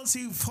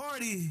VLT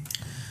party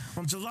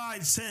on July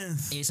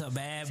 10th. It's a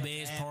bad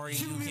bitch party.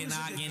 You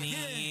cannot get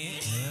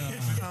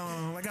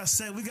in. Like I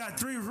said, we got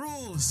 3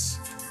 rules.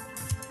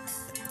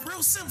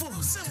 Real simple.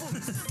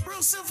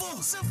 Real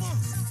simple.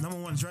 Number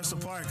 1, dress the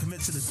part,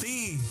 commit to the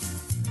theme.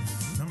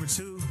 Number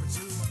 2,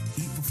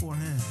 eat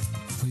beforehand.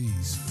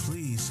 Please,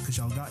 because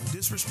y'all got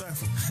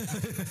disrespectful.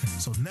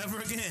 So never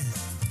again.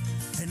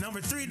 And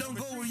number 3, don't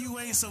go where you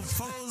ain't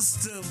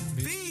supposed to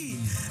be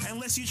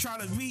unless you try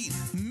to meet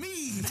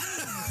me.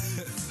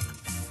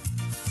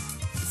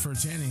 For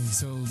Channing,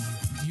 so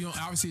you know,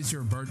 obviously it's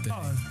your birthday.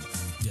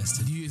 Yes.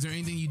 Is there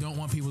anything you don't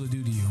want people to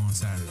do to you on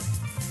Saturday?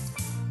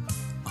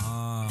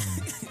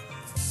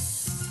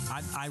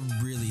 I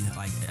really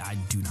I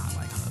do not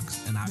like hugs,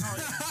 and I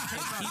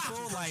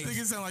people like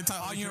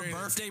on your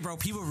birthday, bro.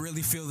 People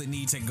really feel the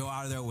need to go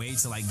out of their way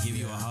to give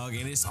you a hug,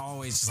 and it's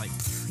always just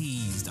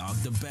please, dog.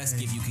 The best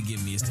gift you can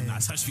give me is to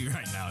not touch me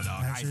right now,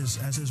 dog.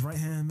 As his right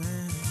hand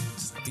man,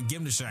 give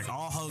him the Shaq.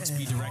 All hugs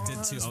be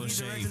directed to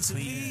O'Shea,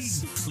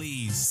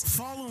 please.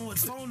 Follow him with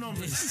phone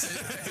numbers.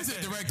 Is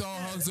it direct all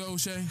hugs to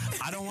O'Shea?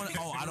 I don't want to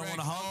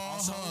hug.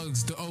 All Also,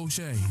 hugs to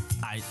O'Shea.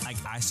 I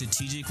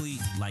strategically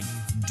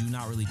do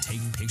not really take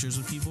pictures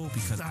with people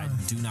because I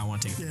do not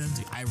want to take.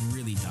 I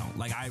really don't.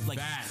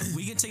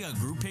 We can take a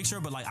group picture,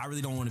 but I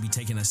really don't want to be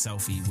taking a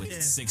selfie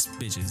with 6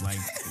 bitches. I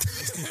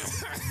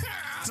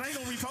ain't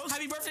gonna repost.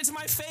 Happy birthday to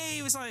my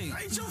fave. It's ain't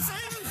your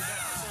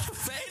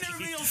fave. Ain't never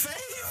been your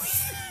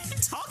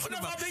fave. Talking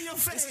about being your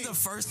fave. This is the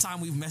first time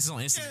we've messaged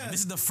on Instagram.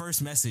 This is the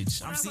first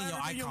message. I'm seeing your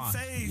icon. Your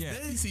fave,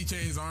 You see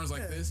Chain's arms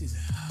like this. He's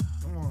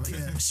come on,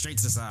 straight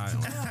to the side.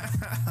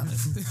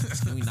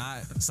 Can we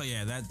not? So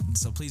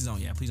So please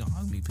don't. Please don't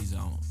hug me. Please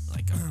don't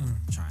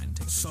try and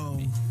take. So,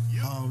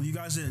 you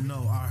guys didn't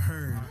know. I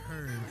heard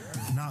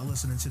not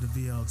listening to the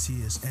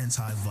BLT is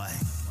anti-black.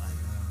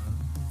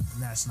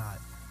 That's not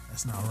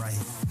right.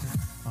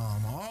 I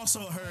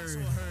also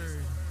heard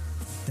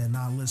that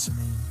not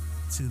listening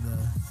to the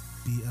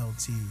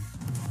BLT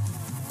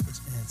is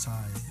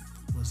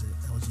was it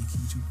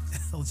LGBTQ2?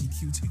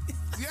 LGBTQ2?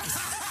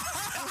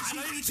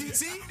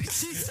 LGBTQT?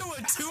 She threw a 2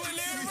 in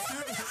there.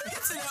 He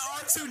said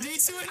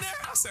R2D2 in there.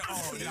 I said,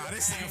 oh, nah,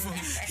 this nigga for.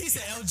 He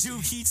said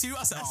LGBTQ2.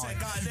 I said, oh,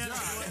 goddamn.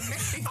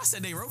 I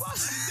said, they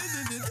robots.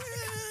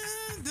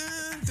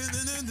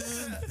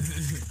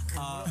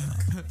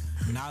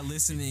 Not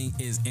listening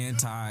is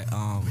anti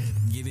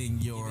getting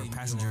your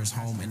passengers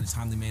home in a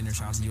timely manner.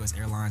 Shout out to U.S.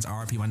 Airlines,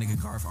 RP, my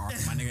nigga Garth,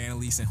 RP, my nigga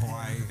Annalise in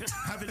Hawaii.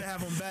 Happy to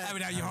have him back. Happy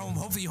to have you home.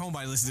 Hopefully you're home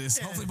by listening to this.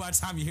 Hopefully by the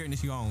time you're hearing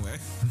this, you're home, man.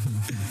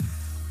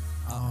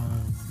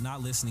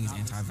 Not listening is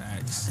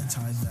anti-vax.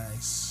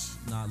 Anti-vax.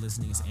 Not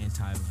listening is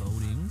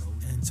anti-voting.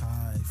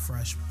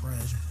 Anti-fresh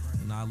bread.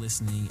 Not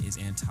listening is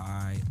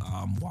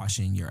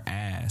anti-washing your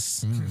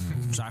ass,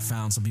 which I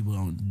found some people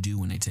don't do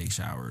when they take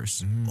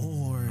showers.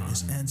 Or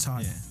it's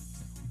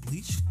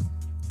anti-bleach.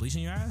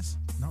 Bleaching your ass?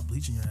 Not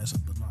bleaching your ass,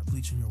 but not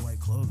bleaching your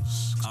white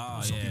clothes.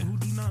 Some people who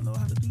do not know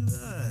how to do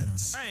that.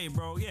 Hey,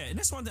 bro, and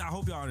that's one thing I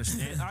hope y'all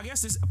understand. I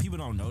guess people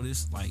don't know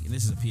this.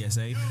 This is a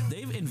PSA.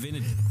 They've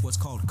invented what's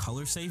called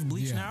color safe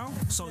bleach now.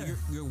 So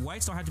your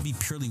whites don't have to be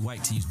purely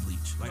white to use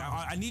bleach.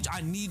 I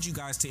need you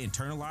guys to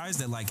internalize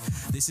that.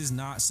 This is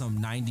not some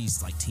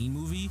 90s teen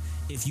movie.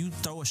 If you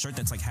throw a shirt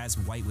that's has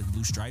white with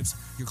blue stripes,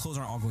 your clothes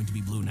aren't all going to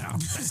be blue now.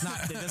 That's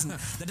not.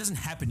 That doesn't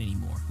happen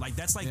anymore.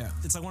 It's one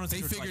of the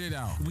things. They figured it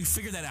out. We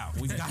figured that out.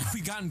 We've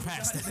gotten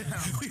past that.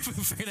 We've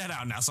figured that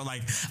out now. So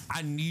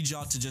I need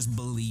y'all to just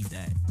believe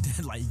that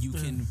you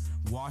can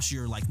wash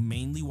your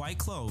mainly white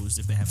clothes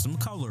if they have some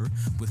color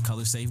with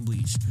color safe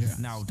bleach.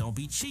 Now don't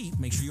be cheap.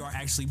 Make sure you are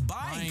actually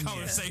buying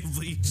color safe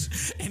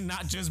bleach and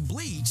not just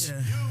bleach.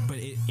 But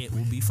it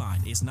will be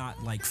fine. It's not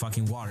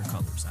fucking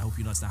watercolors. I hope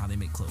you know that's not how they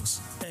make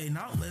clothes. Hey,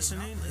 not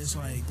listening is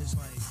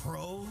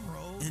pro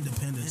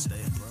Independence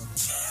Day, bro.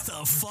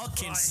 The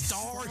fucking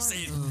stars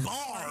and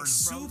bars,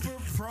 super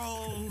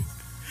pro.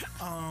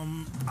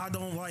 I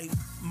don't like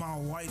my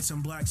whites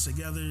and blacks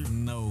together.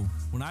 No.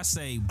 When I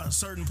say a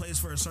certain place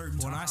for a certain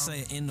time. When I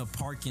say in the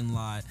parking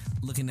lot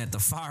looking at the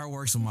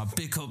fireworks with my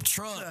pickup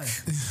truck.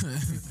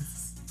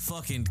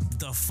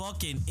 The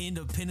fucking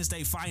Independence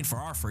Day fighting for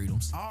our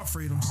freedoms. Our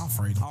freedoms.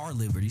 Our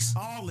liberties.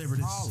 All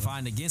liberties.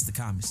 Fighting against the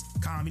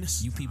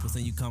communists. You people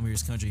think you come here to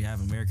this country, you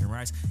have American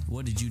rights.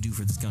 What did you do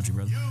for this country,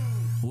 brother?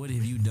 What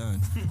have you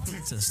done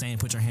to stand,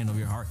 put your hand over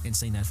your heart and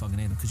sing that fucking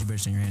anthem? Because you better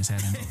sing your hands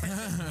hat and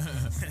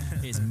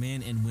It's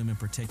men and women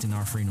protecting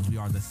our freedoms. We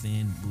are the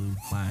thin blue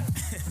line.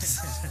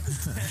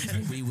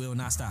 And we will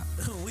not stop.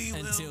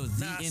 Until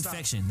the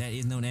infection that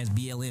is known as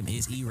BLM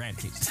is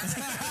eradicated.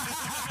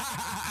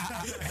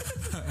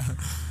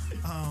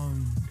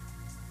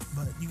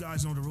 But you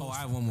guys know the rules. Oh, I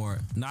have one more.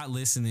 Not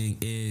listening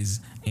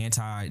is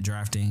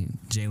anti-drafting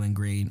Jalen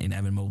Green and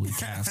Evan Mobley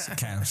Cavs.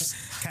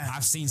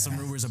 I've seen some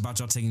rumors about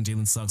y'all taking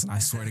Jalen Suggs, and I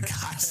swear to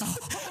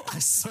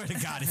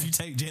God, if you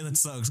take Jalen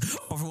Suggs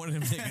over one of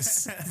them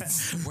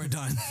niggas, we're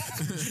done.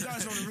 You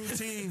guys know the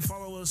routine.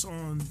 Follow us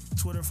on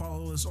Twitter.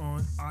 Follow us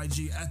on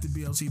IG at the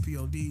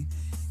BLTPOD.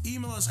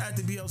 Email us at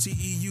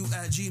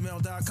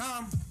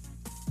thebLTEU@gmail.com.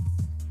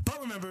 But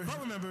remember,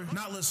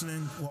 not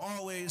listening will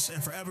always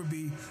and forever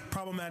be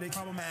problematic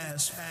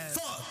as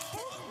fuck.